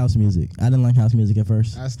like house music. I didn't like house music at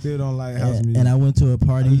first. I still don't like house And, music. and I went to a I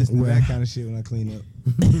party listen to where that kind of shit when I clean up.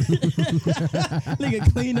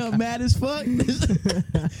 nigga clean up mad as fuck.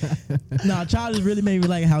 Nah, Childish really made me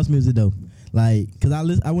like house music though. Like, cause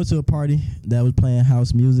I went to a party that was playing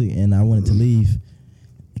house music and I wanted to leave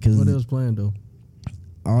because What else playing though?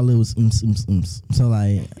 all it was so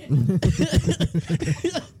like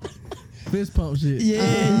Fist pump shit.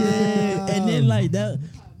 yeah, and then like that.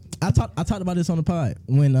 I talked about this on the pod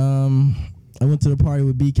when I went to the party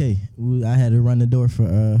with BK. I had to run the door for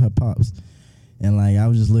her pops, and like I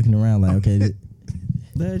was just looking around like, okay,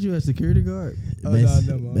 They had you as security guard. Oh, Bas-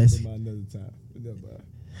 no, I'm bas- talking about another time.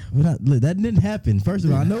 Never. look, that didn't happen. First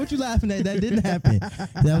of all, I know what you're laughing at. That didn't happen.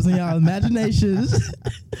 That was in y'all imaginations.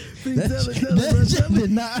 that shit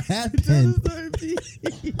did not happen.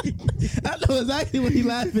 I know exactly what he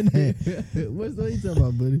laughing at. What you talking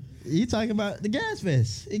about, buddy? You talking about the gas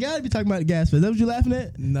fest? You gotta be talking about the gas fest. That what you laughing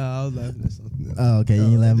at? No, I was laughing at something else. Oh, okay. You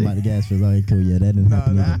ain't laughing about the gas fest. All right, cool. Yeah, that didn't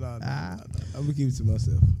happen. No. either. I'm gonna keep it to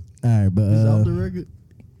myself. All right, but It's off the record.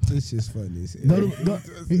 This shit's funny. as hell. go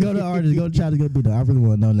to the artist. Go to Childish Gambino. I really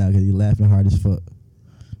want to know now because you laughing hard as fuck.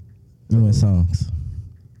 You in songs?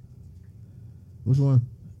 Which one?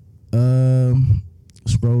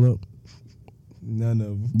 Scroll up. None of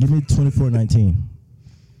them. Give me 2419.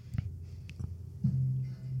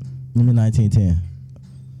 Give me 1910.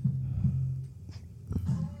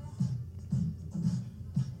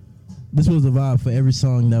 This was the vibe for every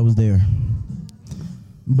song that was there.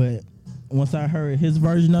 But once I heard his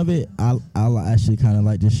version of it, I actually kind of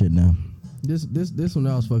like this shit now. This one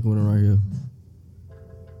I was fucking with him right here.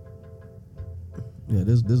 Yeah,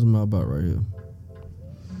 this is my about right here.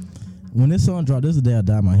 When this song dropped, this is the day I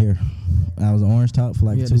dyed my hair. I was an orange top for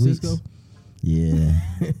like Yeah, 2 the weeks. Cisco? Yeah.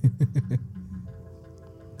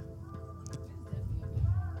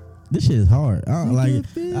 This shit is hard. I don't like it.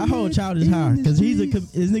 I hold Childish high because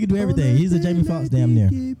this nigga do everything. He's a Jamie Foxx damn near.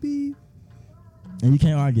 And you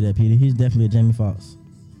can't argue that, Peter. He's definitely a Jamie Foxx.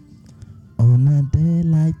 On a day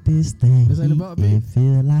like this, thing This ain't about me.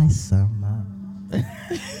 feel like summer. Shit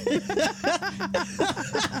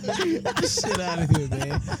out of here,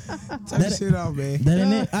 man. Turn That- shit off, man. That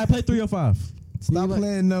ain't it. I play 305. Stop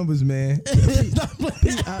playing numbers, man.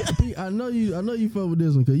 I know you fuck with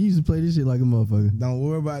this one because you used to play this shit like a motherfucker. Don't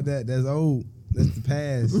worry about that. That's old. That's the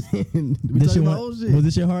past. We This talking shit about old shit. was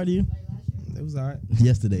this shit hard to you? It was alright.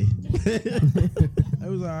 Yesterday. It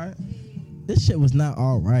was alright. This shit was not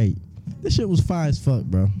all right. This shit was fire as fuck,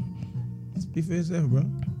 bro. Speak for yourself, bro.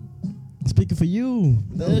 Speaking for you.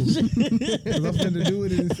 Cause I'm finna do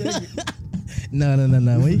it in a second. No. I'm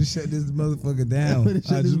finna Wait. shut this motherfucker down.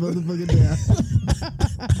 Shut this motherfucker down.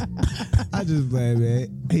 I just play, man.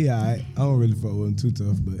 He alright. I don't really fuck with him too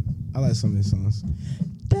tough, but I like some of his songs.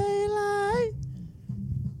 Daylight.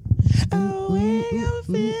 Oh, we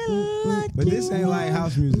feel like But this ain't like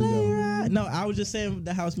house music though. right. No, I was just saying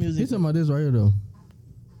the house You music. talking about this right here though?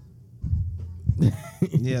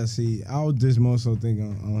 Yeah, see, I was just more so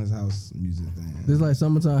thinking on his house music thing. This like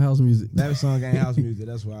summertime house music. That song ain't house music.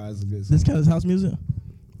 That's why it's a good song. This kind of house music.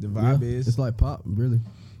 The vibe Yeah, is. it's like pop, really.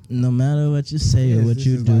 No matter what you say Yes, or what this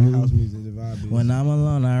you is do, like house music. The vibe is. when I'm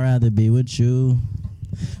alone, I'd rather be with you.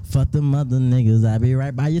 Fuck them other niggas, I'll be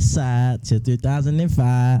right by your side till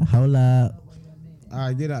 2005. Hold up. All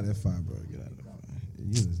right, get out that fire, bro. Get out that fire.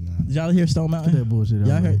 You is not. Did y'all hear Stone Cut that Mountain? bullshit out.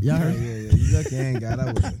 Y'all man. heard? Y'all Yeah, heard? yeah. You lucky I ain't got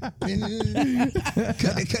that with it.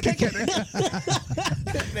 Cut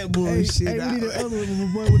that Hey, bullshit hey, we out. need the other one with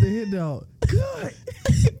my boy with the hit dog. Cut.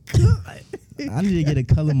 I need to get a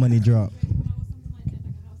color money drop.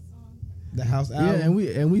 The house Yeah, album.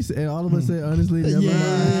 and all of us said honestly, never mind.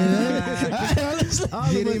 All of Get us him said out of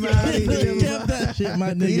honestly, here. never Kept mind. that shit,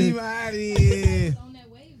 my Get him nigga. out of here. On that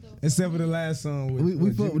wave though. Except for the last song. With,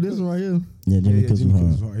 We fuck with this one right here. Yeah, Jimmy Cooks was Jimmy hard.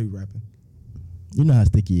 Cooks was hard. He rapping. You know how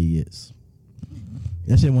sticky it gets.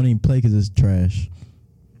 That shit won't even play because it's trash.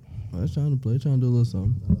 I was trying to play, trying to do a little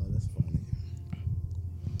something. Oh, that's funny.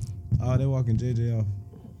 Oh, they walking JJ off.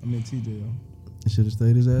 I mean TJ off. He should have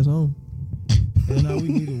stayed his ass home. Hell no, we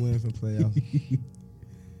need a win for playoffs.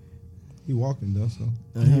 He walking though, so.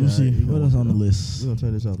 Let me see. What else on the list? We're gonna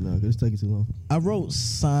turn this off now because it's taking too long. I wrote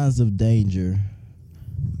Signs of Danger.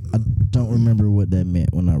 I don't remember what that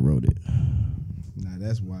meant when I wrote it. Nah,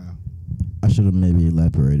 that's wild. I should have maybe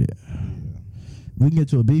elaborated. Yeah. We can get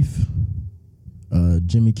to a beef.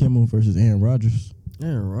 Jimmy Kimmel versus Aaron Rodgers.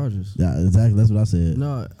 Aaron Rodgers. Yeah, exactly. That's what I said.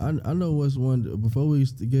 No, I know what's one. Before we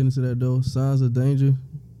get into that though, Signs of Danger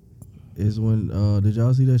is when. Did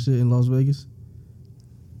y'all see that shit in Las Vegas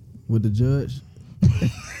with the judge?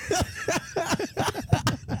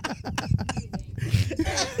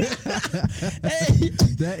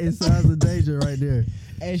 That is Signs of Danger right there.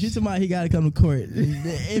 Hey, she talking about he got to come to court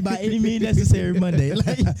by any means necessary Monday.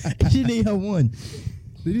 Like she need her one.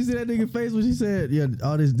 Did you see that nigga face when she said, "Yeah,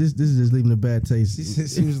 all this is just leaving a bad taste." She said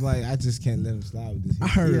she was like, I just can't let him slide with this. I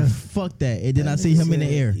heard Yeah. fuck that, and then I see him in the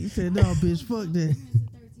air. He said, "No, bitch, fuck that."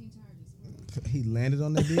 He landed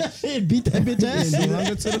on that bitch. Beat that bitch ass. And hung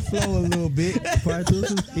her to the floor a little bit. Prior to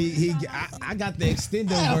this, I got the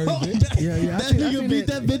extended version. yeah. That nigga beat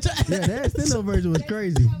that bitch ass. Yeah, that extendo version was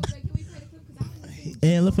crazy. Can we play the clip? Because I want to see.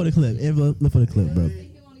 And look for the clip. And look for the clip, bro.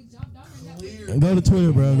 He only jumped off and got me. Go to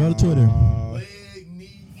Twitter, bro. Go to Twitter. Leg,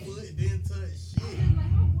 knee, foot, didn't touch shit. I'm like,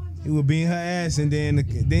 oh, one He was beating her ass, and then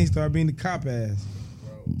he started beating the cop ass.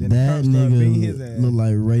 Then the That cop started beating his nigga ass. look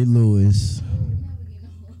like Ray Lewis.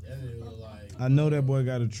 That nigga look like I know that boy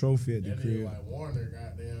got a trophy at the that nigga crib. like Warner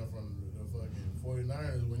goddamn from the fucking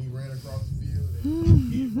 49ers when he ran across the field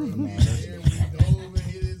and hit bro. When he dove and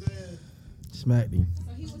hit his ass. Smacked him.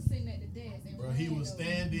 So he was sitting at the desk. And Bro, he was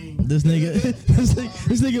standing. This nigga,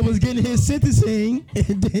 this nigga was getting his sentencing,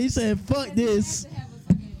 and then he said, "Fuck this."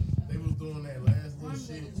 They was doing that last little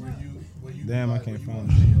shit where you Damn, I like, can't where you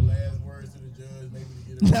find say it. your last words to the judge, maybe to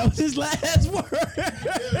get it. That was his last word. Yeah,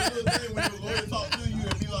 that was the thing when the lawyer talk to you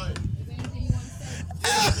and be like, Anything you want to say?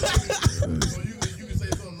 so you can say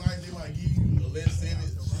something nice, they might give you a less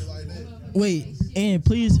sentence or shit like that. Wait, and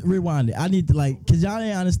please rewind it. I need to cause y'all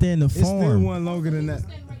didn't understand the It's still form. one longer than that.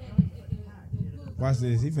 Watch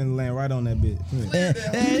this. He finna land right on that bitch. Come here.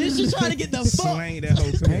 And this is trying to get the fuck. Slang that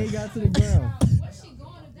hoe. Come And he here. got to the ground. Where's she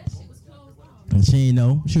going if that shit was closed off? And she ain't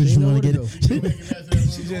know. She just ain't know want to where get to it.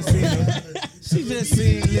 She just seen her. She just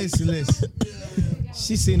seen. Listen.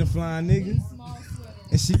 She seen a flying nigga, Small sweater.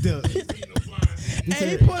 and she ducked. Hey,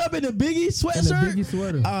 he put up in the Biggie And the sweatshirt. Biggie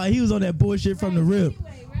sweater. He was on that bullshit from the rip.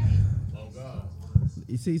 Anyway, right? Oh God.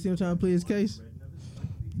 You see him trying to plead his case?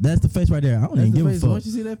 That's the face right there. I don't That's even the give a face. fuck. Once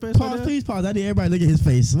you see that face Pause, right there, please pause. I need everybody to look at his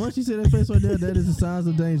face. once you see that face right there, that is a sign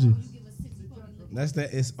of danger. That's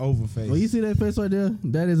that. It's over face. When you see that face right there,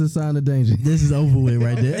 that is a sign of danger. This is over with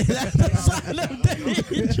right there. That's the sign of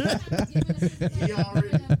danger. He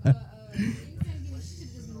already.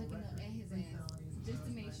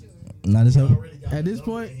 Not this her. already got At a this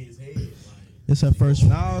number point- in his head. Like, It's her first.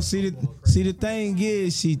 No, see the thing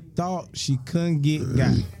is, she thought she couldn't get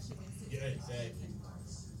got. yeah, exactly.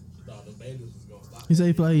 She thought the babies was gonna stop. He said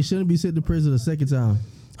he feel like he shouldn't be sent to prison a second time.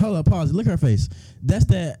 Hold up, pause. Look at her face. That's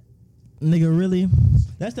that nigga really.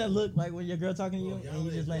 That's that look like when your girl talking to you and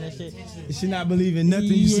you just like that shit. She not believing nothing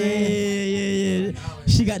you saying. Yeah.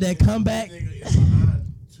 She got that comeback. Nigga is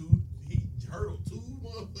behind two. He hurdled two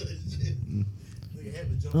motherfuckers. Nigga had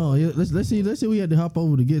to jump Oh yeah, let's see we had to hop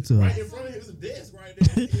over to get to right her. in front of him. There's a desk right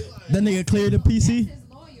there. He like, That nigga cleared the PC. His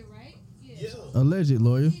lawyer, right? Yeah. yeah. Alleged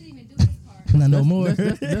lawyer. He didn't even do his part. Not no more.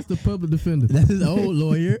 That's the public defender. That's his old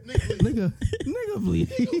lawyer. nigga, please.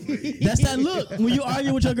 That's that look when you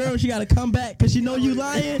argue with your girl, she got to come back because she know you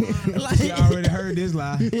lying. She Like, already heard this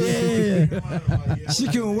lie. yeah. She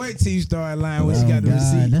couldn't wait till you start lying when she Oh, got the God,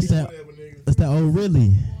 receipt. that's that. Whatever, nigga. That's that old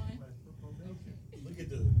really. Look at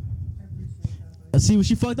the. See what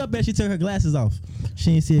she fucked up at? She took her glasses off.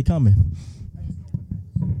 She didn't see it coming.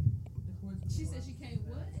 She said she can't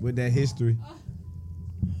what? With that history.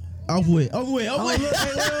 Over with. Over with. Over Oh, with. look,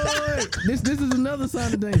 hey, wait. This is another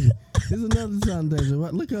sign of danger. This is another sign of danger.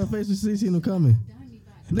 Look at her face when she seen him coming. Dummy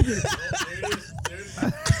body. Look at it. There it is. There it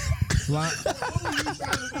is. Fly. What were you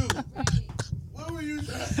trying to do? What were you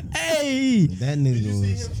trying to do? Hey, That Did you see nigga him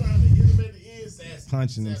was trying to hit him at the end? Sassy.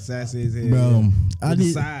 punching him, sassy his head. bro. I To the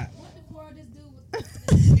need. side. What the fuck this dude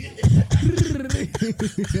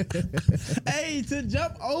was Hey, to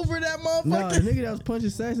jump over that motherfucker. No, the nigga that was punching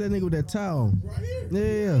Sax, that nigga with that towel. Right here.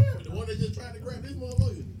 Yeah. The one that just tried to grab this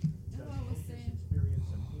motherfucker. That's what I was saying.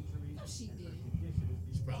 No, she didn't.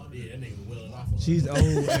 She probably did. That nigga willing off on her. She's old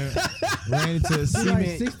and ran into a He's like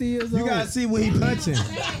cement. 60 years old. You gotta see when he punching.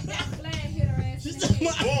 That flag hit her ass. in the head.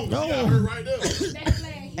 Boom. She got her right there. That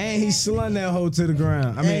flag hit And her he ass. slung that hoe to the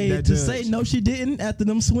ground. I mean, Hey, that to judge. say no, she didn't. After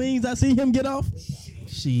them swings, I see him get off.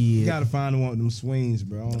 You Shit. gotta find the one with them swings,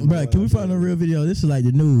 bro. I don't know Bro, what can we I find a did. real video? This is like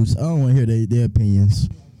the news. I don't want to hear their opinions.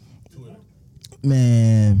 Twitter.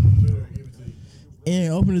 Man, Twitter, give it to you.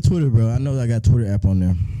 and open the Twitter, bro. I know I got Twitter app on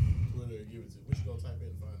there. Twitter, give it to you. What you gonna type in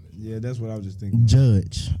and find this? Yeah, that's what I was just thinking.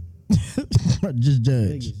 Judge, just judge,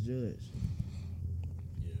 Vegas judge. Yeah.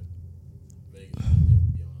 Vegas. Yeah, be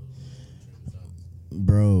on those trending topics. bro.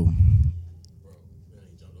 Bro, man,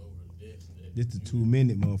 he jumped over the desk. This the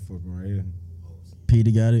 2-minute motherfucker right here.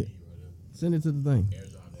 Peter got it. Send it to the thing.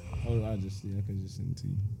 Oh, I just see. I could just send it to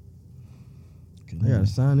you. They gotta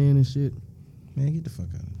sign in and shit. Man, get the fuck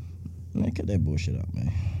out of here. Man, cut that bullshit out,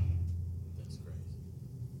 man. That's crazy.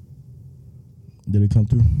 Did it come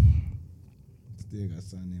through? Still got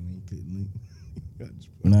signed in when you click the link. I just-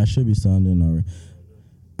 Nah, it should be signed in already.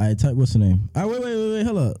 I type. What's the name? All right, wait.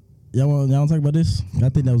 Hold up. Y'all want to talk about this? I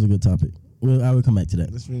think that was a good topic. Well, I will come back to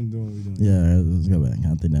that. Let's really do what we doing. Yeah, let's go back.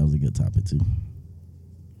 I think that was a good topic too.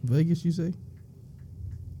 Vegas, you say?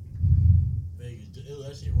 Vegas,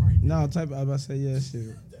 that shit right there. No, type. I was about to say yeah,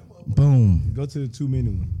 shit. Boom. Go to the 2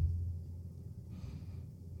 minute one.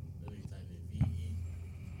 That nigga type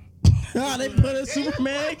in VE. Oh, they put a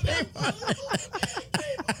Superman game on.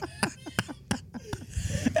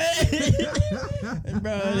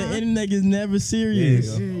 Bro, the internet is never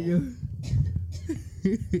serious. There you go.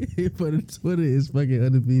 For the Twitter is fucking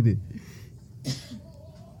undefeated.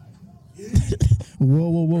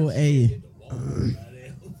 Whoa. Hey.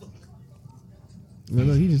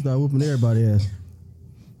 Look, he just started whooping everybody ass.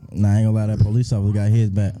 Nah, I ain't gonna lie, that police officer got his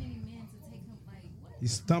back. Many men to take him like what?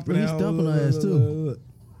 He's stumping He's out. stumping her ass, too. Look.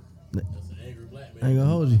 That's an angry black man. I ain't gonna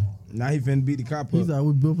hold you. Now he finna beat the cop He up. thought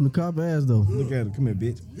we built from the cop ass though. Look at him. Come here,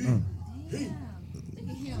 bitch. Damn. Look at him.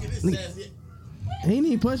 Look at this ass here. He ain't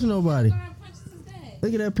even punching nobody. Guard punches his dad.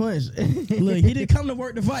 Look at that punch. Look, he didn't come to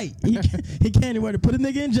work to fight. He came to work to put a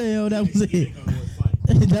nigga in jail. That was it. Come to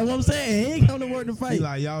fight. That's what I'm saying. He ain't come to work to He fight.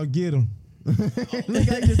 like, y'all get him. Look how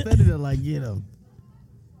he just standing there like, get him.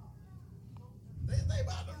 They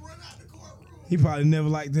about to run out the courtroom. He probably never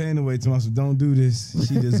liked her anyway. To myself, don't do this.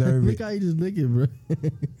 She deserve Look it. how he just licking, bro.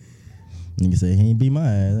 Nigga say he ain't beat my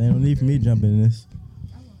ass. Ain't no need for me to jump in this.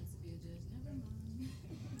 I wanted to be a judge.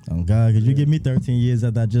 Never mind. Oh God, cause you give me 13 years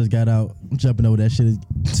after I just got out, I'm jumping over that shit is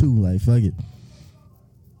too. Like fuck it.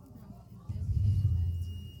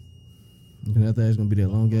 And after that's gonna be that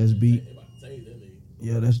long ass beat. They about to tase that nigga.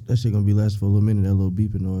 Yeah, that shit gonna be last for a little minute. That little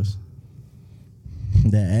beeping noise.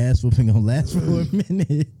 That ass whooping gonna last for a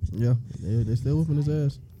minute. Yeah, they still whooping his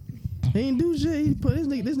ass. He ain't do shit. He put, this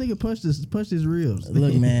nigga punched his ribs.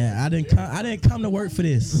 Look, man, I didn't come to work for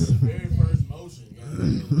this. The very first motion,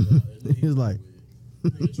 goddamn, that nigga He was like,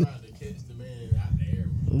 nigga trying to catch the man out the air.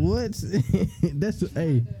 what? That's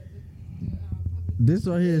hey. This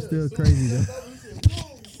right here is still crazy though. Superman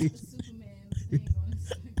thing on his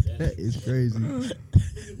That is crazy.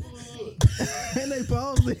 And they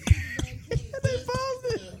paused it. They paused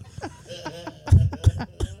it.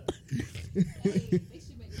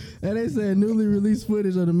 And they said newly released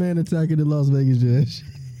footage of the man attacking the Las Vegas judge.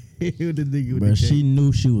 The nigga with Bro, the she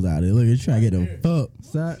knew she was out there. Look, she trying to get the fuck.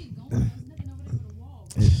 side.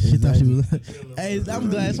 She thought she was. Hey,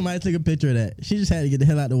 I'm glad somebody took a picture of that. She just had to get the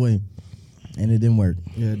hell out the way, and it didn't work.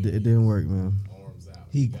 Yeah, it didn't work, man. Arms out.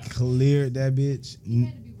 He cleared that bitch. He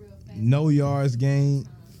had to be real fast. No yards gained.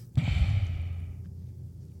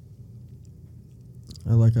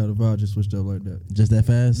 I like how the vibe just switched up like that. Just that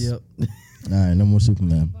fast. Yep. All right, no more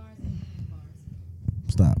Superman. Bars and bars.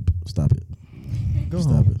 Stop it. Go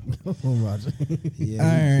Stop home. Go home, Roger. Yeah, All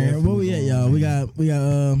right, where we at, y'all? We got.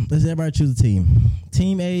 Let's everybody choose a team.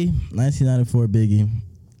 Team A, 1994 Biggie,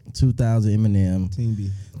 2000 Eminem, Team B.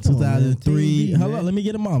 Come on, man. 2003. Team B, Hold man. on, let me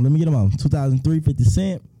get them on. 2003 50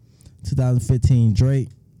 Cent, 2015 Drake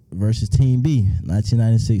versus Team B,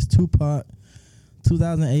 1996 Tupac,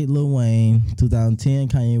 2008 Lil Wayne, 2010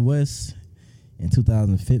 Kanye West, and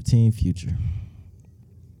 2015 Future.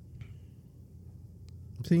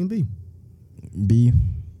 Team B. B.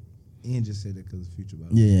 Ian just said that because of Future.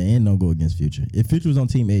 Yeah, and don't go against Future. If Future was on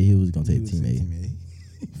Team A, he was gonna He take would Team say A Team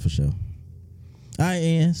for sure. All right,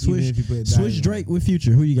 and switch if you put switch Diamond. Drake with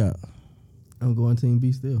Future. Who you got? I'm going Team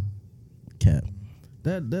B still. Cap.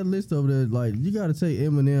 That list over there, like you gotta take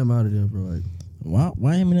Eminem out of there, bro. Like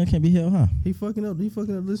Why Eminem can't be held, huh? he fucking up the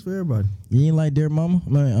list for everybody. You ain't like Dear Mama?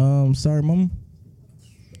 Like, sorry, Mama.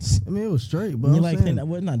 I mean, it was straight, but You I'm like saying, clean?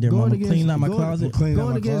 What not Dear going Mama? against- Clean out my going- closet. Clean out going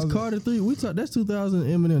my against closet. Carter 3. That's 2000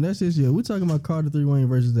 Eminem. That's this year. We talking about Carter 3 Wayne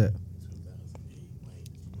versus that.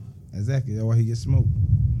 Exactly. That's why he gets smoked.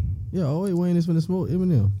 Yeah, oh wait, Wayne is finna smoke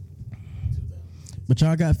Eminem. But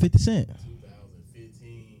y'all got 50 Cent.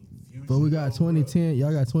 2015 Future. But we got 2010.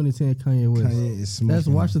 Y'all got 2010 Kanye West. Kanye is smoking. That's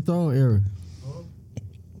Watch the Throne era.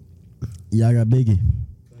 Y'all got Biggie.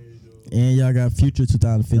 And y'all got Future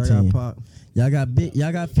Y'all 2015. got Pop. Y'all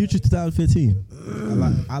got Future 2015.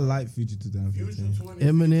 I like Future 2015. Future 2015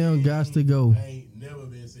 Eminem gots to go. Ain't never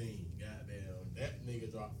been seen. Goddamn. That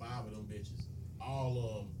nigga dropped 5 of them bitches. All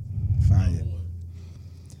of them. Fire.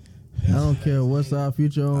 I don't care what side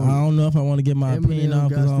Future I on. don't know if I want to get my Eminem opinion off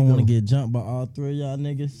because I gots to don't want to go. get jumped by all three of y'all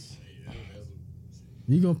niggas.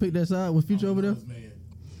 You gonna pick that side with Future over there?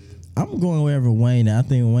 I'm going wherever Wayne. I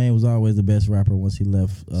think Wayne was always the best rapper once he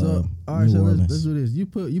left So all right, New so Orleans. let's do this. You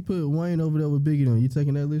put Wayne over there with Biggie. On you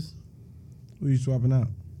taking that list? Who you swapping out?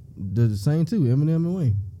 The same two, Eminem and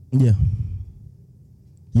Wayne. Yeah.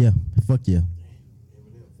 Yeah. Fuck yeah.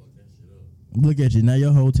 Look at you. Now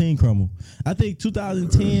your whole team crumble. I think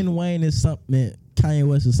 2010 Wayne is something. Kanye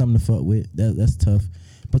West is something to fuck with. That's tough.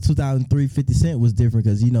 But 2003 50 Cent was different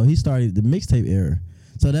because, you know, he started the mixtape era.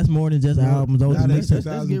 So that's more than just albums. Those Nah, are that's mixtapes.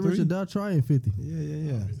 Let's get 2003. Richard Die trying 50.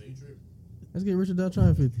 Yeah. Let's get Richard Die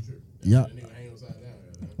trying 50. Yeah. That nigga hang upside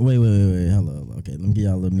down. Wait. Hello. Okay, let me give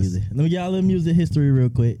y'all a little music. Let me give y'all a little music history real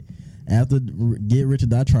quick. After Get Rich or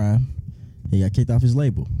Die Trying, he got kicked off his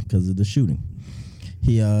label because of the shooting.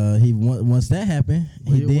 He once that happened,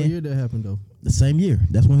 What he year did that happened though? the same year.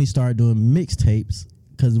 That's when he started doing mixtapes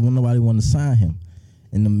because nobody wanted to sign him.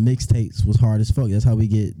 And the mixtapes was hard as fuck. That's how we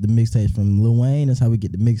get the mixtapes from Lil Wayne. That's how we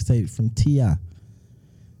get the mixtapes from T.I.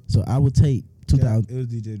 So I would take 2000. It was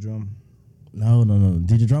DJ Drum. No.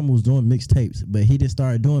 DJ Drummer was doing mixtapes, but he didn't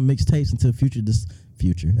start doing mixtapes until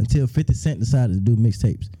until 50 Cent decided to do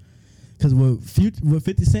mixtapes. Because what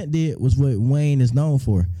 50 Cent did was what Wayne is known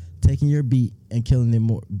for, taking your beat and killing it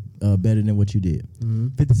more better than what you did.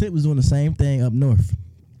 50 Cent was doing the same thing up north.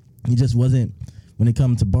 He just wasn't, when it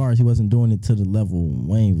comes to bars, he wasn't doing it to the level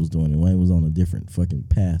Wayne was doing it. Wayne was on a different fucking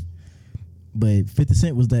path. But 50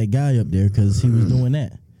 Cent was that guy up there because he was doing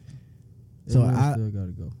that. So I still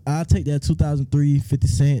gotta go. I'll take that 2003 50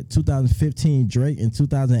 Cent, 2015 Drake, and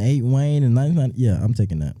 2008 Wayne, and 99. Yeah, I'm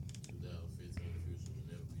taking that. 2015 Future will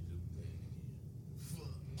never be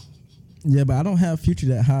duplicated. Yeah, but I don't have Future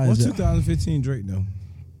that high. What's as that. 2015 Drake though?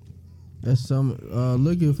 That's some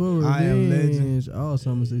looking for I Am revenge. Legend. All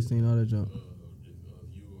summer 16, all that junk. If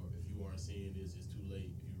you aren't seeing this, it's too late.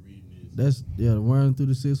 If you reading That's this, wearing through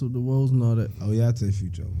the six with the woes and all that. Oh yeah, I take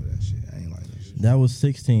Future over that shit. I ain't like that shit. That was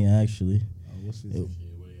 16 actually. Oh, what's 15?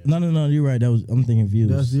 No, you're right. I'm thinking views.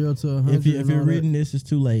 That's 0 to 100. If and you're all reading this, it's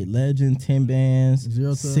too late. Legend, 10 bands,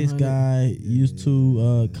 0 to 6 100. guy, used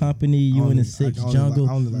to Company, you in the 6 Jungle.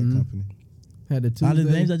 I only like Company. that. Had the Out of the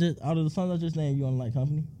Tuesday. names out of the songs I just named, you only like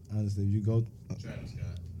Company. Honestly, if you go, Travis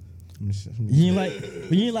Scott. You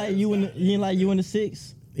ain't like you in the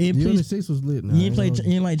 6. And You in the please, 6 was lit. Now. you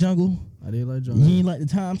ain't like Jungle. I did like You John. ain't like the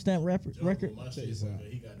timestamp record. My shit, this out.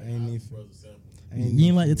 he got I that ain't Isley even- Brothers sample. You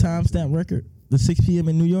ain't like the timestamp record. The 6 p.m.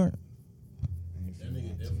 in New York. That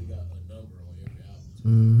nigga definitely got a number on every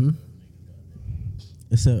album. Mm-hmm.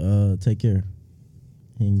 Except Take Care.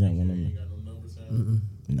 He ain't got one He on ain't there. got no number sound.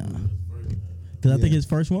 Nah. First, Because I think his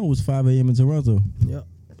first one was 5 a.m. in Toronto. Yep.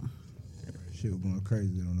 shit was going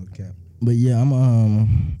crazy on no cap. But yeah, I'm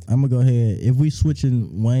gonna go ahead. If we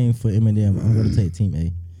switching Wayne for Eminem, I'm gonna take Team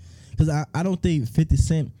A. Because I don't think 50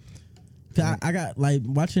 Cent. Cause I got like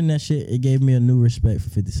watching that shit. It gave me a new respect for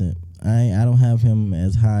 50 Cent. I don't have him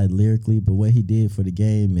as high lyrically, but what he did for the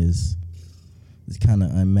game is kind of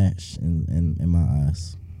unmatched in my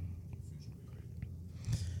eyes.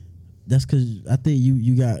 That's because I think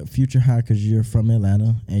you got Future high because you're from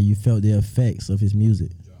Atlanta and you felt the effects of his music.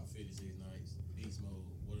 Drop 56 Nights, Beast Mode,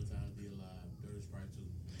 What a Time to Be Alive, Dirty Sprite 2.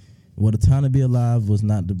 What a Time to Be Alive was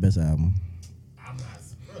not the best album. I'm not,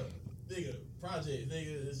 bro. Nigga, project,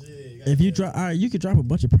 nigga, this shit. If you drop, all right, you could drop a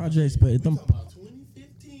bunch of projects, but we them, talking about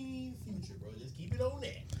 2015 Future, bro. Just keep it on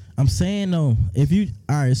that. I'm saying though, if you,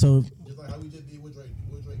 all right, so Just like how we just did with Drake.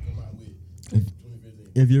 What Drake come out with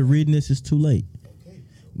 2015. if you're reading this, it's too late. Okay.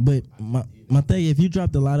 But my thing, if you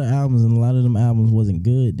dropped a lot of albums and a lot of them albums wasn't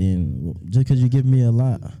good, then just because you give me a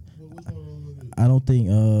lot, What's going on with it? I don't think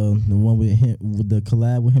the one with him, with the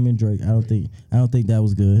collab with him and Drake, I don't think that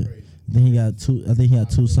was good. I think he got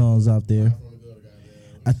two songs out there. From the gutter,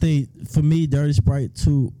 goddamn. I think for me, Dirty Sprite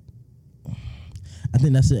 2. I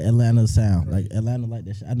think that's the Atlanta sound. Like Atlanta like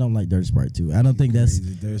that shit. I don't like Dirty Sprite 2. I don't think that's.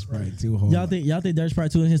 Crazy. There's probably too hard. Y'all think Dirty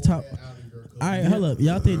Sprite 2 in his top? That Outer Girl All right, cover. hold up.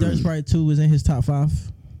 Y'all think Dirty Sprite 2 is in his top 5?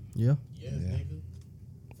 Yeah. Yes, nigga.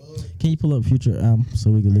 Fuck. Can you pull up Future album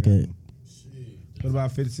so we can look at it? Shit. What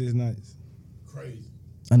about 56 Nights? Crazy.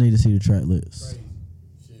 I need to see the track list. Crazy.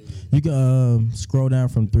 Shit. You can scroll down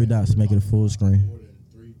from 3 dots to make it a full screen. More than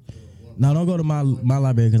 3, 1. Now don't go to my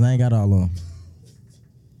library because I ain't got it all on.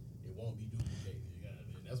 It won't be duplicated. You gotta,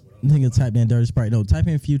 that's what I'm Nigga type in Dirty Sprite. No, type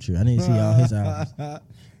in Future. I need to see all his albums.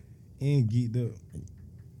 And geeked up.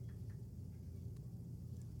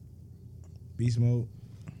 Beast Mode.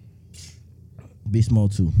 Beast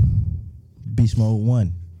Mode 2. Beast Mode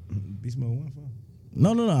 1. Beast Mode 1 fun.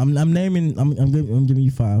 No. I'm naming. I'm giving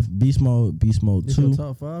you 5. Beast Mode It's 2. your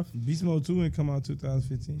top 5? Beast Mode 2 ain't come out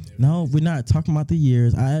 2015. No, we're not talking about the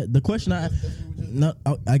years. The question I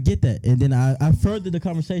get that, and then I furthered the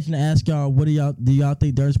conversation to ask y'all, do y'all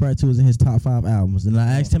think Dirty Sprite 2 is in his top 5 albums? And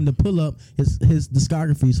I asked him to pull up his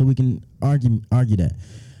discography so we can argue that.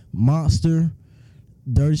 Monster,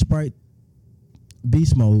 Dirty Sprite,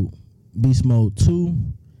 Beast Mode 2,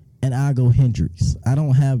 and I go Hendrix. I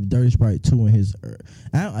don't have Dirty Sprite 2 in his.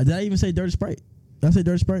 Did I even say Dirty Sprite? Did I say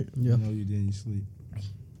Dirty Sprite? Yeah. No, you didn't. You sleep.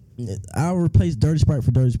 I'll replace Dirty Sprite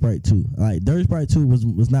for Dirty Sprite 2. Like Dirty Sprite 2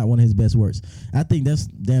 was not one of his best works. I think that's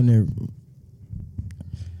damn near.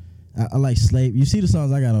 I like Slave. You see the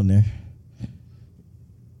songs I got on there.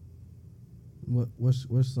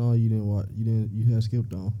 What song you didn't watch? You had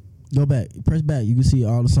skipped on? Go back, press back. You can see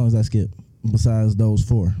all the songs I skipped besides those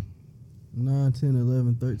 4. 9, 10,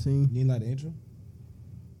 11, 13. You ain't like the intro?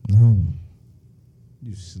 No.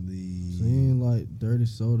 You sleep. Seeing like Dirty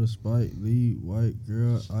Soda, Spike Lee, White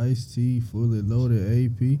Girl, Ice-T, Fully Loaded,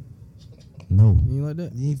 AP. No. You ain't like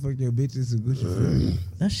that? You ain't fucked your bitches and Gucci.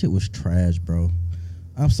 That shit was trash, bro.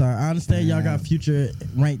 I'm sorry. I understand y'all got Future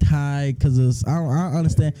ranked high because I don't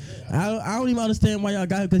understand. I don't even understand why y'all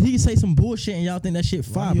got it because he can say some bullshit and y'all think that shit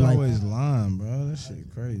Why fire. you Like, always lying, bro? That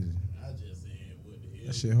shit crazy. I just said what the hell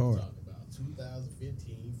That shit you hard. talking about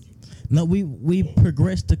 2015 Future. no, we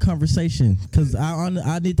progressed the conversation because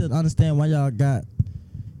I need to understand why y'all got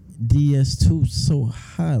DS2 so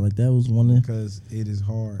high. Like that was one of. Because it is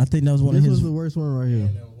hard. I think that was one This of was his. the worst one right here.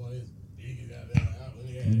 And that was one of his biggest goddamn albums.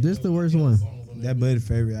 He had This the no worst other one. songs on That buddy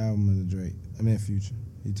favorite album of the Drake. I mean Future.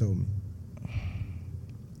 He told me.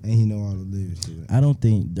 And he know all the lyrics to it. I don't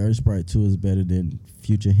think Dirty Sprite 2 is better than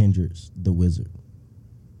Future Hendrix, The Wizard.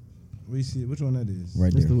 We see which one that is.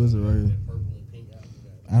 Right This there. the wizard right here. That purple and pink album.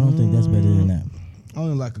 I don't think that's better than that. I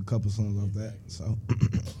only like a couple songs off that. So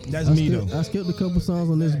that's I me skipped, though. I skipped a couple songs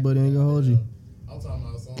on this, but it ain't gonna hold you. I'm talking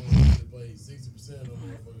about songs that play 60% of them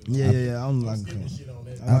motherfuckers. Yeah. I only I'm like a skipping couple. shit on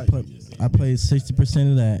that. I like- I played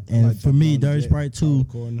 60% of that, and like for me, Top Down Dirty Jet, Sprite 2,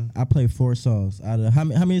 Corner. I played 4 songs. Out of how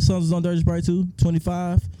many songs is on Dirty Sprite 2?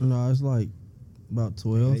 25. No, it's like about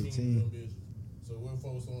 12. 18. So what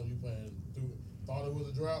folks on you playing through? Thought it was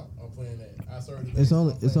a drought. I'm playing that. I started. It's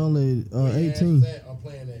only 18. I'm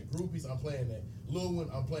playing that. Groupies. I'm playing that. Lil One.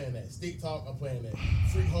 I'm playing that. Stick Talk. I'm playing that.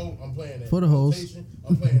 Freak Hope. I'm playing that. For the hoes. Rotation,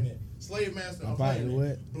 I'm playing that. Slave Master. I'm I'm playing fighting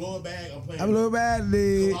that. what? Blow a bag. I'm playing. I'm a little that.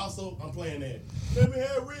 badly. Colossal. I'm playing that. Let me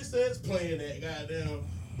have rich sets. Playing that. Goddamn.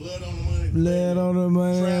 Blood on the money. Blood on the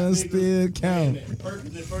money, Trap I niggas, still count. playing that.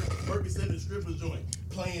 Perkins and the strippers joint.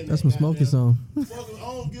 Playing That's that. my smoking goddamn. song. Fuck, I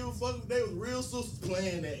don't give a fuck if they was real sisters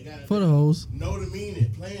playing that. Goddamn. For the hoes. Know the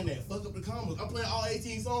meaning, playing that. Fuck up the commas. I'm playing all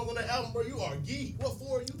 18 songs on that album, bro. You are a geek. What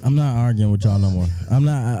for? You? I'm not arguing with y'all no more. I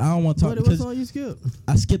don't want to talk What because song you skipped?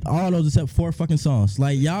 I skipped all those except 4 fucking songs.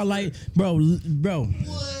 Like y'all like, bro.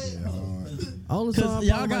 What? Only song Cause I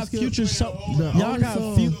y'all probably got skipped- Future so The y'all only got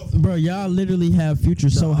song- bro. Y'all literally have Future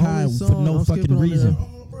so only high for song no I'm fucking skipping on there- reason.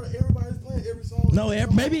 Oh, bro, everybody's playing every song. No,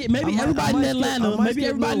 maybe I might everybody in skip- Atlanta, I might maybe skip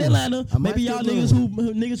everybody in Lil One. Atlanta, I might maybe y'all skip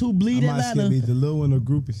Lil niggas who bleed I might skip Atlanta. either Lil One or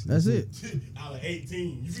Groupies. That's it. Out of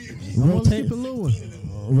 18. You feel me? I'm only Rotate- skipping Lil One.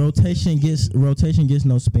 Rotation gets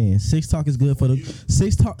no spin. Stick talk is good for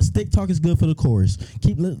the chorus.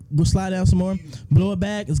 Go slide down some more. Blow it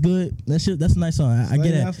back is good. That's a nice song. I get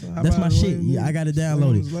Slay that. Master, how That's my about shit. Slay Yeah, I got it Slay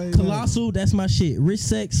downloaded. Slay Colossal, that's my shit. Rich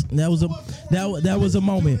Sex, that was a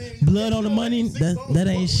moment. Blood on the Money, that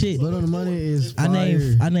ain't shit. Blood on the Money is I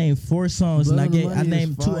fire. named 4 songs Blood and on the Money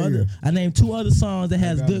named is 2 fire. other. I named 2 other songs that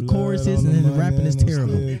has got good Blood choruses on and the then the rapping Money is and I'm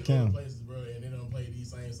terrible. still- Been to count. other places, bro, and they don't play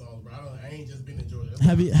these same songs, bro. I ain't just been to Georgia. That's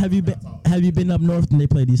Have why you I have you talk. been have you been up north and they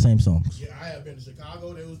play these same songs? Yeah, I have been to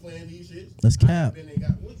Chicago. They was playing these shits. That's I cap. have been and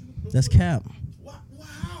got- what you- That's cap.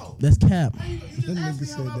 Wow. That's cap. How you just That asked nigga me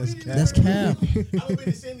said how my that's videos cap. That's are. cap. I've been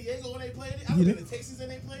to San Diego when they played it. I've been to Texas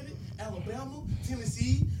and they played it. Alabama,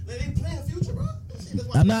 Tennessee. They playing Future, bro. That's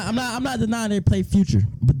why- I'm not denying they play Future,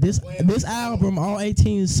 but this album, all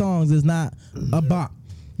 18 songs, is not a bop.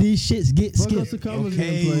 These shits get Fuck us skipped. the commas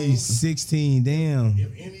Okay, getting played. 16. Damn. If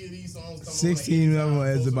any of these songs come 16 on, of them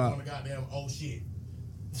is is about- about goddamn oh shit.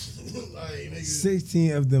 Like, nigga,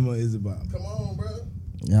 16 of them are Isabel. come on, bro.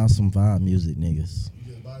 Y'all some vibe music niggas.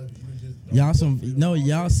 You just bought it, you just Y'all some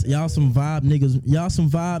vibe niggas. Y'all some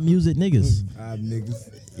vibe music niggas.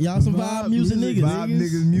 Niggas. Y'all some vibe music niggas. Vibe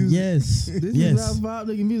niggas music. Yes, This yes. is not vibe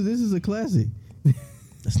nigga music. This is a classic.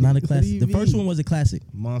 That's not a What do classic. you The first mean? one was a classic.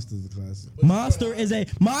 Monster's a classic. Monster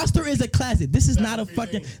is a classic. This is not a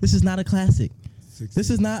fucking. This is not a classic. 16. This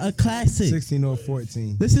is not a classic. 16 or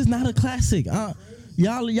 14. This is not a classic.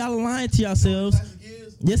 Y'all lying to yourselves. classic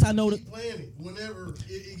is, Yes, I know that. keep playing it whenever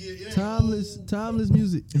it ain't Timeless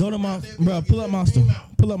music. Go to bro. Pull up Monster.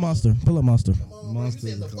 Pull up Monster. Pull up Monster. Come on, bro. You Monster's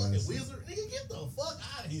said the a fucking classic. wizard. Nigga, get the fuck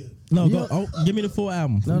out of here. No, Yeah. go. Oh, give me the full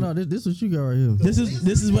album. No, this what you got right here. This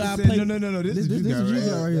is what I Said, play. no. This This- is this you got what you right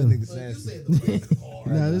got right here. here. That nigga So you sassy. said the wizard hard.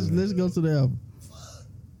 Nah, let's go to the album.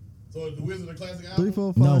 So is the wizard a classic album? 3,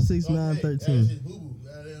 4, No. 5, 6, 9, Okay, 13. That's just boo-boo.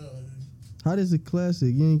 Goddamn. How this a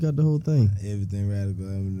classic? You ain't got the whole thing. Everything radical.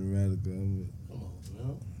 Come on, man.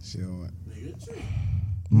 Shit hard. Nigga, chill.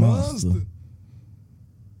 Monster.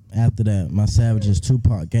 After that, my Savages,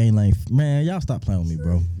 Tupac, Gang Length. Man, y'all stop playing with me,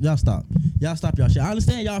 bro. Y'all stop y'all shit. I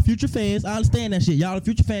understand y'all future fans. I understand that shit. Y'all the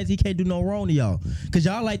future fans. He can't do no wrong to y'all. Cause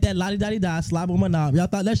y'all like that lottie-dottie-die, slob on my knob. Y'all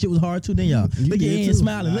thought that shit was hard too, then y'all. Look at Ian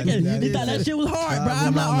smiling. Look at it. You thought that shit was hard, bro.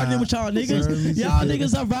 I'm not arguing with y'all niggas. Y'all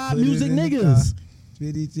niggas are vibe music niggas.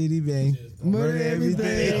 Chitty chitty bang, murder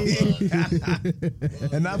everything.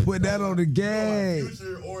 And I put that on the gang.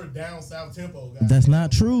 Future or down south tempo. Guys. That's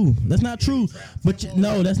not true. That's not true. But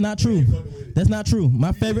no, that's not true. That's not true.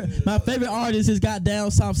 My favorite artist has got down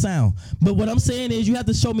south sound. But what I'm saying is you have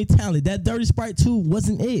to show me talent. That Dirty Sprite 2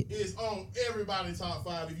 wasn't it. It's on everybody's top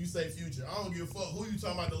 5 if you say Future. I don't give a fuck who you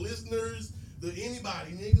talking about. The listeners,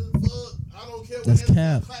 anybody, nigga. Fuck, I don't care. That's what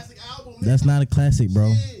cap. Classic album. Nigga. That's not a classic,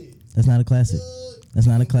 bro. Shit. That's not a classic. That's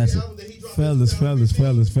not a classic. Fellas,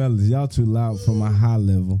 y'all too loud for my high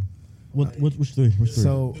level. Which three?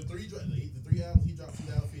 So The three albums he dropped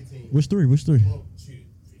 2015. Which three? Oh, shit.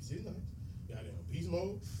 Shit, nice. Goddamn. Beast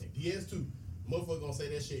Mode and DS2. Motherfucker gonna say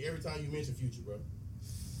that shit every time you mention Future, bro.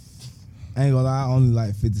 I ain't gonna lie, I only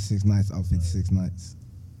like 56 Nights off 56 Nights.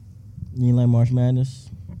 You ain't like March Madness?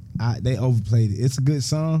 They overplayed it. It's a good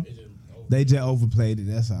song. They just over- They just overplayed it.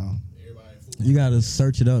 That's all. everybody fool. You gotta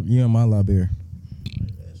search it up. You in my library.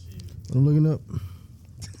 That shit. I'm looking up.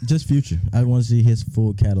 Just Future. I want to see his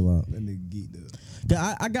full catalog. That nigga geeked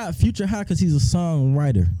up. I got Future high because he's a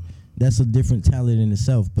songwriter. That's a different talent in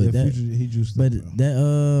itself. But Yeah, that, Future, he juiced but up, bro.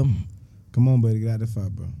 that Come on, buddy, get out the fight,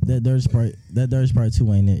 bro. that Dirty Sprite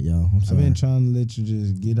 2 ain't it, y'all. I'm I've sorry. been trying to let you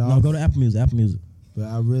just get off. No, go to Apple Music. Apple Music. But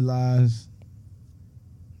I realized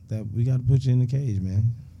that we got to put you in the cage,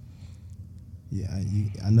 man. Yeah,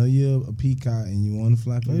 I know you're a peacock and you want to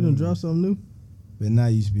fly. Oh, you done drop something new? But now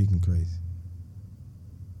you speaking crazy.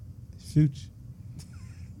 It's Future.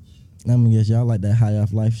 I'm gonna guess y'all like that high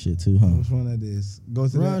off life shit too, huh? Which one that is? Go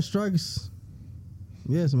to Ron that. Strikers.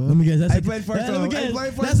 Yes, man. Let me guess. That's I a, played first let song. me guess, I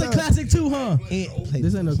played first that's a song. classic too, huh?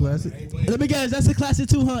 This ain't no classic. Let me guess. That's a classic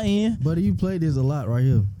too, huh, Ian? But you played this a lot right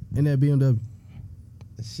here in that BMW.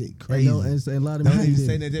 That shit And crazy. and a lot of Don't music even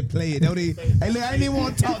say did. that. Just play it. Don't even. Hey, look, I ain't even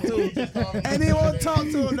want to talk to him. I ain't even want to talk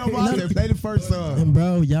to him no more. I said, play the first song. And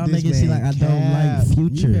bro, y'all This niggas see man like I don't cap. like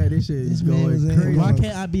Future. You had this shit This man was going in crazy. Why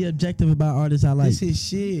can't I be objective about artists I like? This his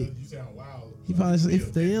shit. You sound wild. He probably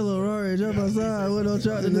said, The yellow Rory jump outside. What don't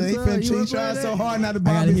try to he decide? You wanna play tried so that? hard not to I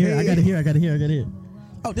bob gotta his hear. head. I gotta hear.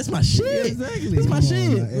 Oh, this my shit. Yeah, exactly. This my Come on,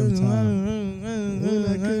 shit. now, every time. When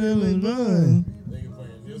I couldn't make mine. Nigga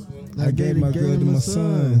playing this one. I gave my girl to my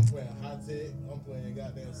son. I'm playing Hot Tech. I'm playing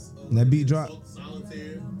goddamn. That beat drop.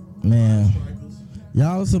 Solitaire. Man, Strikers.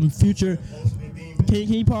 y'all some Future. Posted and Demons.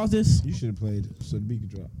 Can you pause this? You should have played it so the beat could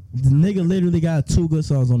drop. The nigga literally got 2 good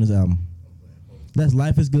songs on this album. That's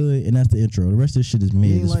Life is Good and that's the intro. The rest of this shit is You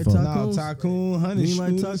mid ain't as like fuck. Tycoons? No, Tycoon, Honey You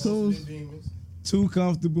ain't like Shoes, Tycoons? Posted and Demons. Too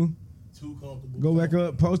comfortable. Too comfortable. Go back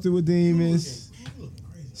up, Posted with Demons. You looking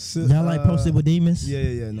crazy. Y'all like Posted with Demons?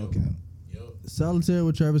 Yeah, no count. Yup. Solitaire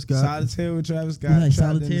with Travis Scott. Solitaire with Travis Scott. You like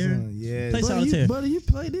Trapped in the Solitaire? Sun. Yeah. Play Buddy, Solitaire. Buddy, you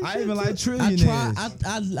played this I shit even too. like I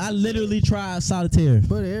Trillionaires. I literally tried Solitaire.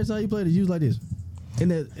 Buddy, every time you played it, you was like this. In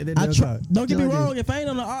that I damn try. car. Don't get You me like wrong. this. If I ain't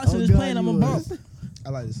on the auction Oh, is God, playing, I'm you a bump. was. I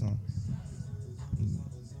like this song.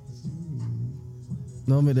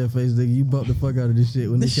 Don't make that face, nigga. You bumped the fuck out of this shit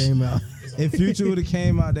when it came out. If Future would have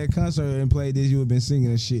came out that concert and played this, you would have been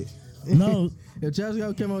singing this shit. No, If Travis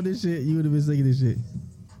Scott came on this shit, you would have been singing this shit.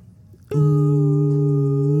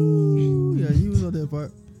 Ooh, yeah, you was on that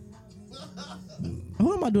part.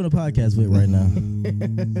 who am I doing a podcast with right now?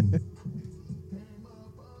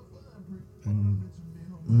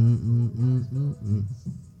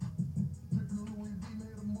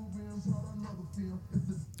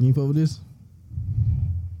 You ain't fuck with this?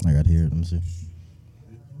 I gotta hear it. Let me see.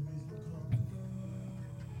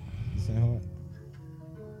 This ain't hard.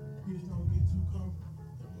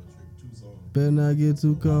 Two songs. Better not get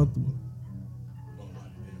too comfortable. Don't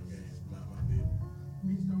mind the damn game. Not my bed.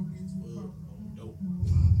 Dope.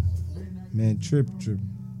 Man, trip.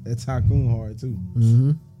 That Tycoon hard too.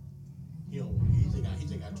 Mm-hmm. He just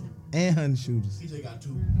got two. And Honey Shooters. He just got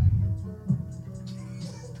two.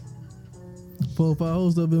 4 or 5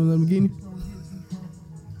 hoes up in Lamborghini.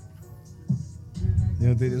 You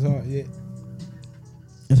don't think it's hard yet?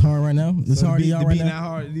 It's hard right now. It's So hard to y'all the right beat now. not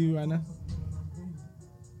hard to you right now?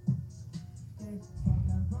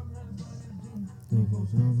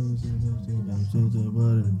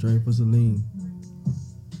 Drink for Celine.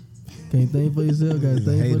 Can't think for yourself, gotta think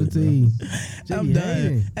for the Hater, bro. team. I'm JD done.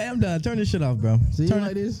 hating. Hey, I'm done. Turn this shit off, bro. See, you turn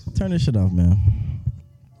like this? Turn this shit off, man.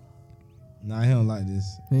 Nah, he don't like this.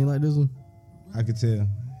 He ain't like this one. I could tell.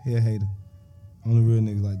 He a hater. Only real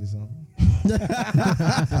niggas like this song.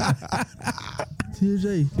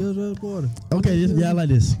 TJ, Kills Travis Porter. Okay, yeah, I like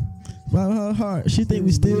this. My heart. She think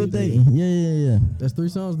we still dating. Yeah. That's 3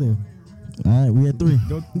 songs then. All right, we at 3.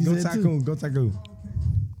 Go said Tycoon. Go Tycoon.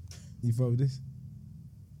 You fuck with this?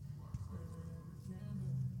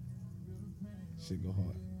 Shit go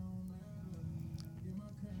hard.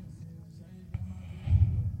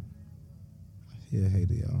 Yeah, hate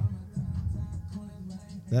it, y'all.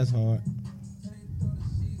 That's hard.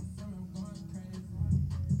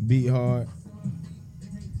 Beat hard.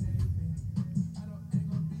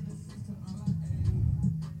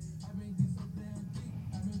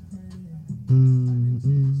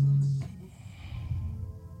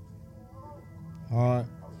 Hard.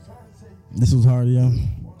 This was hard, y'all.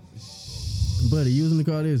 Buddy, using the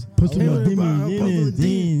car this. Put some more shit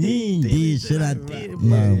I did.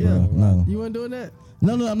 No, bro, no. You weren't doing that?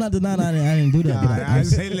 No, I'm not denying I didn't do that. But I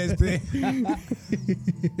say let's play.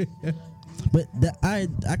 But I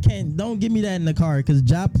can't. Don't give me that in the car because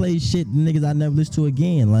Ja plays shit niggas I never listen to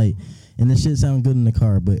again. Like, and the shit sound good in the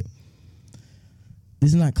car, but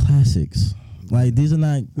these are not classics. Like these are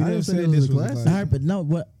not. I didn't say this was a classic. All right, but no.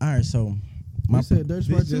 What? All right, so You said Dirt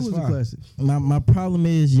Sprite 2 was a classic. My problem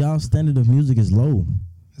is y'all standard of music is low.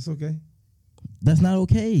 That's okay. That's not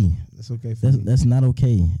okay. That's okay for me. That's not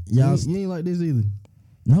okay. Y'all. You ain't like this either.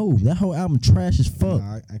 No, that whole album trash as fuck.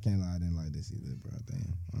 Nah, I can't lie. I didn't like this either, bro.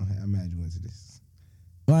 Damn. I'm mad you went to this.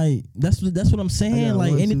 Like that's what I'm saying.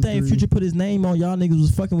 Like 1, 2, anything 3. Future put his name on, y'all niggas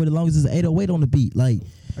was fucking with it as long as there's 808 on the beat. Like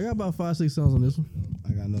I got about 5, 6 songs on this one.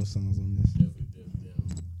 I got no songs on this.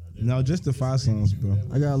 No, just the 5 songs, bro.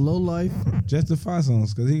 I got Low Life. Just the 5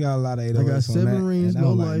 songs, because he got a lot of 808s I got on 7 that, Rings, and I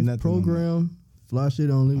Low don't like Life, nothing on Program, Fly Shit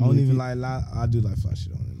Only. that. I don't even like I do like fly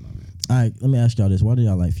shit on it, my man. all right, let me ask y'all this: why do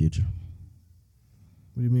y'all like Future?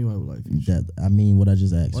 What do you mean why we like Future? That I mean, what I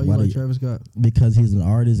just asked. Why you like do Travis Scott? because he's an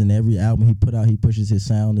artist, and every album he put out, he pushes his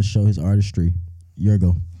sound to show his artistry.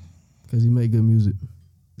 Yergo. Because he make good music.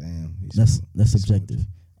 Damn. That's subjective.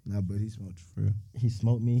 Nah, but he smoked for real. He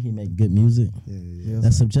smoked me. He make good music. Yeah.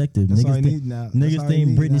 That's subjective. That's all Niggas he think, need now. That's niggas all he think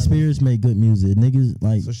need Britney now. Spears make good music. Niggas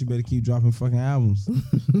like So she better keep dropping fucking albums.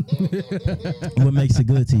 what makes it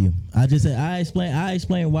good to you. I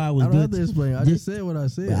explained why it was I don't have good. to explain. I just said what I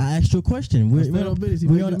said. I asked you a question. We're stand on business. He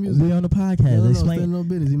we make on good music. we on the podcast. no, Explain. stand no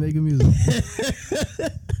business. He make good music.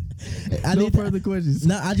 I No need to- further questions.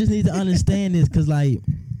 No, I just need to understand this because like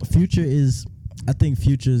Future is. I think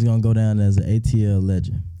Future is gonna go down as an ATL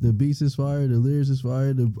legend. The beats is fire. The lyrics is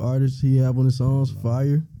fire. The artists he have on the songs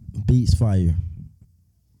fire. Beats fire.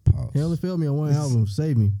 Pause. He only failed me on one album.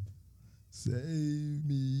 Save Me. Save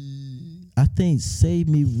me. I think Save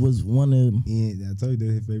Me was one of. Yeah, I told you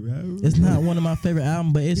that's his favorite album. It's not one of my favorite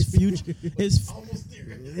albums, but it's Future. It's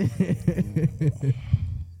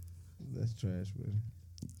That's trash, bro.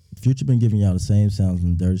 Future been giving y'all the same sounds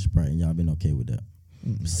from Dirty Sprite, and y'all been okay with that.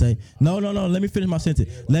 Say no. Let me finish my sentence.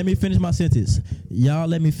 Y'all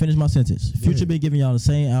let me finish my sentence. Future been giving y'all the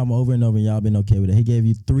same album over and over, and y'all been okay with it. He gave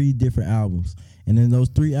you 3 different albums, and then those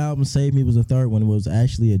 3 albums, Save Me was the third one. It was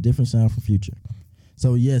actually a different sound from Future.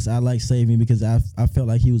 So yes, I like Save Me because I felt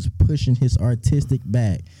like he was pushing his artistic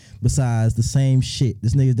back. Besides the same shit,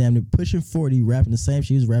 this nigga's damn near pushing 40, rapping the same shit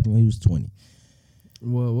he was rapping when he was 20.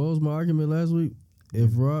 Well, what was my argument last week? If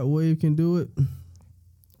Rod Wave can do it,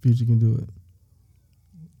 Future can do it.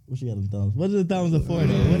 What you got them thumbs? What are the thumbs for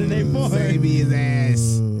though? What are they for? Save me his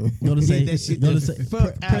ass. Go to Get save. that shit Go to the save.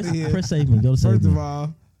 fuck outta here. Press Save Me. Go to Save First Me. of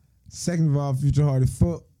all, second of all, Future hard as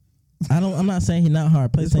fuck. I'm not saying he's not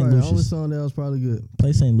hard. Play It's St. probably the only Lucius. song that was probably good.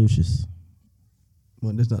 Play St. Lucius.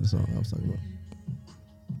 Well, that's not the song I was talking about.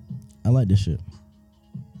 I like this shit.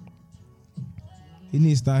 He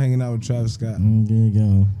needs to start hanging out with Travis Scott.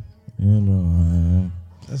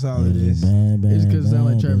 That's all it is. It's 'cause it sound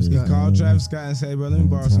like Travis Scott. Call Travis Scott and say, bro, let me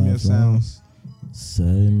borrow some of your sounds.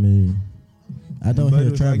 Save me. I don't Buddy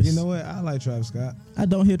hear was Travis. like, you know what? I like Travis Scott. I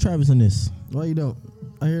don't hear Travis in this. Why you don't?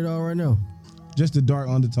 I hear it all right now. Just the dark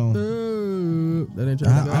undertone. That ain't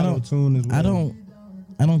Travis Scott. I don't- Auto-tune as well.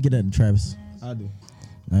 I don't get that in Travis. I do.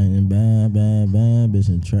 I ain't bad, bitch.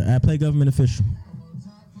 And I play Government Official.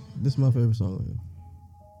 This is my favorite song on here.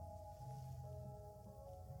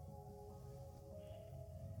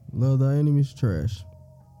 Love Thy Enemies, trash.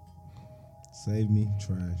 Save me,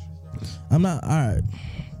 trash. I'm not. All right.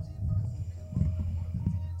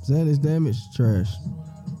 Xanax Damage, trash.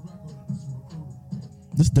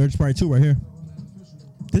 This is Dirty Sprite 2 right here.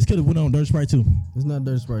 This could have went on Dirty Sprite 2. It's not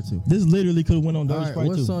Dirty Sprite 2. This literally could have went on All Dirty right, Sprite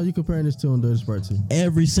what 2. song you comparing this to on Dirty Sprite 2?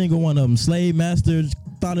 Every single one of them. Slave Master,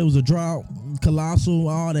 thought it was a drought, Colossal,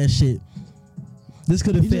 all that shit. This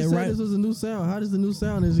could have You fit just said right. this was a new sound. How does the new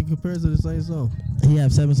sound as it compares to the same song? He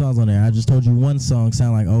have 7 songs on there. I just told you one song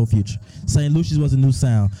sound like old Future. St. Lucia's was a new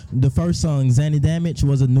sound. The first song, Zanny Damage,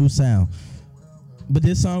 was a new sound. But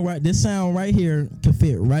this sound right here could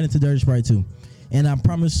fit right into Dirty Sprite 2. And I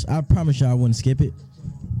promise y'all I wouldn't skip it.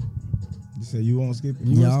 You say you won't skip it?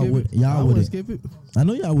 You Y'all wanna skip would- it? y'all I wouldn't wouldn't. skip it. I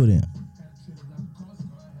know y'all wouldn't.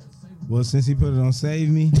 Well, since he put it on Save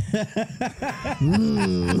Me, that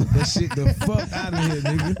shit the fuck out of here,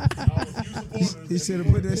 nigga. He should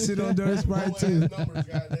have put that shit on Dirty Sprite 2.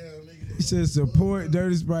 He should support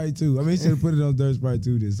Dirty Sprite 2. I mean, he should have put it on Dirty Sprite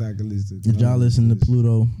 2 this so I could listen to it. Did y'all listen to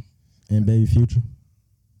Pluto and Baby Future?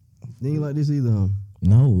 They ain't like this either, huh?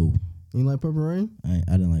 No. You ain't like Purple Rain? I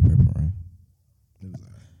didn't like Purple Rain.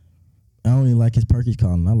 I don't even like his Perky's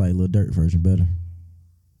calling. I like Lil Durk version better.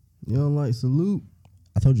 You don't like Salute?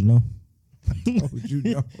 I told you no. Oh, you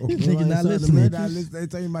know. Nigga like not Inside the listening. Mattress? Not listen. They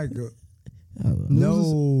tell you, Michael. News No.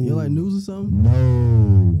 Or, you like news or something?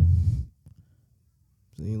 No.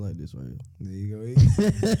 So you ain't like this right here. There you go.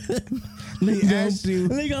 Nigga asked you.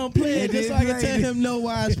 Nigga gonna play it And just so then I can play tell it. him no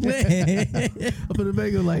why it's playing. I put it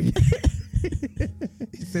back on like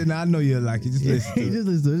He said, "Nah, I know you like it. Just listen to it." just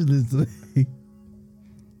listen to it. Just listen to it.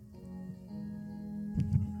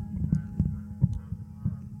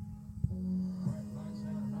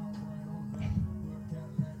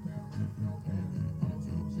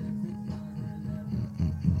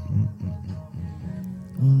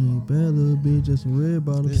 Only bad little bitch, just a red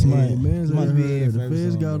bottle. This Somebody, might- man's might in be her, Ed's the favorite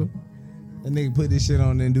feds song, got bro. him. That nigga put this shit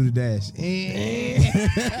on there and do the dash.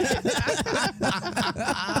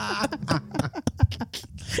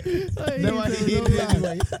 That's why he hit it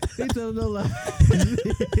anyway. He told no lie.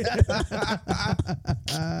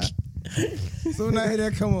 So when I hear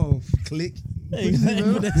that, come on, click. This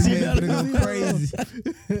Exactly. man finna go crazy.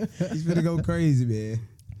 He's finna go crazy, man.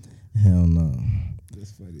 Hell no.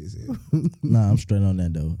 That's funny as hell. Nah, I'm straight on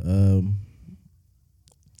that though.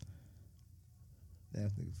 That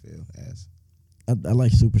nigga fell ass. I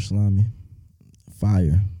like Super Slimy.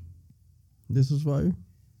 Fire. This was fire.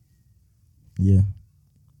 Yeah.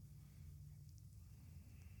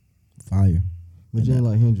 Fire. But you ain't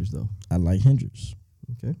like Hendrix though. I like Hendrix.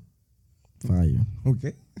 Okay. Fire.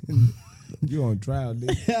 Okay. You on trial,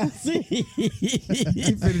 nigga. See?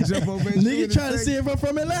 You finna jump over and shoot in Nigga trying to the see if I'm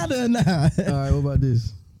from Atlanta or not. All right. What about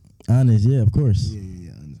this? Honest, yeah, of course.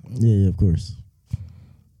 Yeah. Yeah, of course.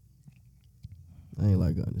 I ain't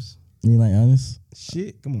like Honest. You like Honest?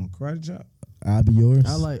 Shit, come on, karate chop. I'll be yours.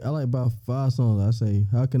 I like about 5 songs. I say,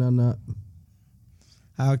 how can I not?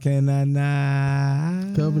 How can I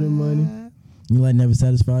not? Covered in money. You like Never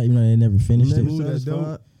Satisfied, even though they never finished Never it. Ooh, that's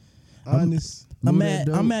satisfied. Honest. I'm Ooh, mad.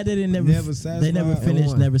 that I'm dope. mad they didn't Never they Satisfied. never And finished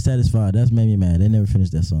one. Never Satisfied. That's made me mad. They never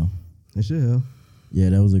finished that song. It should have. Yeah,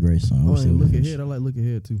 that was a great song. Oh, Wish they and would've Look finished. Ahead. I like Look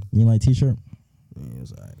Ahead too. You like T-shirt? Yeah,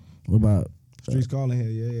 it's all right. What about Streets calling here.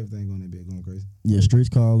 Yeah, everything going that bit going crazy. Streets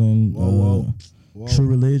Calling? Whoa. True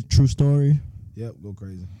Religion, True Story. Yep, go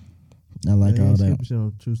crazy. I like Yeah, all ain't that. skipping shit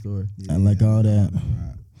on True Story. Yeah, I like all that.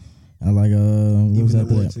 Right. I like what Even was the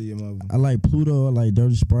after war that? to your mother. I like Pluto. I like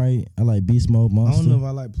Dirty Sprite. I like Beast Mode I Monster. don't know if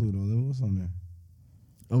I like Pluto. What's on there?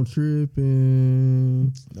 I'm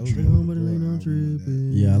tripping. Those are But it good ain't no albums,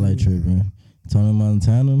 tripping. Yeah, I like Tripping. Tony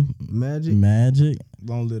Montana, Magic. Magic,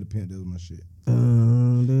 Long Live the Pimp. That was my shit.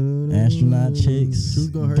 Astronaut Chicks,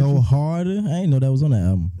 Truth gonna hurt Go you. Harder. I ain't know that was on that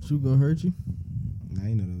album. Truth gonna hurt you. I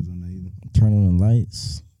ain't know that was on there either. Turn on the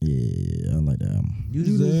Lights. Yeah, I like that album. You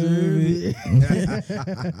deserve it.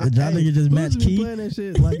 The John nigga just match Who's been key. playing that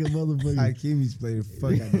shit like a motherfucker. Hakeem's played the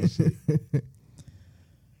fuck out of that shit.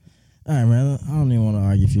 All right, man. I don't even want to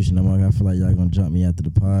argue Future no more. I feel like y'all gonna jump me after the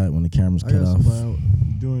pod when the cameras I cut got off. somebody.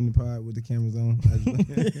 During the pod with the cameras on.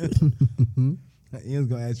 Ian's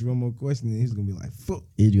gonna ask you one more question and he's gonna be like, fuck.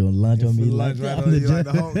 He's gonna lunge on me Finna like lunge right that. on you like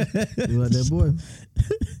the Hulk. You like that boy?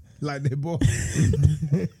 Like that boy.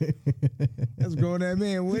 That's grown that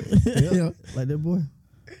man with. Yeah, like that boy.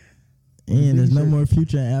 And there's no more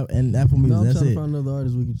Future and Apple Music. No, I'm That's trying to it. find another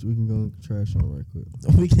artist we can go trash on right quick.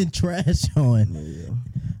 We can trash on. Yeah.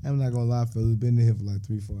 I'm not gonna lie, fellas. We've been in here for like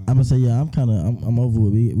 3-4 hours. I'm gonna say, yeah, I'm over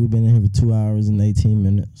it. We've been in here for 2 hours and 18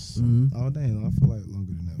 minutes. Mm-hmm. Oh damn, I feel like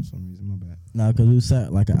longer than that for some reason. My bad. Nah, cause we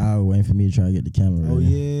sat like an hour waiting for me to try to get the camera Oh ready.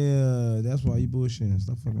 yeah, that's why you bullshitting.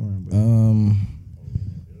 Stop fucking around, bro.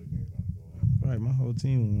 Right, my whole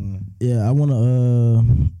team won. Yeah, I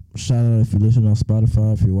wanna shout out if you listen on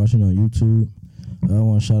Spotify, if you're watching on YouTube. I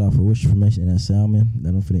want to shout out for Wish Formation and that salmon that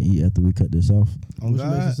I'm finna eat after we cut this off. On Which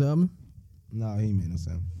makes God? it salmon? No, he ain't made no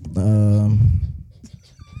sound.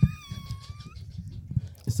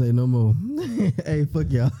 Say no more. Hey,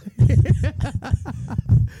 fuck y'all.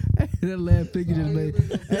 That last pick you just made.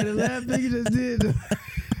 Hey, the last pick you just did.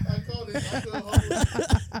 I called it. I couldn't hold it.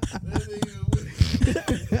 That nigga went.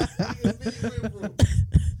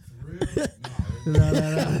 For real?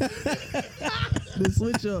 Nah. The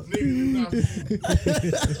switch up. Nigga, you not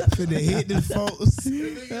Finna hit the folks.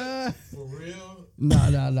 nigga, for real? Nah.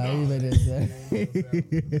 You made that.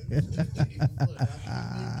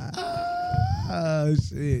 Oh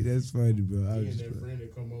shit, that's funny, bro. I Me was and just that friend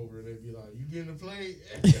that come over and they be like, "You getting a plate?"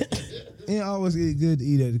 it always get good to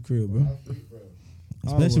eat at the crib, bro. I think, bro.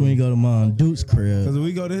 Especially when you go to Mom Duke's Cause crib. when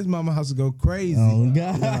we go to his mama house to go crazy. Oh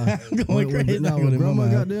God, going crazy. Nah, Go when to grandma mama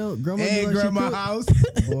got house. down, grandma And be like she grandma cook. house.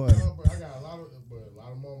 Boy, No, but I got a lot of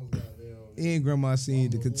mamas got them. And grandma seen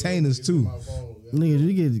the containers too. nigga,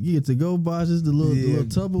 you get to go boxes, the little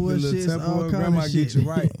Tupperware the little shits, all Tupperware, kind grandma of shit. get you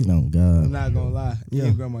right. Oh God. I'm not gonna lie. Yeah.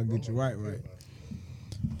 Yeah, grandma get you right.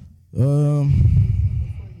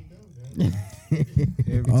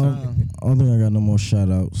 Every time. I don't think I got no more shout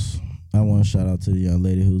outs. I want to shout out to the young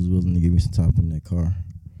lady who's willing to give me some top in that car.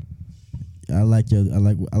 I like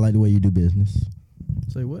the way you do business.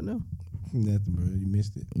 Say what now? Nothing, bro. You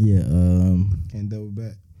missed it. Yeah, Can't double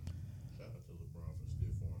back. Shout out to LeBron for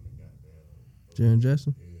stiff arm and goddamn. Jaron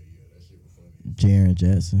Jackson. Yeah, that shit was funny. Jaron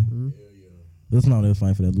Jackson. Mm-hmm. Hell yeah. That's not they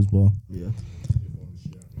fighting for that loose ball. Yeah, Stiff arm the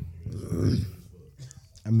shit out of that nigga.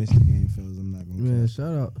 I missed the game, fellas. I'm not gonna. man.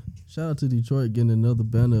 cap. Shout out to Detroit getting another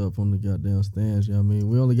banner up on the goddamn stands. You know what I mean?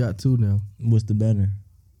 We only got 2 now. What's the banner?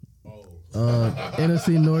 Oh.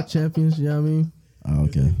 NFC North champions. You know what I mean? Oh,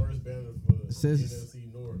 okay. First banner for Since-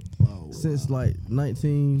 NFC North. Since like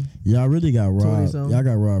 19. Y'all really got robbed. 20-something. Y'all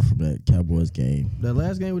got robbed from that Cowboys game. That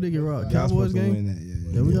last game we did get robbed. Y'all Cowboys supposed to game. win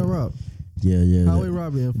that, Yeah, we got robbed. Yeah. How we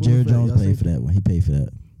robbed it? Jerry Jones paid for that one. He paid for that.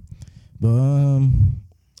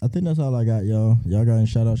 But I think that's all I got, y'all. Y'all got any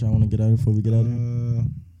shout outs y'all want to get out of before we get out of here?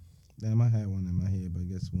 Damn, I had one in my head, but I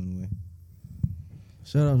guess it went away.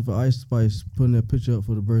 Shout out for Ice Spice putting that picture up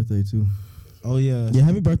for the birthday too. Oh yeah. Yeah,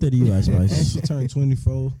 happy birthday to you, Ice And Spice. she turned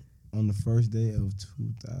 24 on the first day of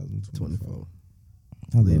 2024. 24.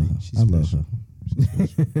 I love Lady, her. she's I love special. her.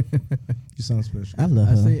 You sound special. I love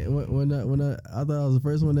I her. seen when I thought I was the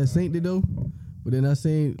first one that synced it though, but then I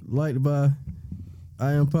seen liked by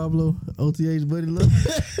I Am Pablo, OTH Buddy Love,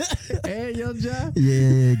 and Young John.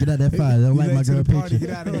 Yeah, get out that fire. Don't like late my to girl the party, picture.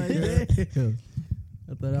 get out of here, girl.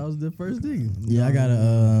 I thought I was the first nigga. Yeah, I got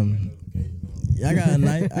a I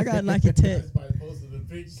got a Nike Tech. Somebody posted the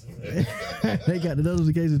picture. They got the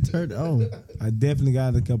notification turned on. I definitely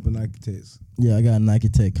got a couple Nike texts. Yeah, I got a Nike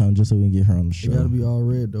Tech coming just so we can get her on the It show. gotta be all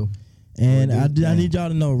red though. And I need y'all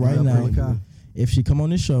to know right Yeah, now, Malachi. if she come on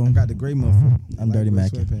this show, I got the gray motherfucker. I'm Dirty gray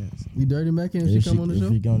Mackin. sweatpants. You dirty Mac and she come on the show?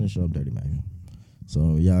 If she come on the show, I'm Dirty Mackin.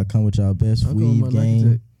 So y'all come with y'all best I'll come with weave my Nike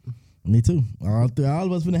game. Tech. Me too. All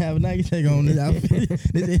of us finna have a Nike Tech on this outfit,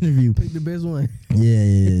 this interview. Pick the best one.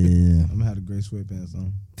 Yeah. I'm gonna have the gray sweatpants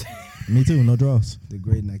on. Me too. No draws. The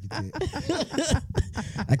gray Nike tech.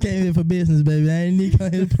 I came here for business, baby. I ain't need to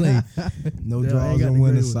come here to play. No Yeah, I ain't drawers got and the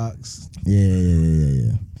winter gray one. socks.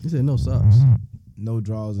 Yeah. You said no socks. No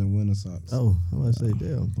drawers and winter socks. Oh, I'm about to say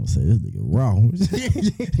damn. I'm say this nigga raw. No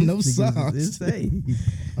Niggas socks. is insane.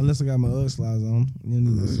 Unless I got my UGG slides on. You don't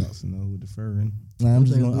need no socks in there with the fur in. Nah, I'm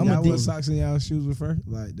just Them gonna. things I'm Y'all a wear dick. socks in y'all shoes with fur?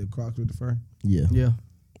 Like the Crocs with the fur? Yeah. Yeah,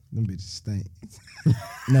 Them bitches stink.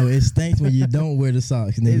 No, it stinks when you don't wear the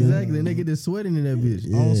socks, nigga. exactly. And they get this sweating in that bitch.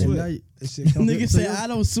 Yeah. I don't And sweat. now you- That shit come Nigga So say your- I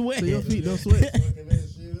don't sweat. So your feet don't sweat. Fucking that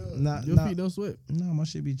shit up. Your feet don't sweat. Nah, my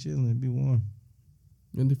shit be chilling. It be warm.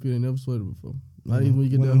 And the feet ain't never sweated before. Not even when you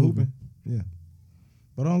get When done I'm hooping. Yeah.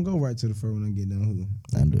 But I don't go right to the fur when I get done hooping.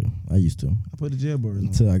 I do. I used to I put the jailbirds on.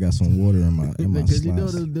 until I got some water in my Because you know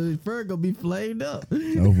slides. the fur gonna be flamed up.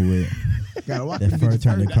 Over with. Gotta watch That them fur bitches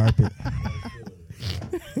turned the carpet.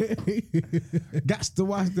 Got to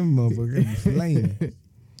watch them motherfuckers. They be flaming.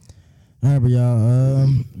 All right, but y'all.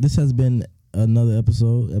 This has been another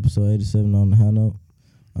episode 87 on the High Note.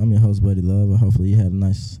 I'm your host, Buddy Love, and hopefully you had a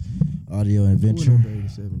nice audio adventure.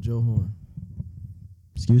 87. Joe Horn.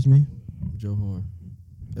 Excuse me. Joe Horn.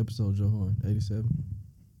 Episode Joe Horn. 87.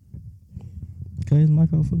 Can his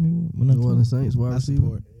mic off for me? When I New talk? Orleans Saints wide I receiver.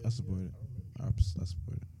 support it. I support it.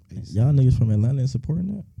 86. Y'all niggas from Atlanta ain't supporting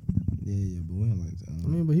that. Yeah, but we don't like that. I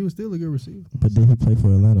mean, but he was still a good receiver. But did he play for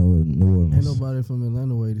Atlanta or New Orleans? Ain't nobody from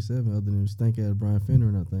Atlanta with 87 other than stank ass Brian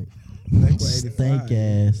Finneran, I think. Stank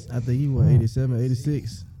ass. I think he was 87,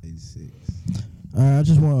 86. 86. All right, I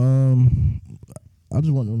just want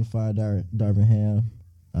them to fire Darvin Ham.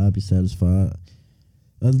 I'll be satisfied.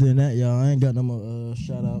 Other than that, y'all, I ain't got no more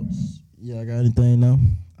shout outs. Yeah, I got anything now?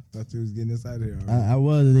 Thought you was getting us out of here already. I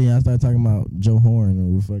was, and then I started talking about Joe Horn or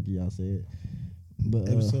what the fuck y'all said. But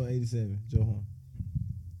Episode 87, Joe Horn.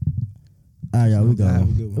 All right, y'all, we Have a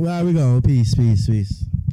gone. good one. All right, we gone. Peace.